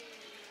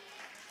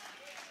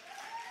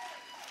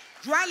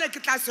jwale ke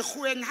tla se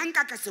kgoeng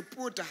hanka ka se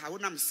pota ha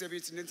ona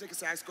mosebetsi nentse ke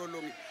sa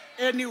sekolong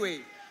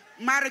anyway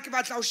mare ke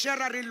batla o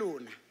share re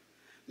lona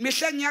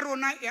mehleng ya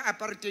rona e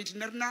apartheid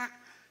ne rena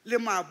le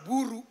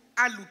maburu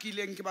a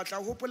lokileng ke batla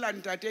ho hopola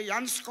ntate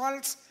Jan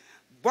Scholz,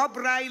 Bob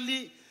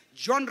Riley,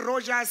 John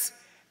Rogers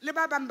le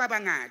ba bang ba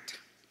bangata.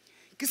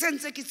 Ke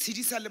sentse ke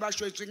tshedisa le ba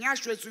shwetsweng ya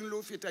shwetsweng le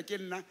ho feta ke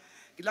nna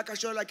ke la ka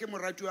shwela ke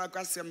moratuwa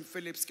ka Sam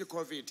Phillips ke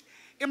COVID.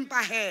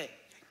 Empa he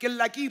ke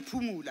lla ke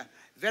iphumula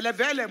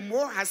vele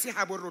mo ha se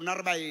ha bo rona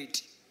re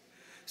baeti.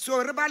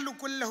 So re ba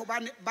lokolle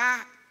hobane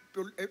ba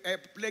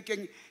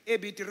plekeng e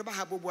bete re ba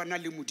ha bo bona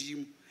le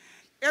modimo.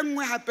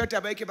 Engwe hape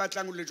taba e ke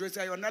batlang ho le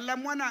jwetsa yona la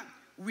mona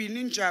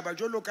Winning Jaba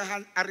jolo ka ha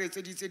a re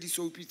etseditse di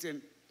soapie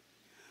tsena.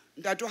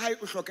 Ntato hae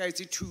o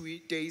hlokaetse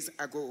 2 days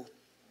ago.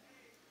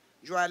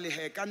 Jwale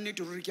he ka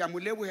nnete ruri ke a mo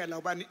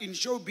lebohela hobane in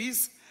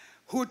showbiz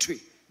hutwe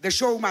the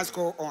show must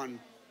go on.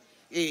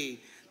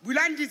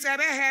 Bulang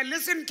ditsebe he,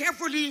 listen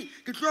carefully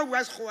ke tlo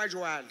bua sekgowa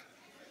jwale.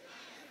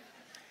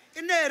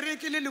 Ine re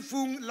ke le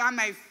lefung la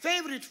my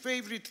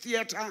favorite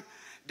theater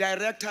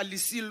director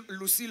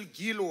Lucille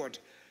Gilward.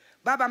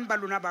 Ba bang ba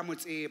lona ba mo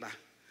tseba.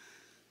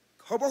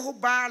 Hobo ho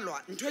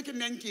balwa ntho e ke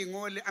neng ke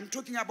ngole, I'm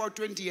talking about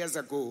 20 years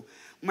ago.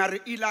 Mare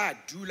ila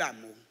dula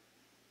mo.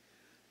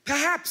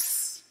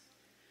 Perhaps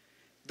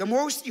the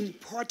most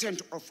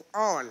important of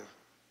all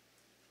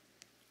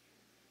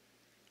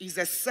is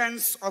a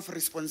sense of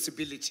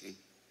responsibility.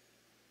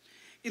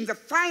 In the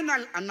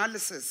final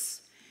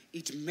analysis,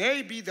 it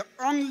may be the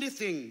only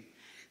thing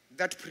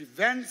that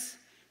prevents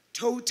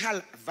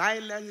total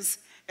violence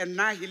and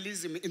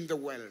nihilism in the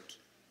world.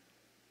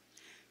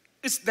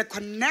 It's the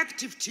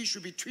connective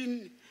tissue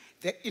between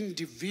the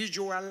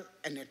individual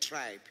and a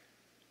tribe.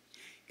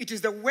 It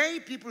is the way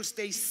people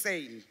stay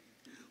sane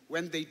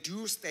when they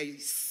do stay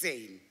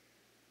sane.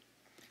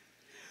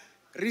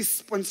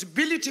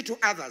 Responsibility to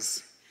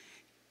others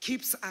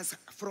keeps us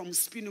from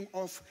spinning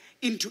off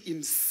into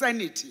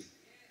insanity,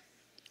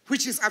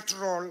 which is,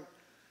 after all,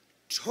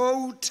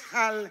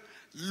 total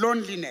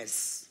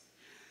loneliness,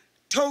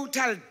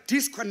 total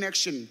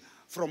disconnection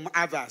from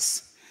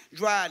others.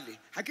 Jwale,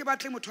 ha ke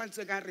batle motho a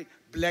ntse ka re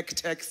black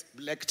tax,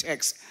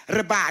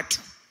 re batho.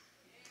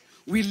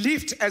 We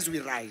lift as we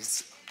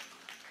rise.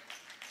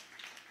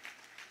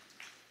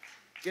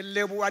 Ke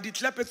leboha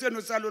ditlape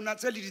tseno tsa lona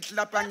tse le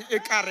ditlapang e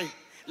kare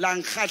la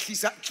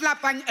nkgahlisa,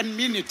 tlapang and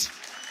minute.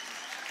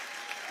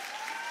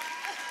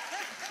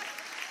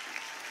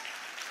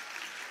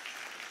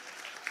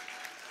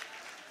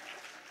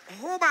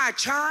 Ho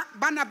batjha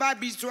bana ba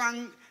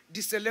bitswang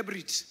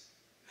di-celebrity,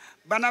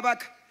 bana ba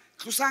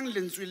tlosang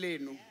lentswe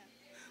leno.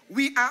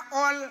 We are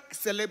all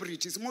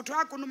celebrities. Motho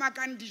a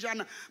konomakang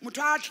dijana,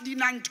 motho a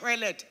cleanang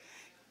toilet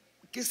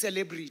ke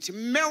celebrity.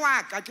 Mme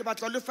wa ka ke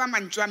batla le fa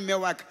mantswe a mme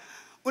wa ka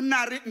o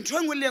nna re ntho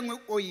engwe le engwe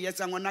o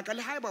etsa ngwana ka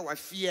le haeba wa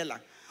fiela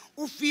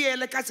o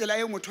fiele ka tsela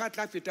e motho a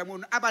tla feta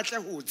mono a batle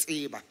ho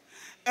tseba.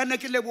 Ene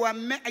ke leboa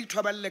mme a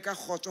ithoballe ka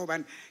khotso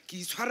hobane ke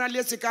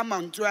itshwaraletse ka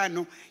mantswe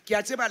ano ke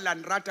a tseba la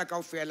nrata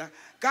kaofela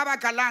ka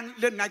baka lang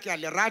le nna ke a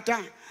le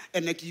rata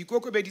ene ke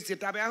ikokobeditse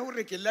taba ya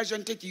hore ke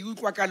legend ke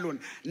utlwa ka lona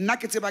nna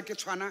ke tseba ke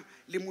tshwana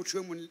le motho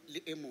e mong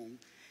le e mong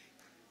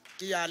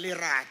ke a le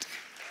rata.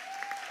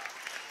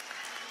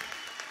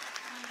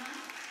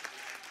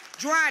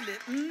 Jwale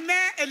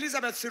mme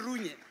Elizabeth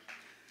Serunye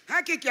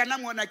ha ke ana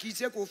mona ke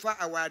itse ko fa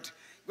award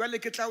jwale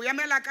ke tla o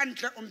yamela ka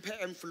ntle o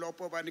mphe envelope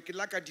hobane ke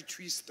laka di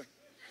twister.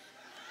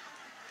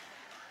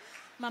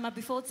 Mama,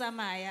 before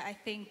Zamaya, I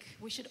think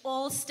we should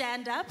all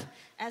stand up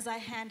as I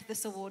hand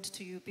this award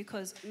to you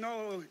because...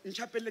 No,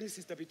 nchapeleng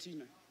Sister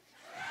Bettina.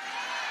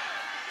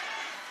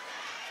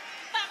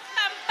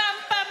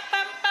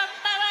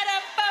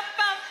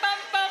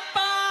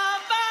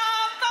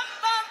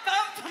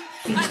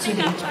 I think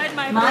I've tried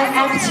my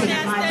acting,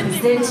 my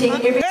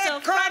presenting, everything.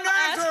 So from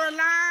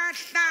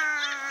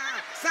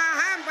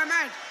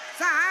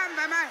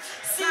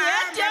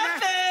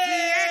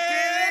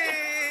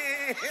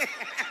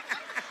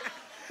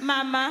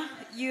Mama,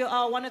 you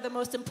are one of the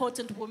most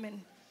important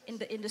women in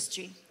the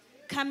industry.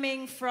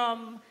 Coming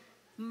from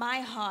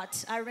my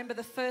heart, I remember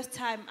the first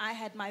time I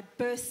had my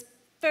first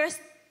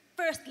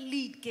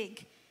lead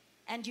gig,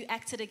 and you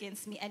acted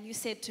against me, and you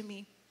said to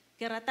me,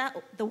 "Gerata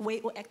the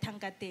way o actang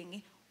ka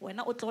teng,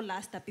 wena o tlo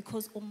lasta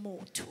because o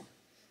motho."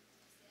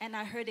 And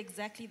I heard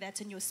exactly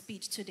that in your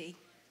speech today.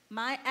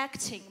 My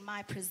acting,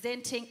 my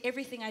presenting,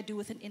 everything I do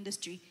with an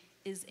industry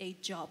is a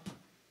job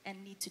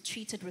and need to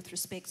treat it with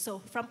respect. So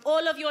from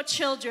all of your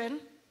children,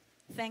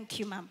 thank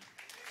you, ma'am.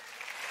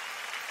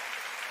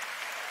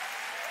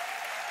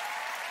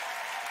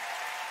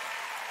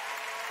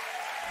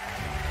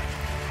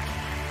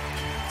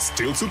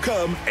 Still to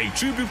come, a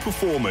tribute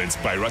performance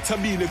by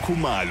Ratabile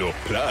Kumalo,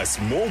 plus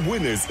more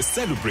winners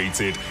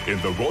celebrated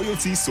in the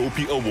Royalty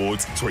Soapie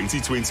Awards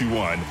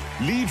 2021.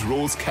 Lead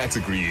roles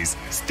categories.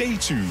 Stay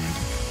tuned.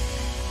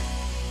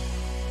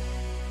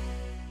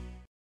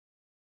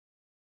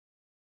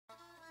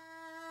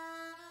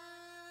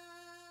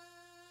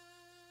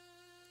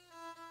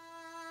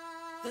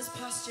 This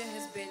past year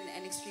has been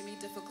an extremely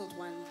difficult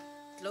one,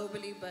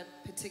 globally, but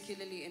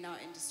particularly in our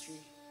industry.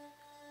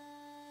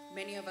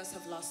 Many of us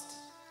have lost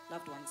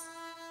loved ones.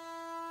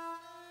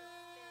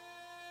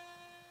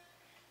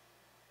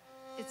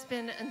 It's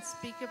been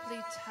unspeakably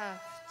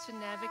tough to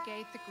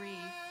navigate the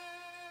grief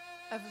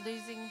of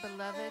losing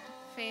beloved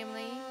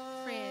family,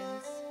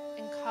 friends,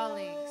 and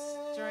colleagues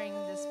during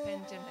this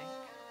pandemic.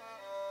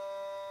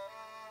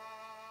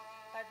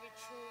 But we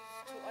choose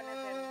to honor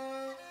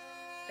them,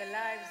 the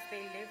lives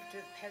they lived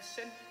with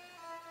passion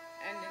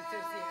and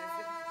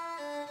enthusiasm,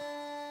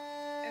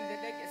 and the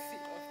legacy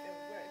of their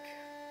work.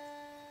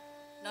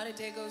 Not a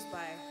day goes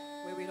by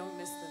where we don't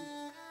miss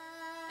them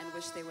and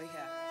wish they were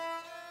here.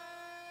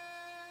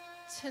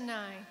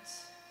 Tonight,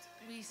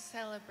 we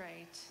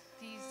celebrate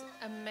these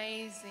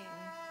amazing,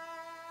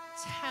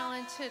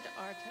 talented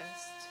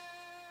artists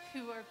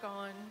who are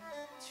gone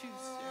too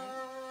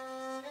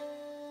soon.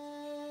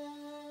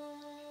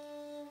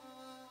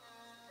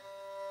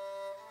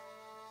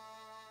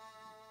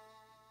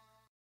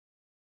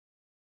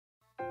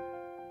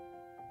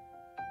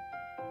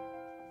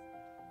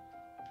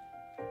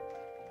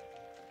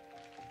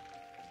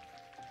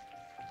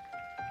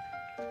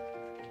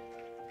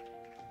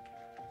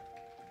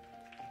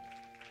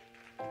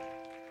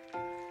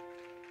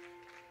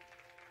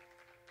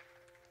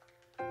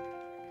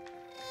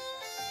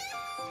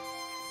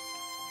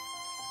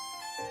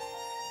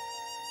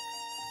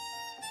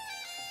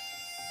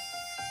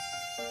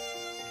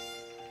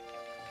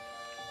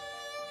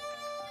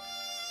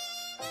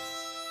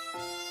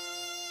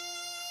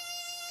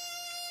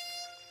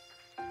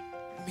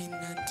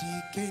 Mina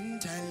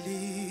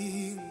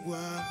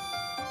ndigendalingwa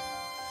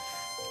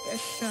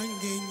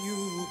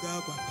ehlangenyuka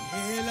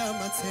kwaphela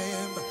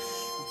amathemba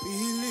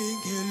impilo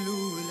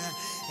ingelula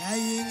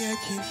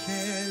yayingekho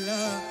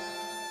indlela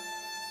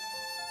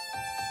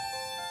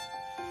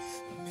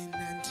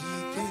mina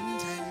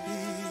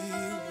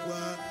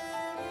ndigendalingwa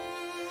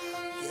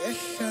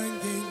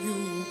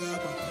ehlangenyuka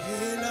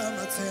kwaphela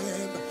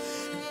amathemba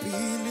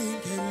impilo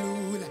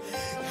ingelula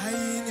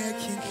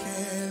yayingekho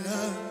indlela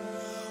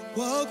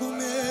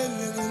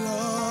kwakumele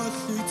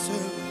ngilahle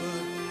ithemba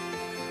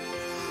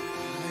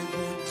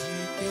hayi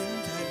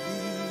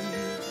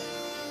ndigendalingwa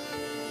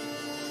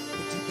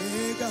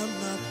ngibeka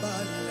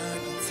amabala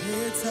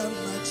ngithetha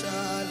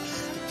amajala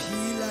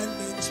ngiphila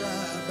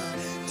nenjaba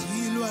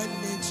ndilwa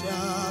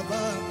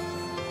nenjaba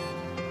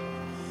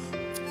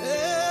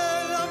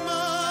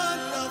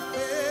elamandla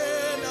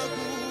phela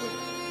kuwe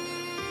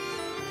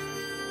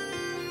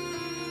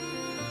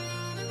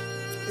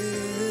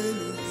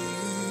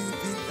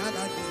elungiphi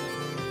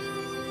inhlakanipho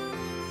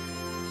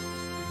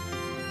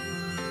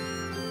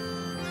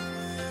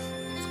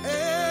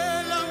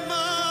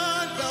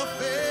elamandla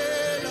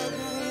phela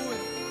kuwe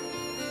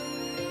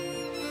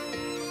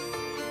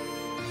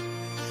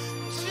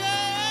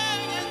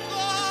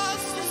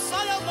njengenkosi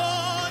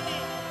Solomoni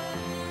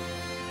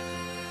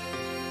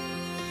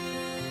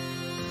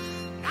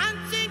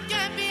nansi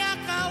inkembi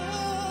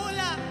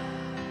yakawula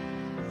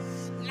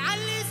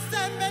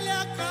lalisembe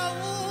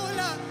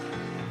yakawula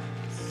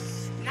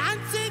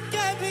nansi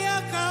inkembi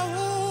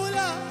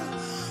yakawula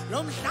lo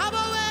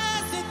mhlaba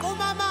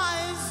weziqumama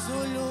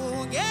izulu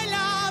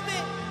ngelami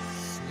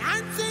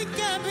nansi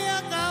inkembi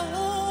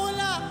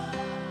yakawula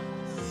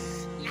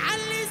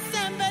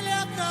lalisembe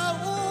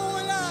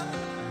yakawula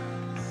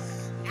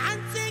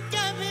nansi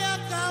inkembi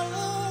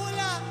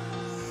yakawula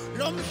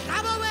lo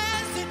mhlaba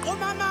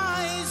weziqumama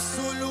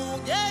izulu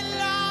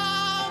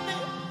ngelami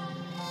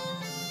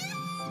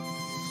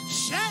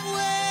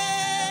shewe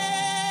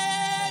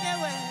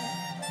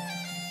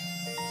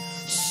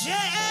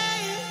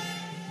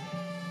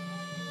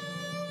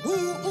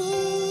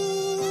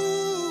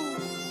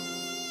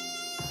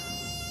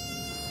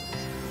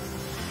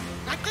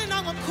ngaqina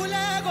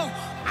ngomkhuleko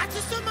athi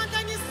somandla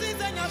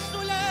ngisize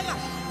ngiyahluleka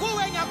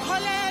kuwe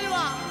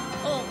ngiyakholelwa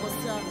oh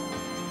Nkosi yami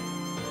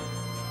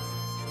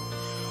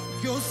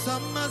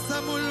ngiyosamaza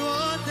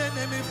ulwandle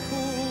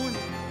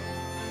nemifula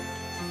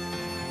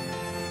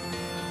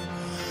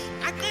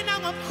ngaqina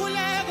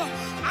ngomkhuleko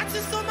athi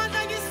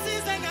somandla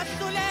ngisize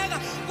ngiyahluleka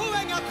kuwe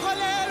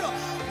ngiyakholelwa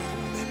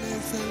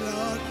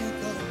umemezelakho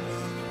igama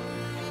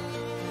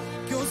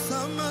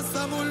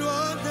ngiyosamaza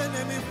ulwandle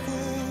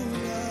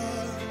nemifula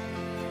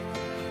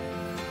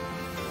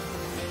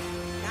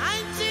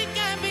nansi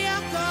inkembi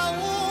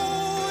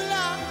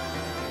yakawula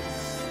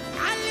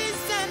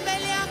alisembe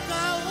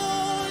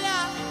yakawula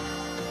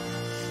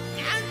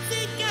nansi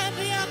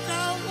inkembi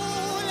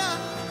yakawula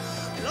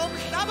lo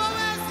mhlaba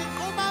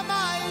weziqumama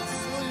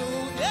izulu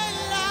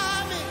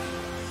ngelami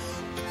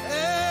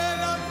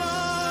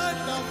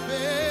elamandla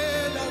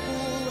phela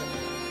kuwe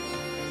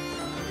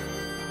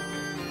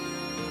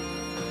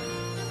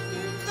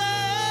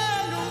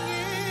ngicela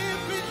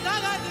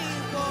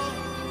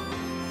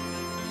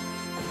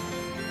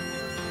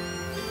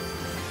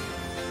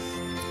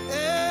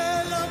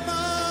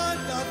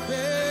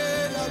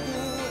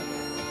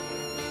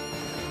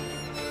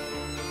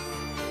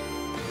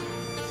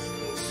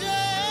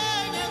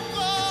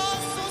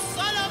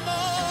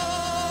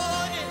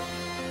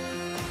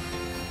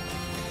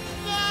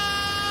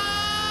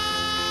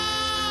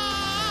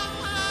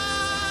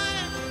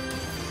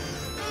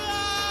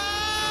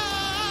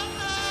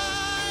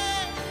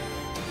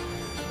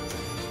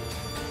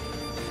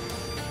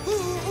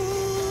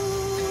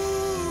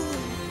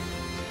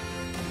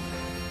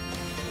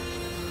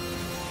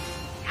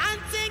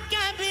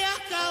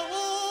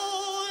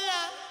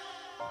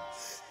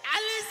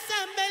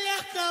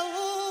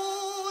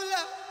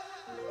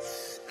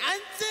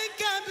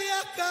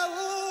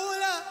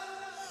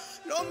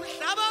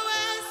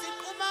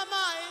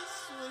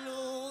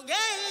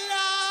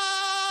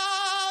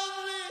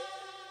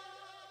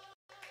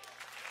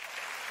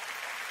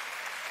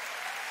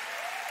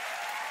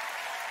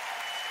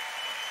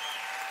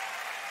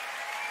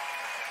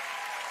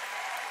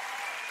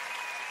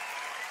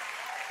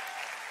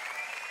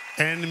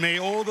And may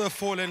all the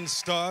fallen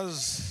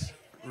stars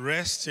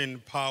rest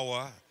in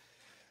power.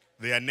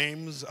 Their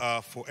names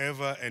are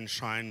forever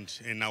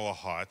enshrined in our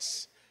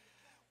hearts.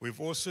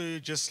 We've also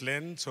just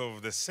learned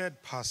of the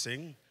sad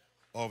passing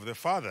of the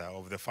father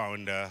of the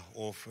founder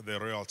of the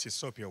Royalty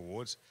Soapie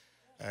Awards.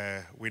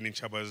 Winnie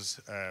Chaba's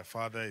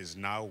father is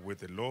now with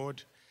the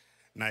Lord.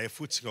 Nae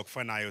futhi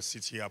ngokufanayo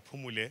sithi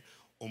aphumule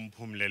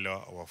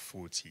umphumlelo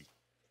wafuthi.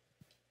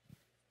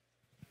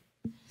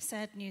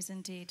 Sad news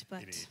indeed,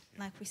 but Indeed,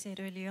 like we said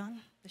earlier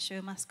on, the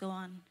show must go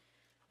on.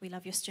 We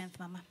love your strength,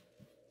 Mama.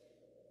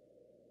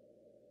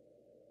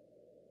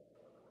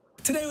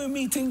 Today we're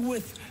meeting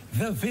with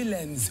the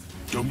villains.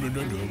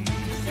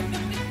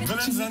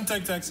 Villains don't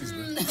take taxis,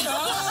 man.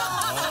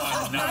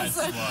 Oh, nice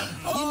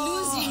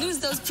one. You lose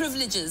those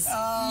privileges.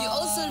 You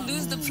also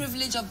lose the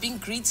privilege of being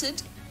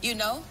greeted, you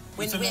know?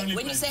 When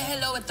you say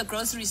hello at the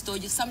grocery store,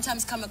 you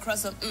sometimes come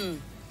across a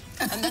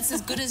and that's as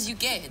good as you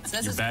get.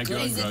 That's You as bag good your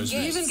own as it groceries.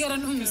 gets. You even get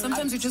an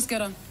Sometimes you just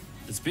get a...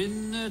 It's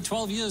been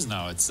 12 years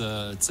now. It's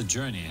a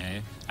journey,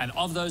 hey? And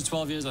of those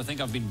 12 years, I think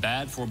I've been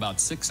bad for about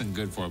 6 and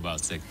good for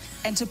about 6.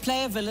 And to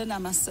play a villain, I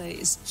must say,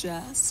 is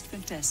just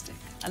fantastic.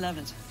 I love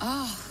it.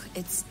 Oh,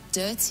 it's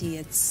dirty,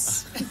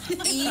 it's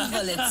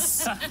evil,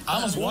 it's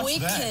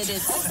wicked,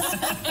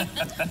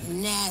 it's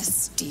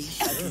nasty,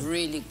 but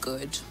really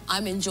good.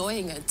 I'm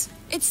enjoying it.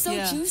 It's so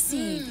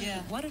juicy.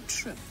 What a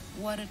trip.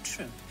 What a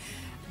trip.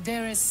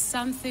 There is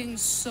something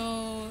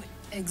so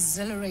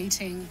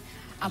exhilarating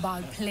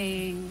about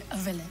playing a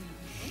villain,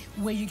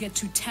 where you get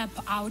to tap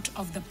out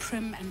of the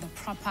prim and the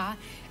proper,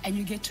 and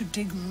you get to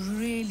dig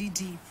really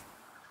deep.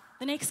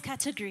 The next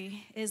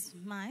category is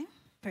my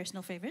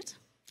personal favorite.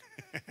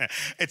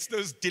 It's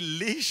those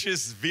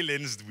delicious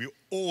villains we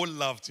all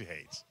love to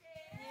hate.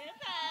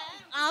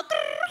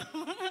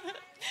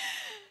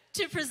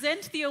 To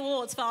present the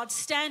awards for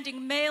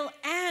outstanding male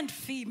and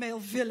female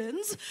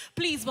villains,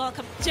 please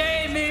welcome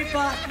Jamie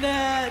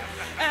Bartlett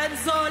and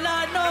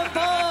Zola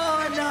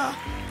Nombona.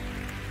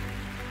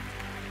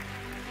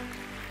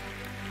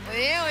 Oh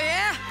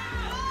yeah.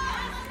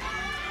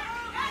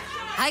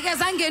 Hayi ke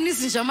sangena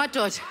izinja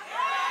amadoda.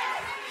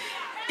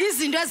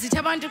 Izinto ezithi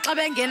abantu xa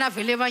bengena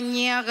vele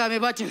banyaka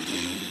bebathi.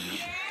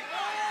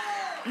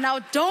 Now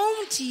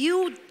don't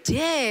you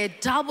dare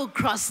double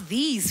cross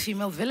these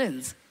female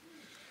villains.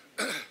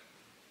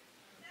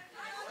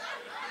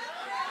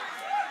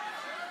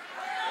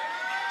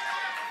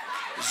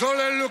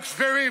 Zola looks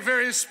very,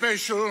 very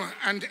special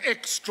and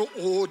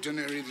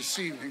extraordinary this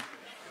evening.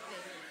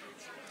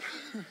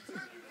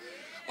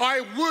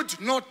 I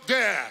would not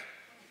dare,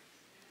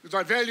 because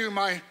I value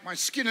my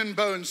skin and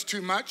bones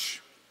too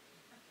much.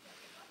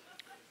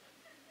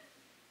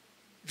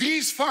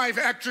 These 5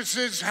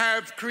 actresses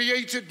have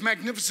created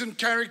magnificent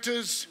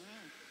characters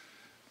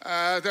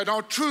that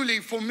are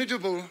truly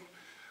formidable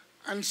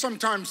and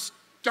sometimes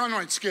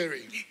downright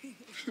scary.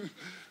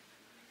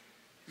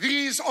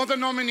 These are the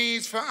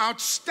nominees for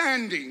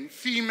Outstanding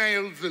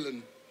Female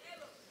Villain.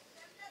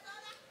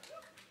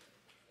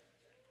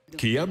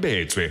 Kia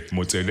Betwe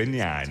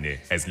Motelenyane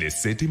as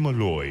Lesedi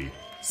Moloi,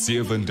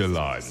 Sylvan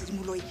Delan.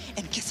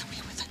 And guess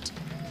away with it.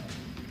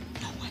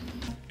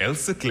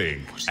 Elsa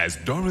Kling as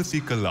Dorothy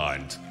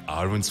Gallant,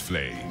 Arends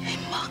Flay. Jy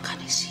maak aan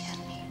die seer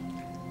nie.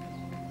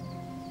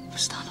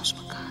 Verstaan ons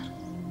mekaar?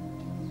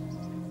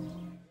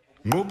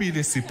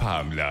 Ngobile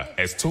Sipamla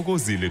as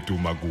Thokozile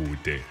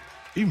Dumagude,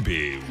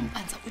 Imbewu.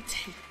 Anza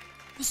uthi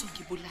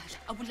uzongibulala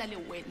abulale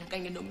wena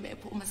kanye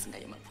nomepho uma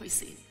singaye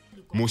emaphoyiseni.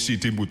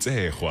 Moshiti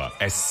Butsehwa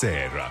as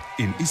Sarah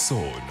in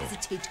Isono.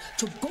 Hesitate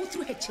to go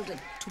through her children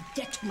to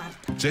get to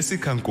Martha.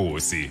 Jessica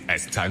Nkosi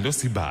as Tando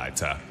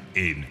Sibata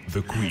in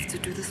The Queen. I have to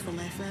do this for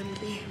my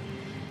family.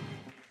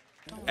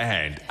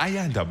 And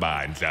Ayanda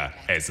Bandla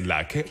as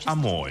Lake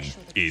Amon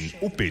in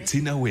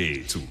Ubetina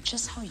Wetu.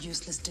 Just how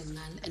useless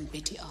Denal and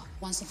Betty are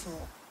once and for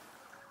all.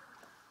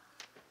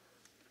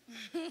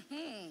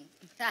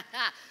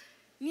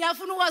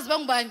 Niyafuna ukwazi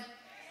bangubani?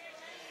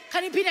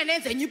 Khaniphinda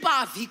nenze enye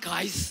ipavi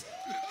guys.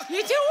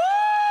 Nithi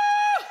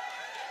woo!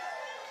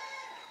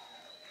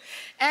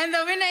 And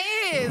the winner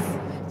is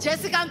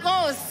Jessica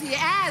Nkosi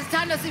as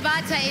Tando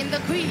Sibata in The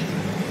Queen.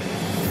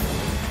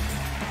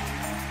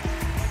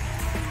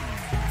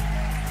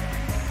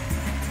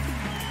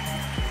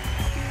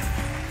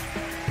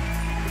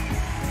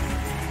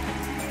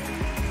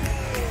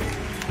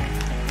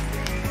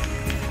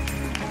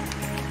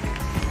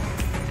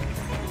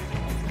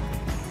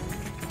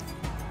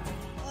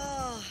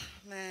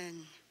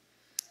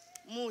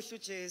 Muhlu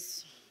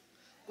Jesu.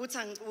 Kuthi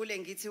angicule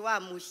ngithi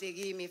wamuhle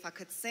kimi. If I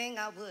could sing,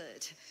 I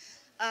would.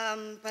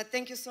 But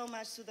thank you so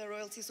much to the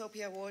Royalty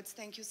Soapie Awards.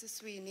 Thank you,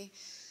 Siswini.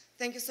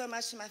 Thank you so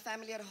much to my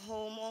family at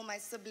home, all my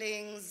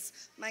siblings,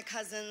 my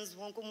cousins,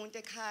 wonke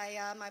umuntu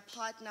ekhaya, my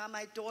partner,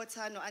 my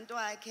daughter, no anto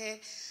wakhe.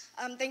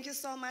 Thank you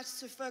so much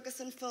to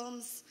Ferguson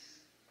Films,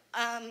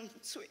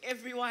 to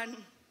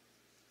everyone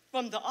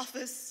from the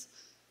office,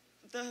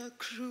 the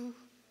crew,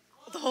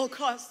 the whole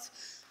cast.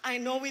 I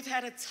know we've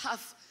had a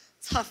tough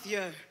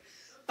year,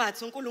 but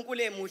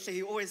uNkulunkulu emuhle,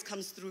 he always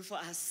comes through for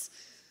us.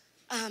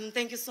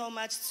 Thank you so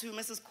much to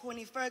Mrs.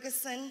 Connie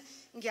Ferguson,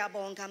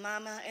 Ngiyabonga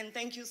Mama, and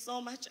thank you so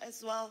much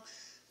as well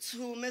to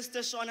Mr.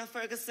 Shona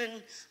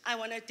Ferguson. I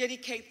want to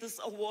dedicate this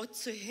award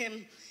to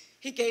him.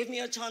 He gave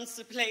me a chance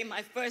to play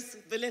my first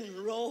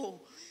villain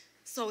role.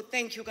 So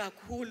thank you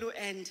kakhulu,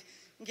 and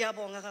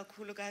ngiyabonga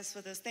kakhulu guys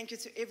for this. Thank you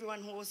to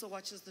everyone who also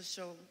watches the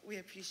show. We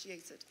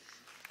appreciate it.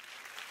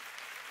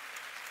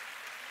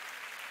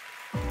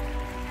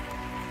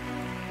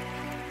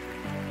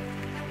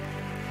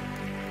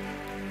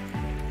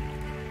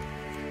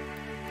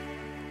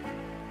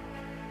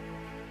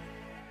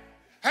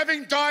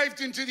 Having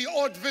dived into the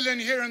odd villain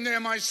here and there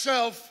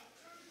myself,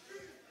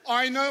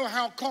 I know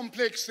how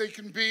complex they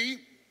can be.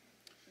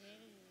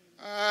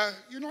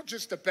 You're not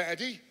just a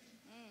baddie.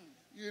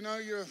 You know,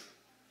 you're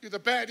the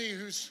baddie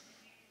who's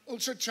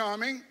also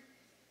charming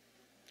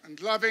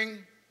and loving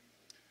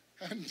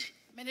and...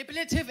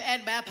 manipulative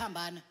and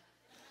bayapambana.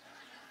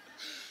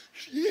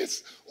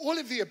 Yes, all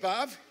of the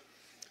above.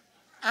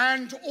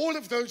 And all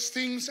of those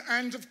things,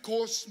 and of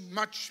course,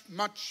 much,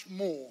 much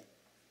more.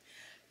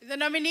 The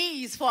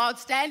nominees for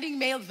Outstanding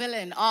Male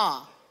Villain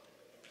are...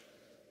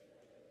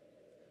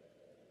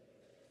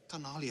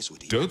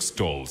 Dirk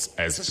Stolz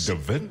as de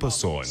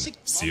witpersoon,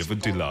 Seven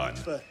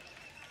Dilan.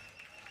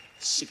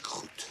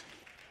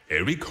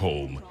 Eric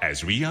Holm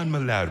as Rian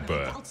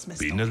Malherbe,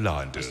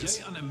 Binnenlanders. As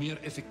jy aan 'n meer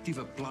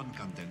effektiewe plan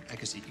kan dink,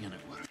 ek is die ene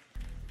oor.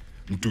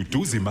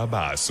 Ntutuzi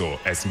Mabaso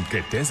as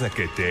Mketeza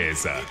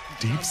Keteza,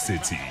 Deep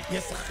City.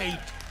 Yes,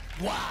 hate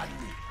one.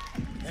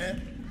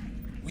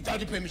 Without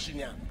the permission,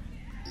 yeah.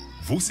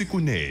 Vusi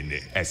Kunene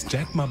as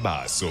Jack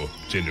Mabaso,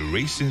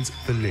 Generations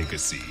The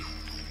Legacy.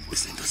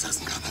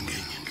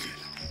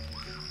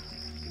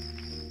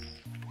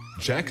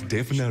 Jack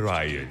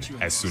Devnarayan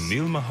as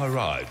Sunil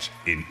Maharaj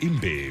in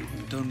Imbewu.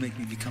 Don't make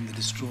me become the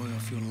destroyer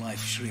of your life,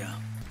 Shreya.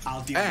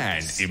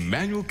 And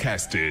Emmanuel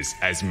Castus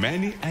as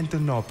Manny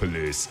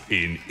Antonopoulos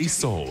in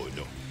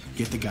Isono.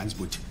 Get the guns,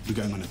 Butch. We're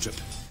going on a trip.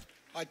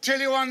 I tell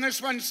you on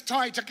this one's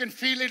tight, I can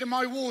feel it in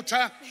my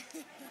water.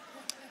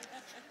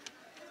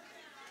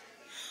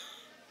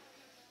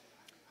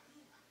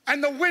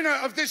 And the winner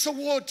of this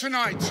award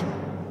tonight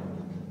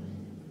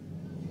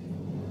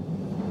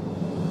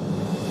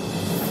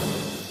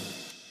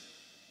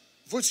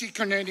Vusi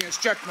Konene as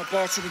Jack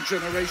Mabaso in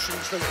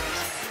Generations The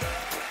Legacy.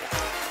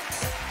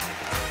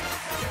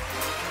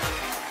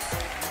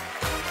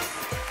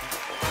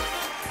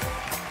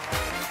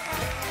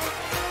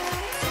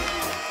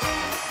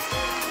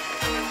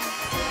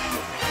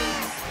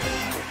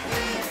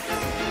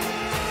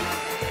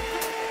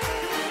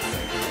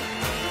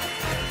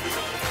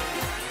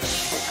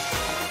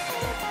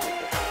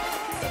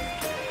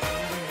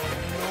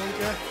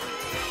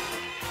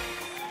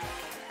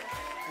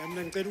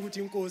 Ngicela ukuthi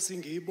inkosi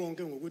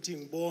ngiyibonke ngokuthi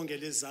ngibonge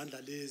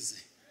lezandla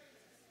lezi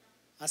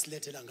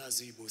asilethela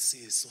ngazo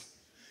izibusiso.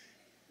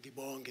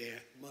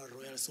 Ngibonge ma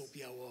Royal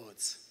Soapie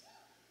Awards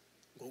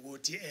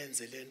ngokuthi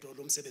enze lento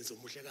lomsebenzi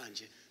omuhle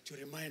kanje to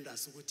remind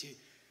us ukuthi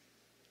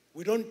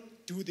we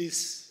don't do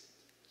this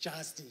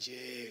just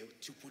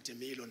to put a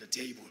meal on the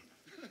table.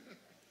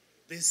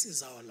 This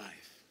is our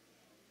life.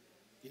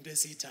 Into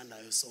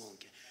esiyithandayo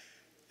sonke.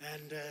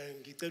 And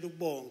ngicela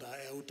ukubonga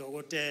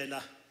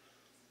udokotela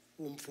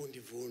Umfundi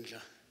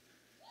Vundla,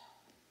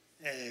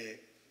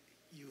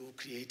 you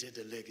created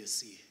a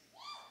legacy.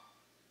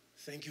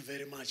 Thank you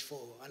very much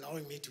for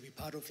allowing me to be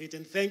part of it,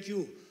 and thank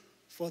you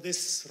for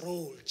this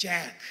role,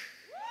 Jack.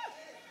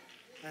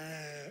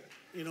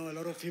 You know, a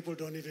lot of people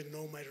don't even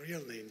know my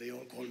real name. They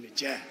all call me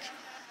Jack.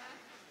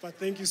 But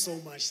thank you so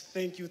much.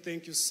 Thank you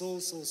so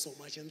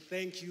much. And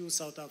thank you,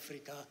 South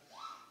Africa.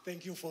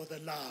 Thank you for the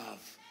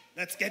love.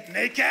 Let's get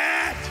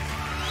naked!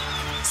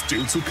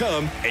 Still to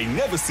come, a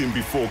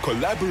never-seen-before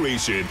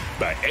collaboration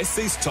by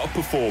SA's top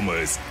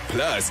performers.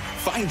 Plus,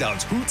 find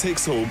out who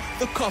takes home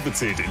the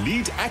coveted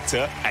lead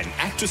actor and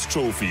actress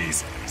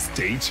trophies.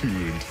 Stay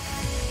tuned.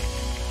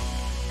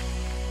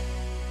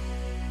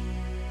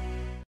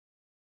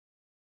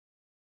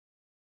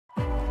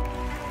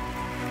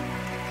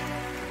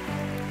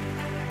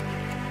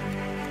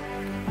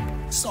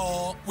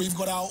 So we've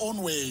got our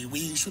own way.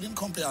 We shouldn't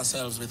compare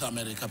ourselves with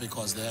America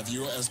because they have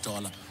US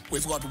dollar.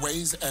 We've got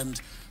ways,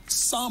 and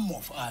some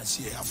of us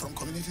here are from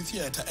community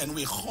theatre, and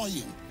we're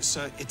hoying.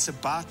 So it's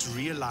about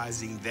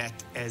realizing that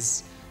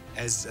as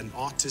an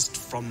artist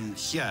from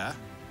here,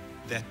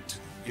 that,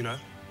 you know,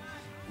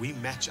 we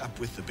match up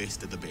with the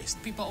best of the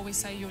best. People always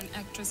say you're an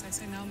actress. I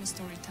say now I'm a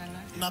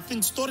storyteller. And I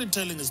think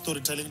storytelling is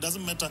storytelling. It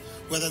doesn't matter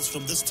whether it's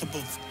from this tip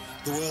of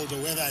the world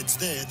or whether it's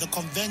there. The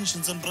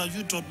conventions, and Bra,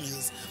 you taught me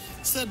this,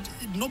 said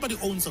nobody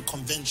owns a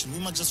convention. We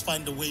must just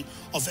find a way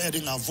of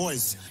adding our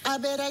voice. I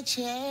better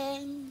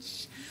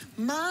change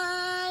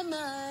my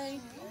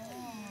mind.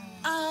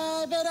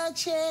 I better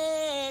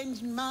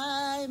change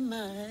my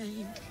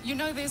mind. You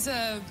know, there's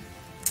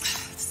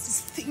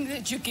this thing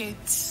that you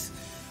get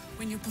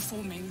when you're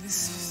performing,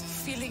 this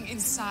feeling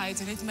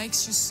inside, and it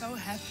makes you so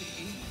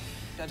happy.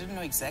 I didn't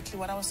know exactly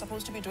what I was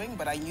supposed to be doing,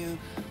 but I knew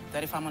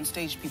that if I'm on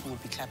stage, people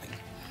would be clapping.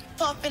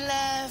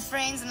 Popular,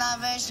 friends,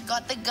 lovers, she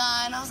got the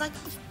gun. I was like,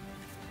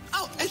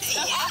 Oh,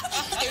 yeah.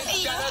 Okay,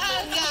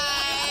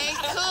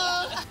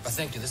 cool. But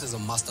thank you, this is a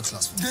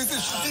masterclass. This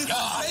is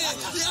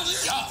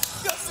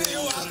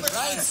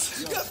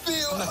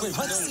I'm like, wait,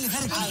 what? Say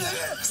that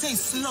again. Say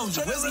slow.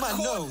 Where's my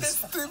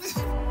nose?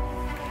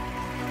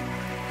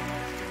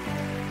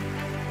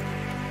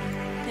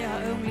 There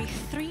are only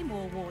 3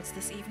 more awards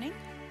this evening.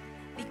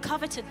 The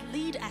coveted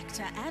Lead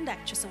Actor and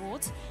Actress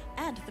Awards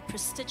and the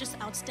prestigious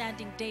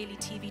Outstanding Daily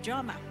TV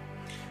Drama.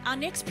 Our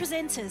next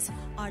presenters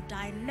are a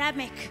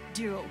dynamic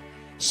duo.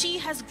 She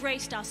has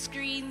graced our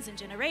screens and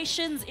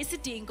generations,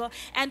 Isidingo,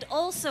 and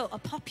also a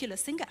popular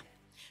singer.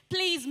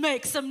 Please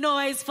make some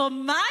noise for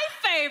my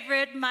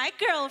favorite, my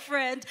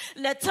girlfriend,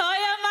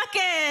 Latoya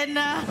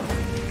Makena.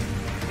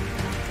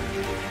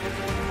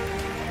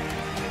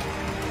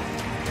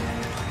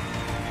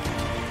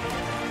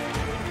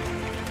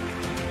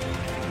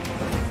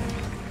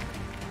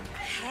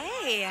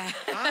 Hey.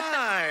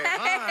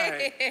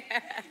 Hi.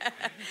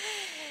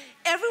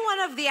 Every one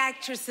of the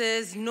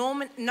actresses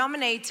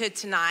nominated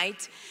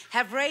tonight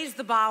have raised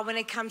the bar when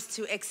it comes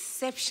to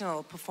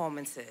exceptional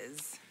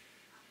performances.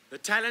 The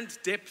talent,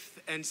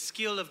 depth, and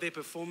skill of their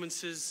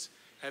performances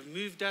have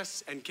moved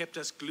us and kept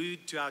us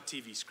glued to our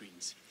TV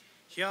screens.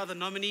 Here are the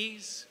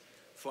nominees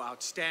for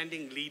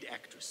Outstanding Lead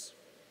Actress.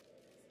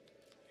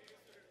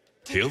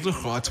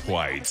 Hildegard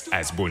White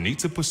as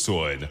Bonita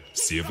Persoon,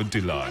 7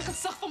 Dilan.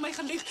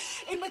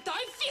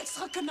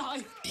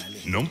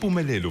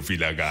 Nompumelelo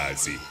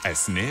Vilakazi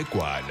as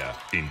Negwala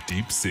in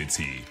Deep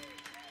City.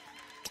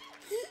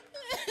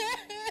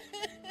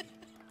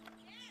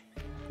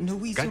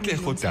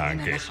 Katlego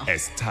Danke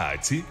as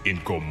Tati in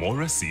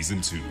Gomorrah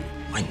Season 2.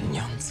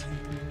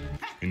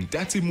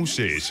 Ntati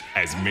Mushesh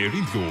as Mary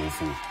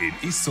Ndlovu in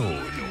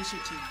Isono.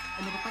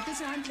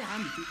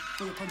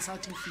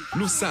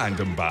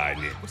 Lusanda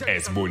Mbane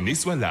as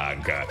Boniswa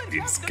Langa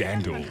in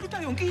Scandal.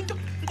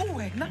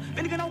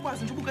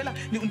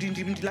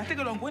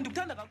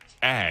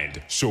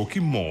 And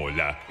Shoki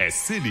Mola as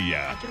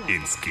Celia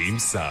in Scheme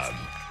Sum.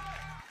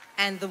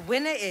 And the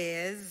winner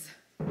is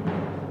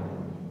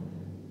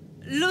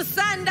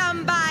Lusanda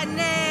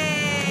Mbane.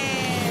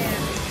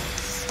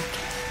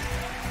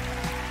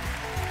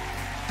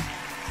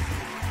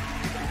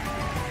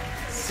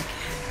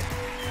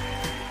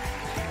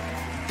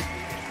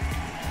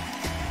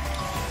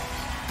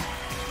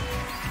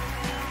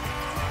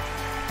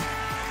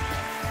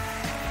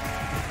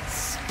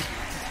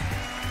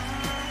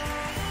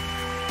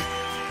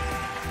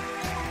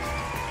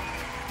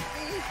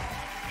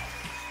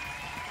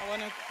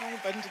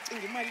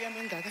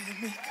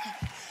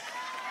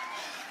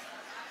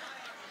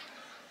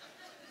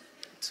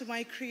 To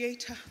my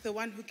creator, the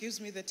one who gives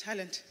me the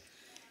talent,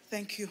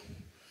 thank you.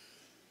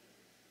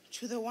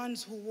 To the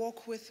ones who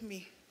walk with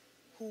me,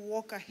 who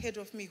walk ahead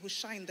of me, who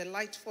shine the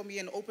light for me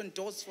and open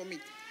doors for me.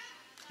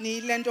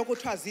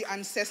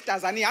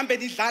 Ancestors,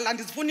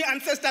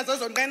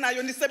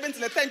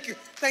 thank you.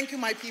 Thank you,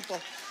 my people.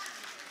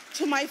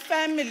 To my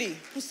family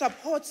who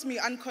supports me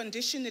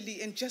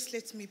unconditionally and just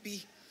lets me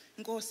be.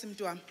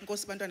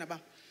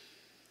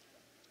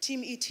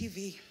 Team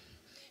ETV,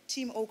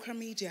 Team Okra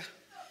Media,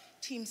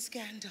 Team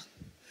Scandal,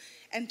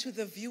 and to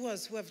the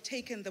viewers who have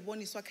taken the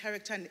Boniswa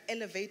character and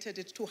elevated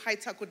it to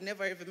heights I could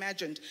never have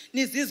imagined.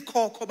 And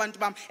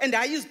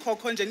I use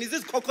Koko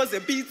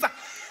nje, pizza.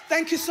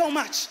 Thank you so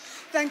much.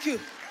 Thank you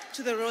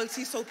to the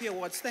Royalty Soapie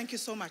Awards. Thank you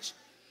so much.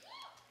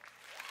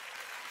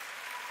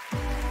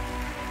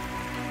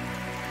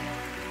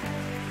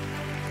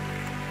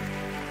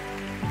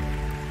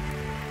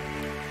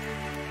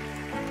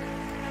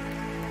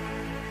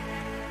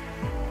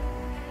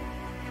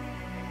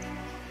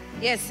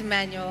 Yes,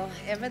 Emmanuel,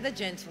 ever the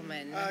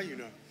gentleman. You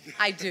know.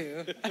 I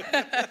do.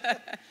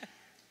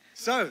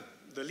 So,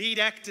 the lead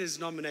actors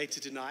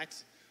nominated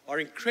tonight are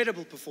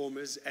incredible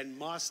performers and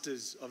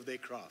masters of their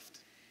craft.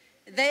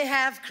 They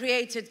have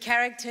created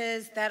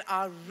characters that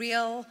are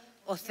real,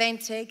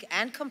 authentic,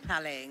 and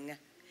compelling.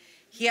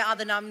 Here are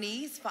the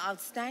nominees for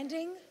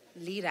Outstanding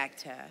Lead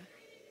Actor.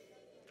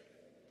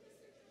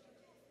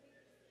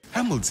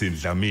 Hamilton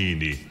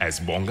Dlamini as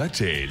Bonga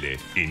Jele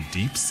in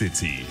Deep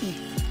City.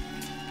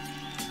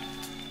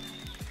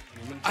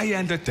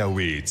 Ayanda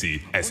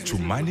Daweti as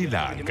Chumani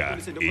Langa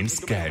in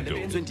Scandal.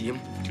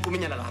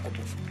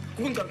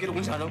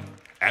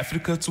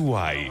 Africa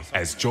Tuwai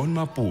as John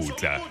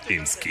Maputla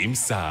in Scheme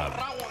Sum.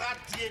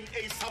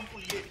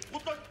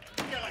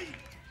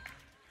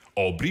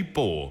 Aubrey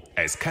Po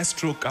as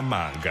Castro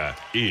Kamanga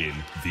in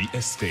The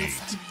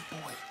Estate.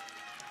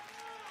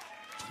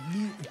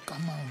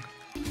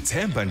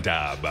 Themba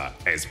Ndaba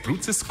as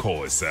Brutus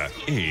Khosa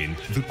in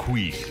The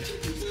Queen.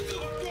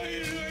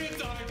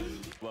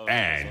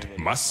 And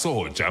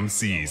Masoja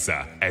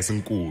Msisa as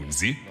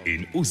Nkunzi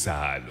in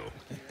Uzalo.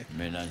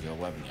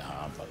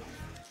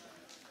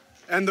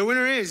 And the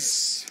winner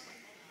is...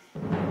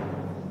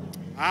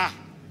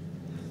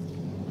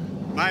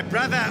 my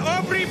brother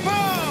Aubrey Po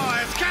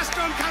as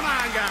Gaston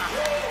Kamanga.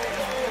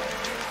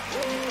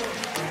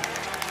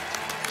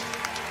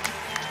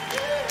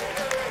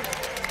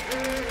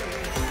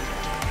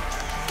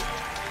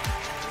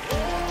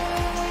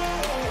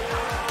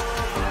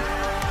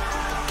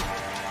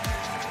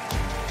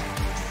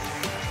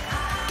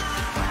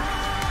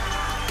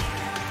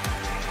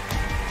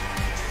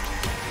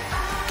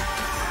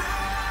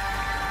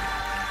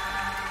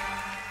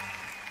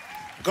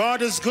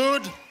 God is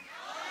good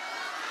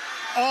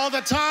all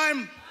the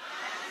time.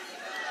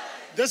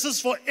 This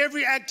is for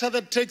every actor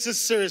that takes it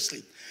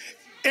seriously.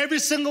 Every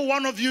single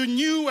one of you,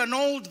 new and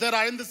old, that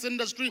are in this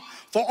industry,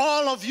 for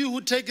all of you who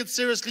take it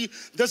seriously,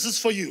 this is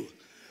for you.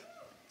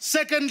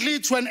 Secondly,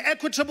 to an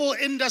equitable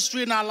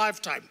industry in our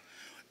lifetime.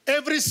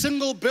 Every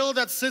single bill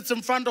that sits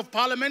in front of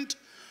Parliament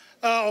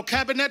or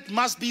Cabinet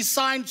must be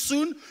signed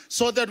soon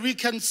so that we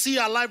can see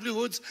our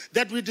livelihoods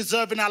that we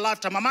deserve in our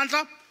lifetime.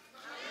 Amandla?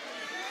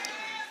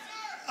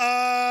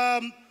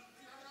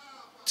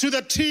 To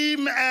the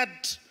team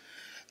at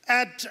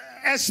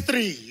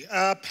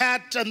S3,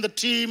 Pat and the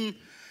team,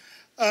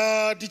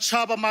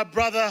 Dichaba, my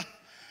brother,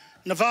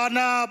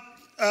 Nirvana,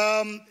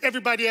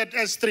 everybody at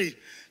S3,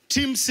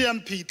 Team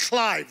CMP,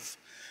 Clive,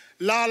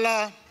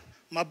 Lala,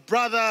 my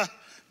brother,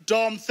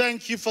 Dom,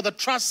 thank you for the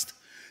trust.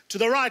 To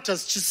the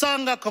writers,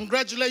 Chisanga,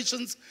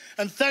 congratulations,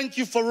 and thank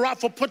you for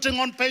putting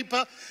on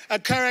paper a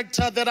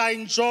character that I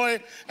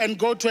enjoy and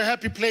go to a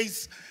happy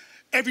place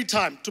every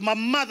time. To my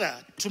mother,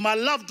 to my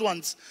loved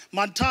ones,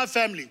 my entire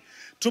family,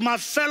 to my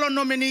fellow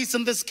nominees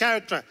in this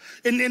character,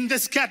 in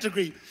this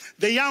category,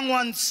 the young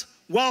ones,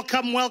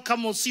 welcome,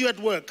 welcome, we'll see you at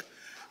work.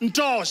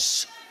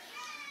 Ntosh,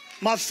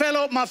 my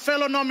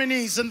fellow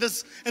nominees in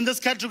this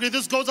category,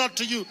 this goes out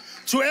to you.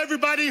 To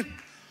everybody,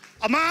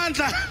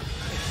 Amanda.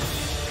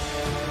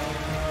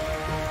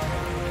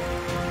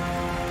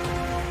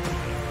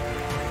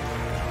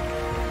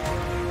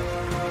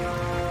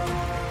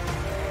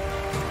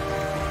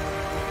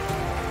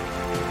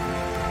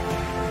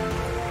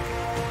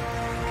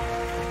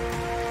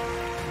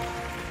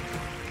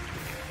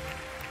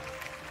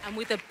 I'm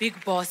with a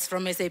big boss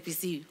from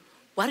SAPC.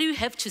 What do you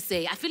have to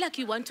say? I feel like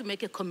you want to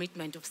make a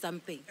commitment of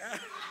something.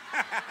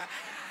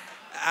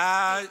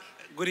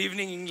 Good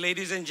evening,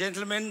 ladies and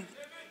gentlemen.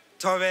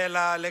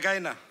 Tovela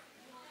legaina.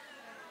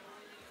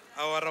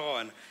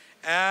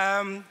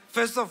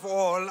 First of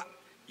all,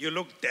 you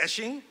look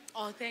dashing.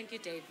 Oh, thank you,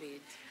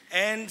 David.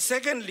 And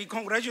secondly,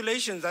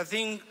 congratulations, I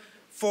think,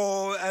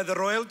 for the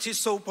Royalty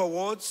Soap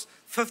Awards,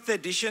 5th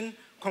edition.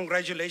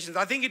 Congratulations.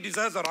 I think it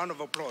deserves a round of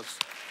applause.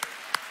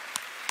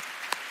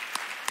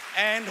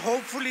 And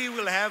hopefully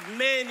we'll have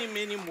many,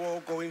 many more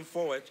going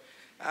forward.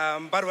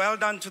 But well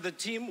done to the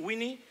team,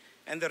 Winnie,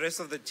 and the rest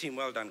of the team.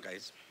 Well done,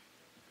 guys.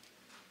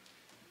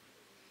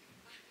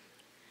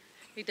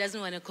 He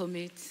doesn't want to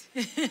commit.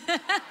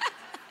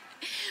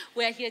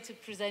 We're here to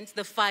present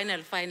the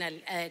final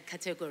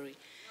category.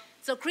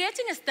 So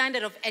creating a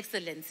standard of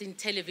excellence in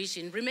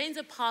television remains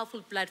a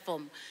powerful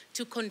platform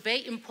to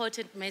convey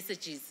important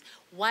messages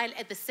while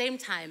at the same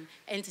time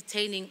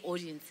entertaining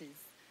audiences.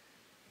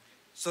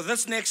 So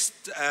this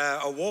next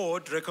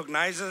award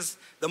recognizes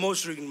the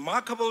most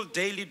remarkable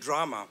daily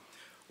drama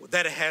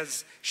that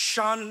has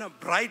shone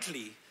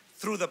brightly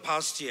through the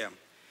past year.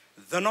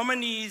 The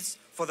nominees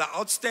for the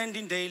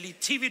outstanding daily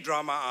TV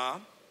drama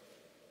are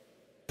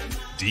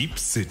Deep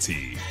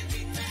City,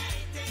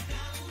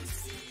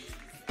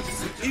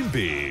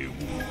 Imbewu,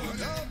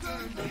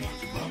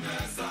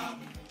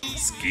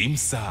 Scheme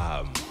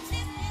Sam,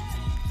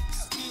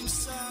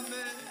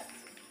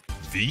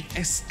 The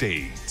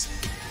Estate,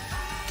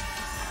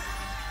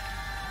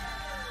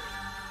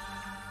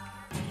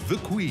 The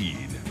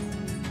Queen,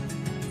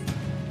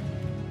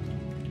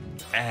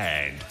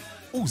 and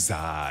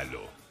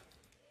Uzalo.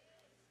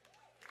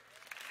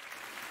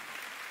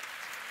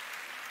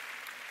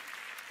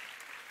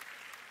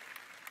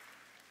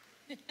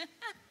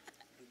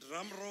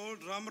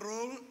 Drum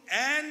roll,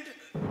 and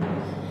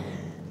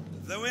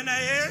the winner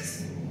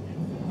is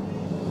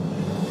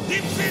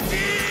Deep City!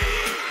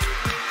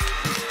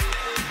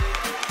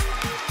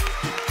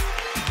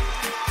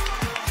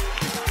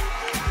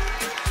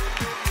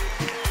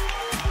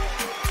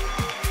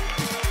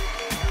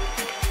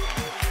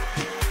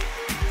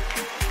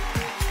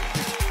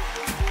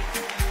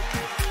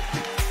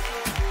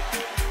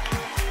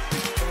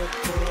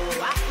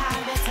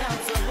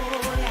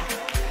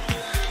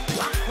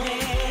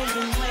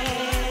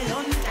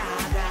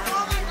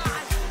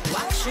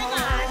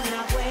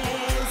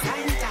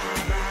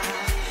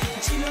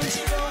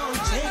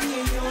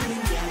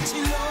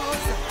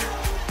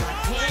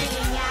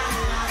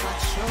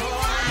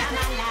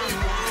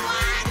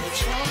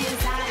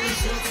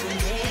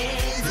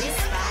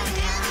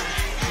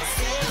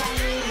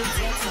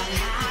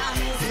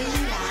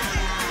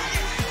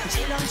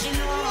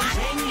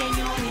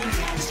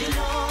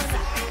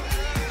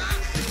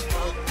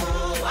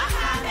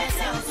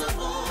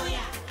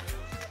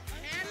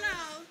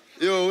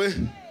 Yo,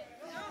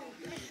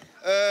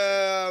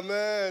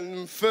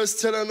 man,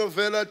 first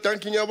telenovela,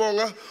 thank you,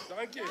 Nyabonga.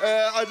 Thank you.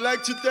 I'd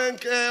like to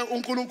thank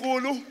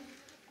Unkulunkulu,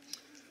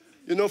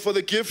 you know, for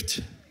the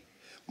gift.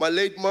 My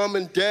late mom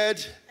and dad,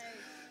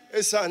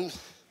 son,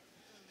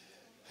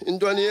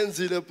 Indwani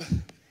Enzile.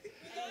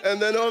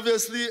 And then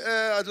obviously,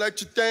 I'd like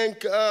to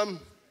thank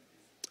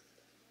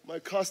my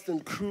cast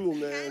and crew,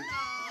 man.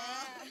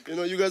 You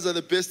know, you guys are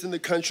the best in the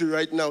country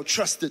right now.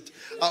 Trust it.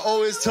 I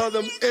always tell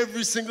them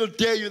every single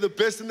day you're the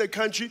best in the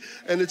country,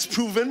 and it's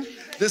proven.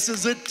 This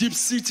is it, Deep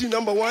City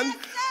 #1.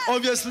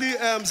 Obviously,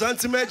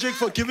 Mzansi Magic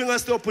for giving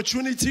us the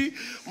opportunity.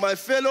 My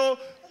fellow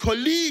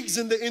colleagues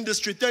in the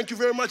industry, thank you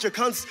very much. I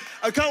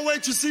can't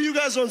wait to see you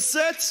guys on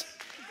set.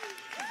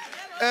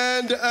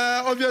 And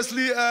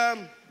obviously,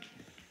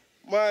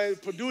 my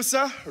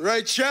producer,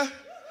 right here,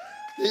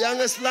 the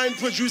youngest line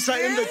producer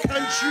in the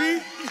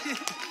country.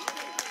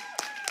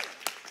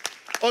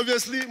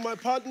 Obviously, my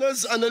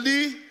partners,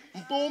 Annalie,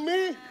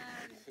 Mpomi.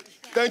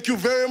 Thank you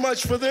very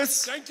much for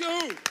this. Thank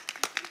you.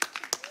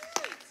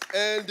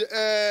 And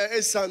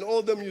Esan,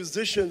 all the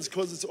musicians,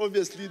 because it's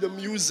obviously the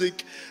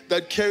music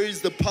that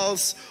carries the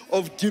pulse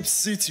of Deep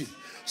City.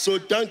 So,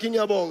 thanking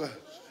Yabonga.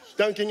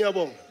 Thanking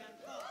Yabonga.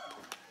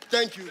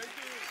 Thank you.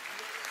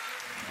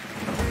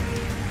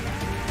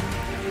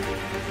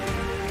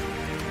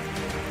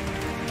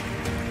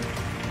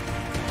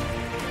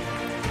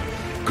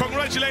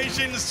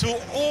 Congratulations to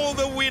all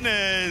the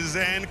winners,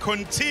 and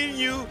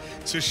continue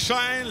to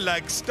shine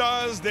like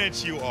stars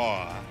that you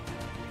are.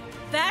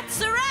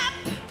 That's a wrap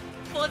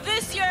for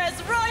this year's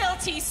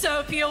Royalty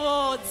Soapie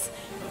Awards.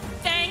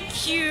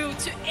 Thank you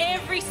to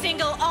every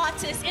single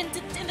artist in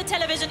the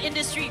television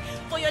industry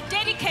for your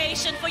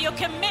dedication, for your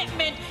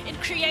commitment in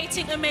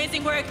creating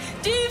amazing work.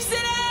 Deep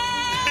City!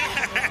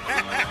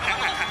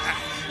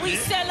 We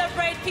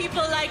celebrate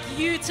people like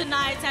you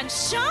tonight and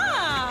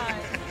shine.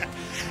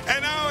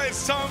 And now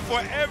it's time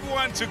for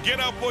everyone to get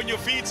up on your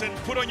feet and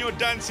put on your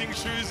dancing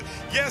shoes.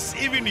 Yes,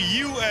 even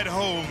you at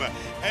home.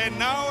 And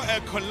now a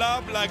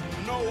collab like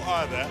no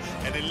other,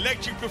 an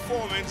electric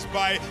performance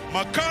by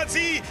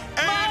Makati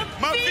and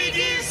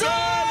Mafigi Solo.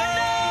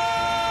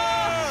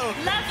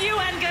 Love you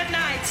and good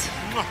night.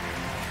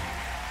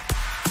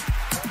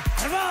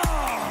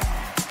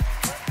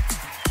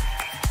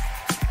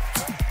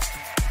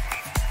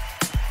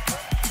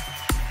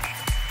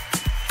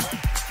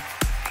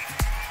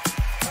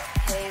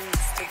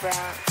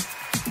 Brown,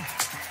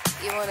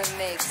 you want to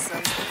make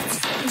something.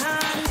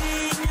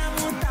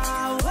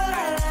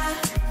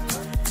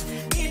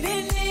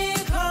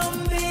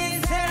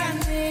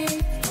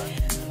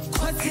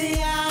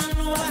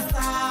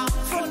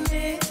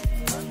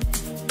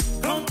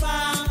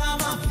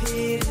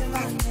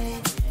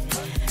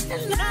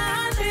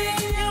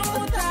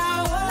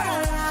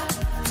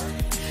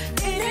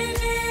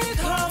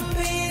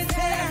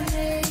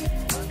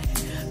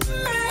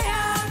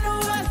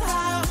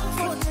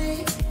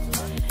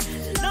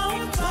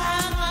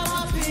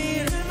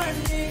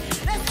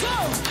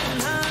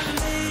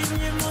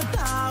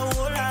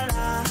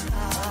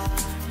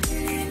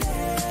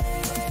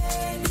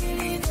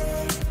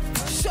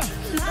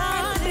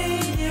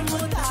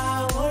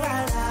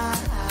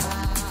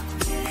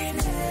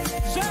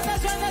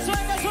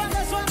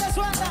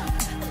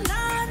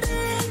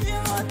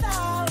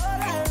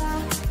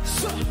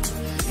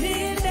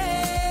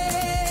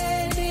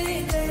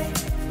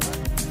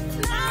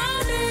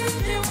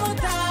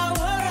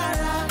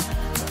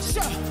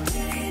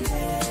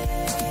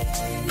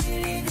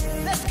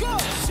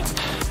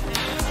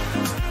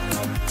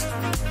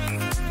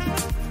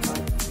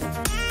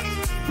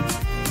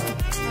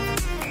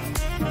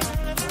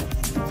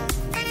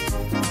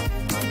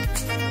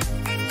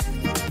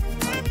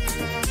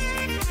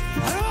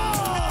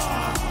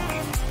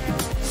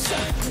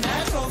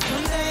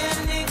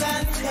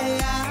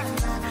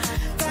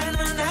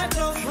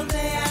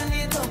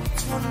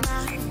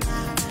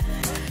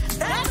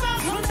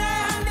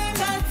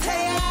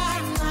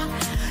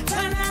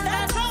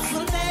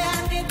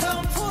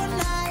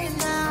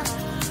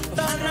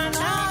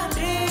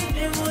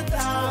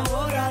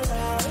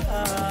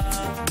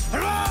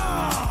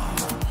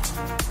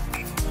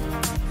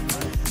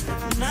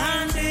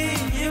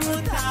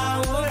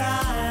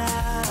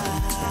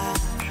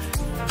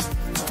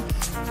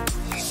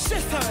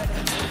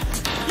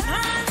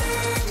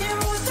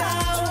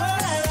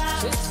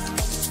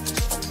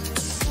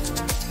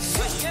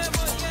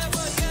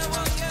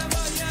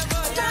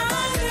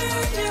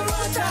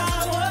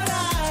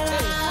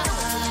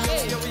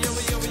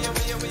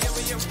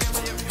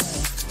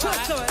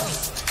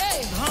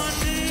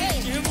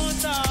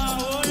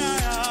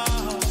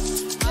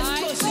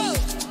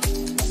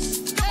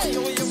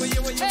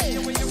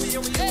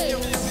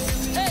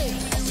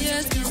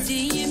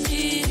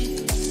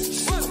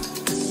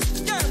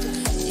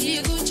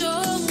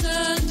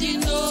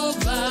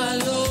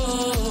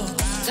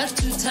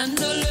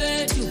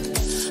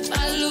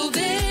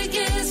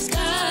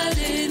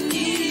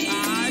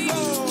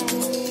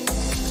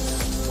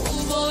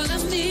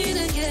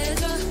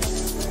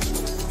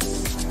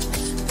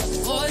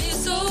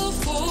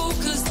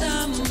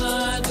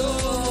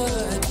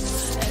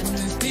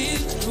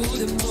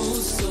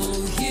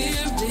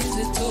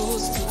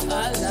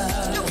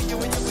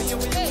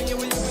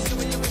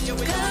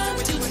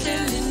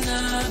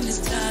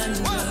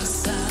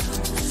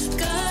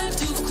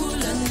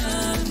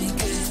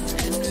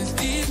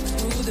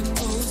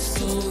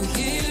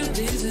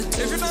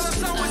 If you know the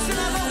song, we sing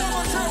it one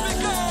more time. We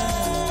go.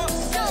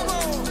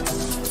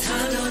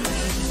 Come on.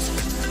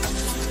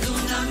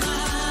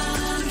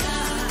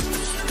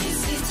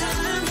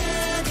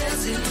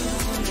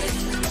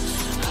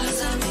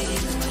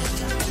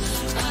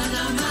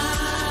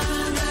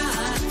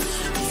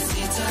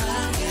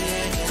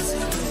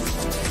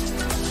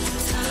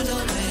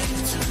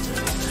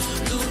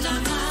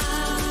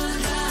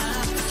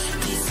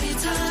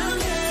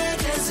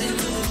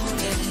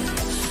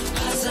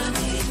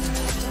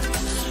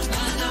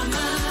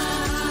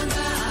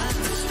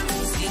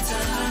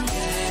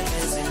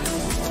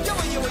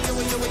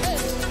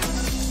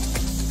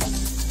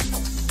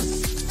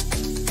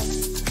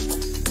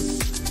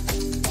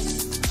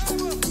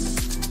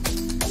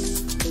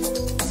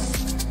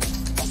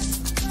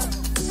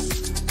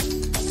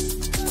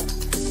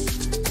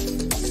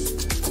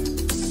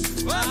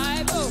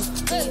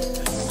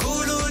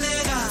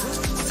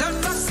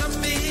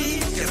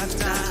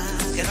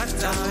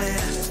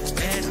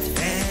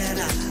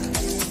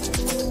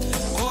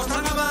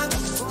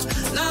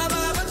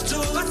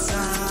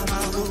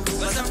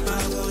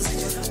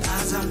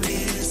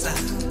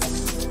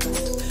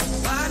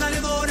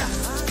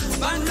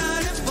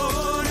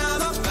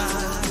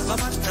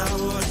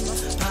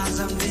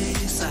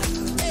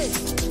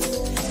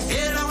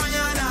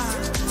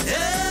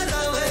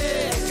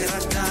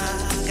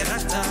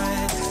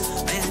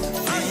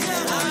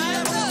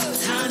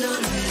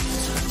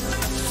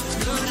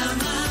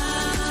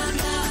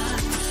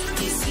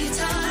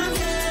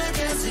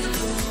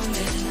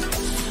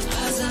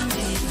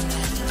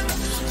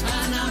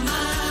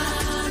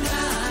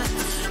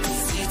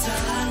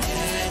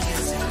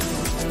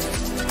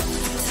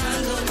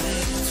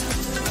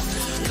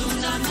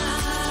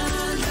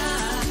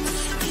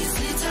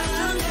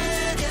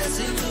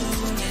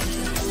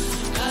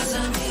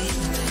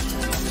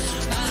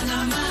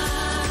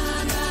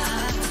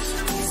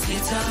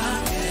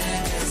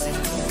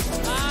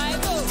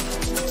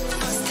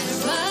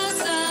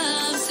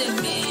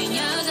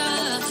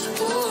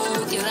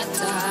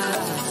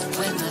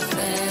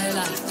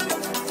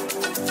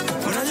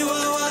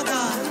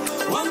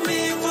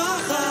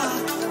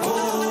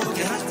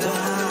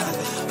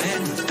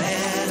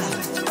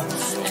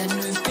 And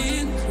we've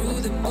been through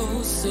the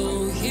most, so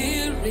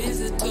here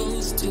is a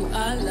toast to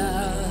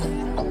Allah,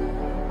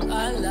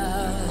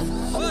 Allah.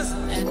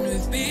 And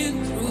we've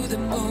been through the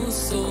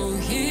most, so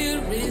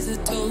here is a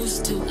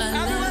toast to Allah.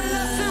 Everybody,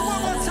 let's sing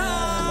one more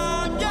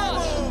time. Yo!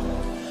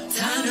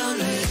 Tano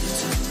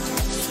letu,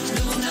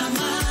 luna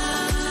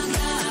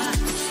manga,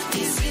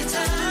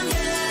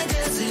 isitange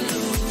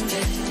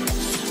dezilunge,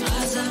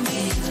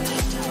 azamile,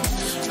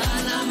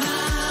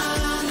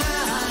 alamanga,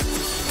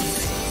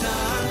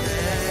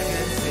 isitange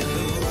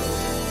dezilunge.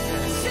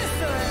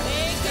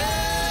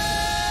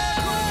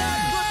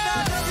 Good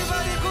night,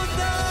 everybody, good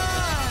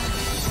night.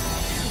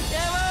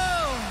 Yeah,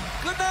 well,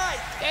 good night.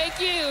 Thank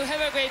you.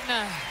 Have a great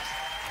night.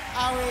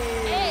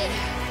 Awe.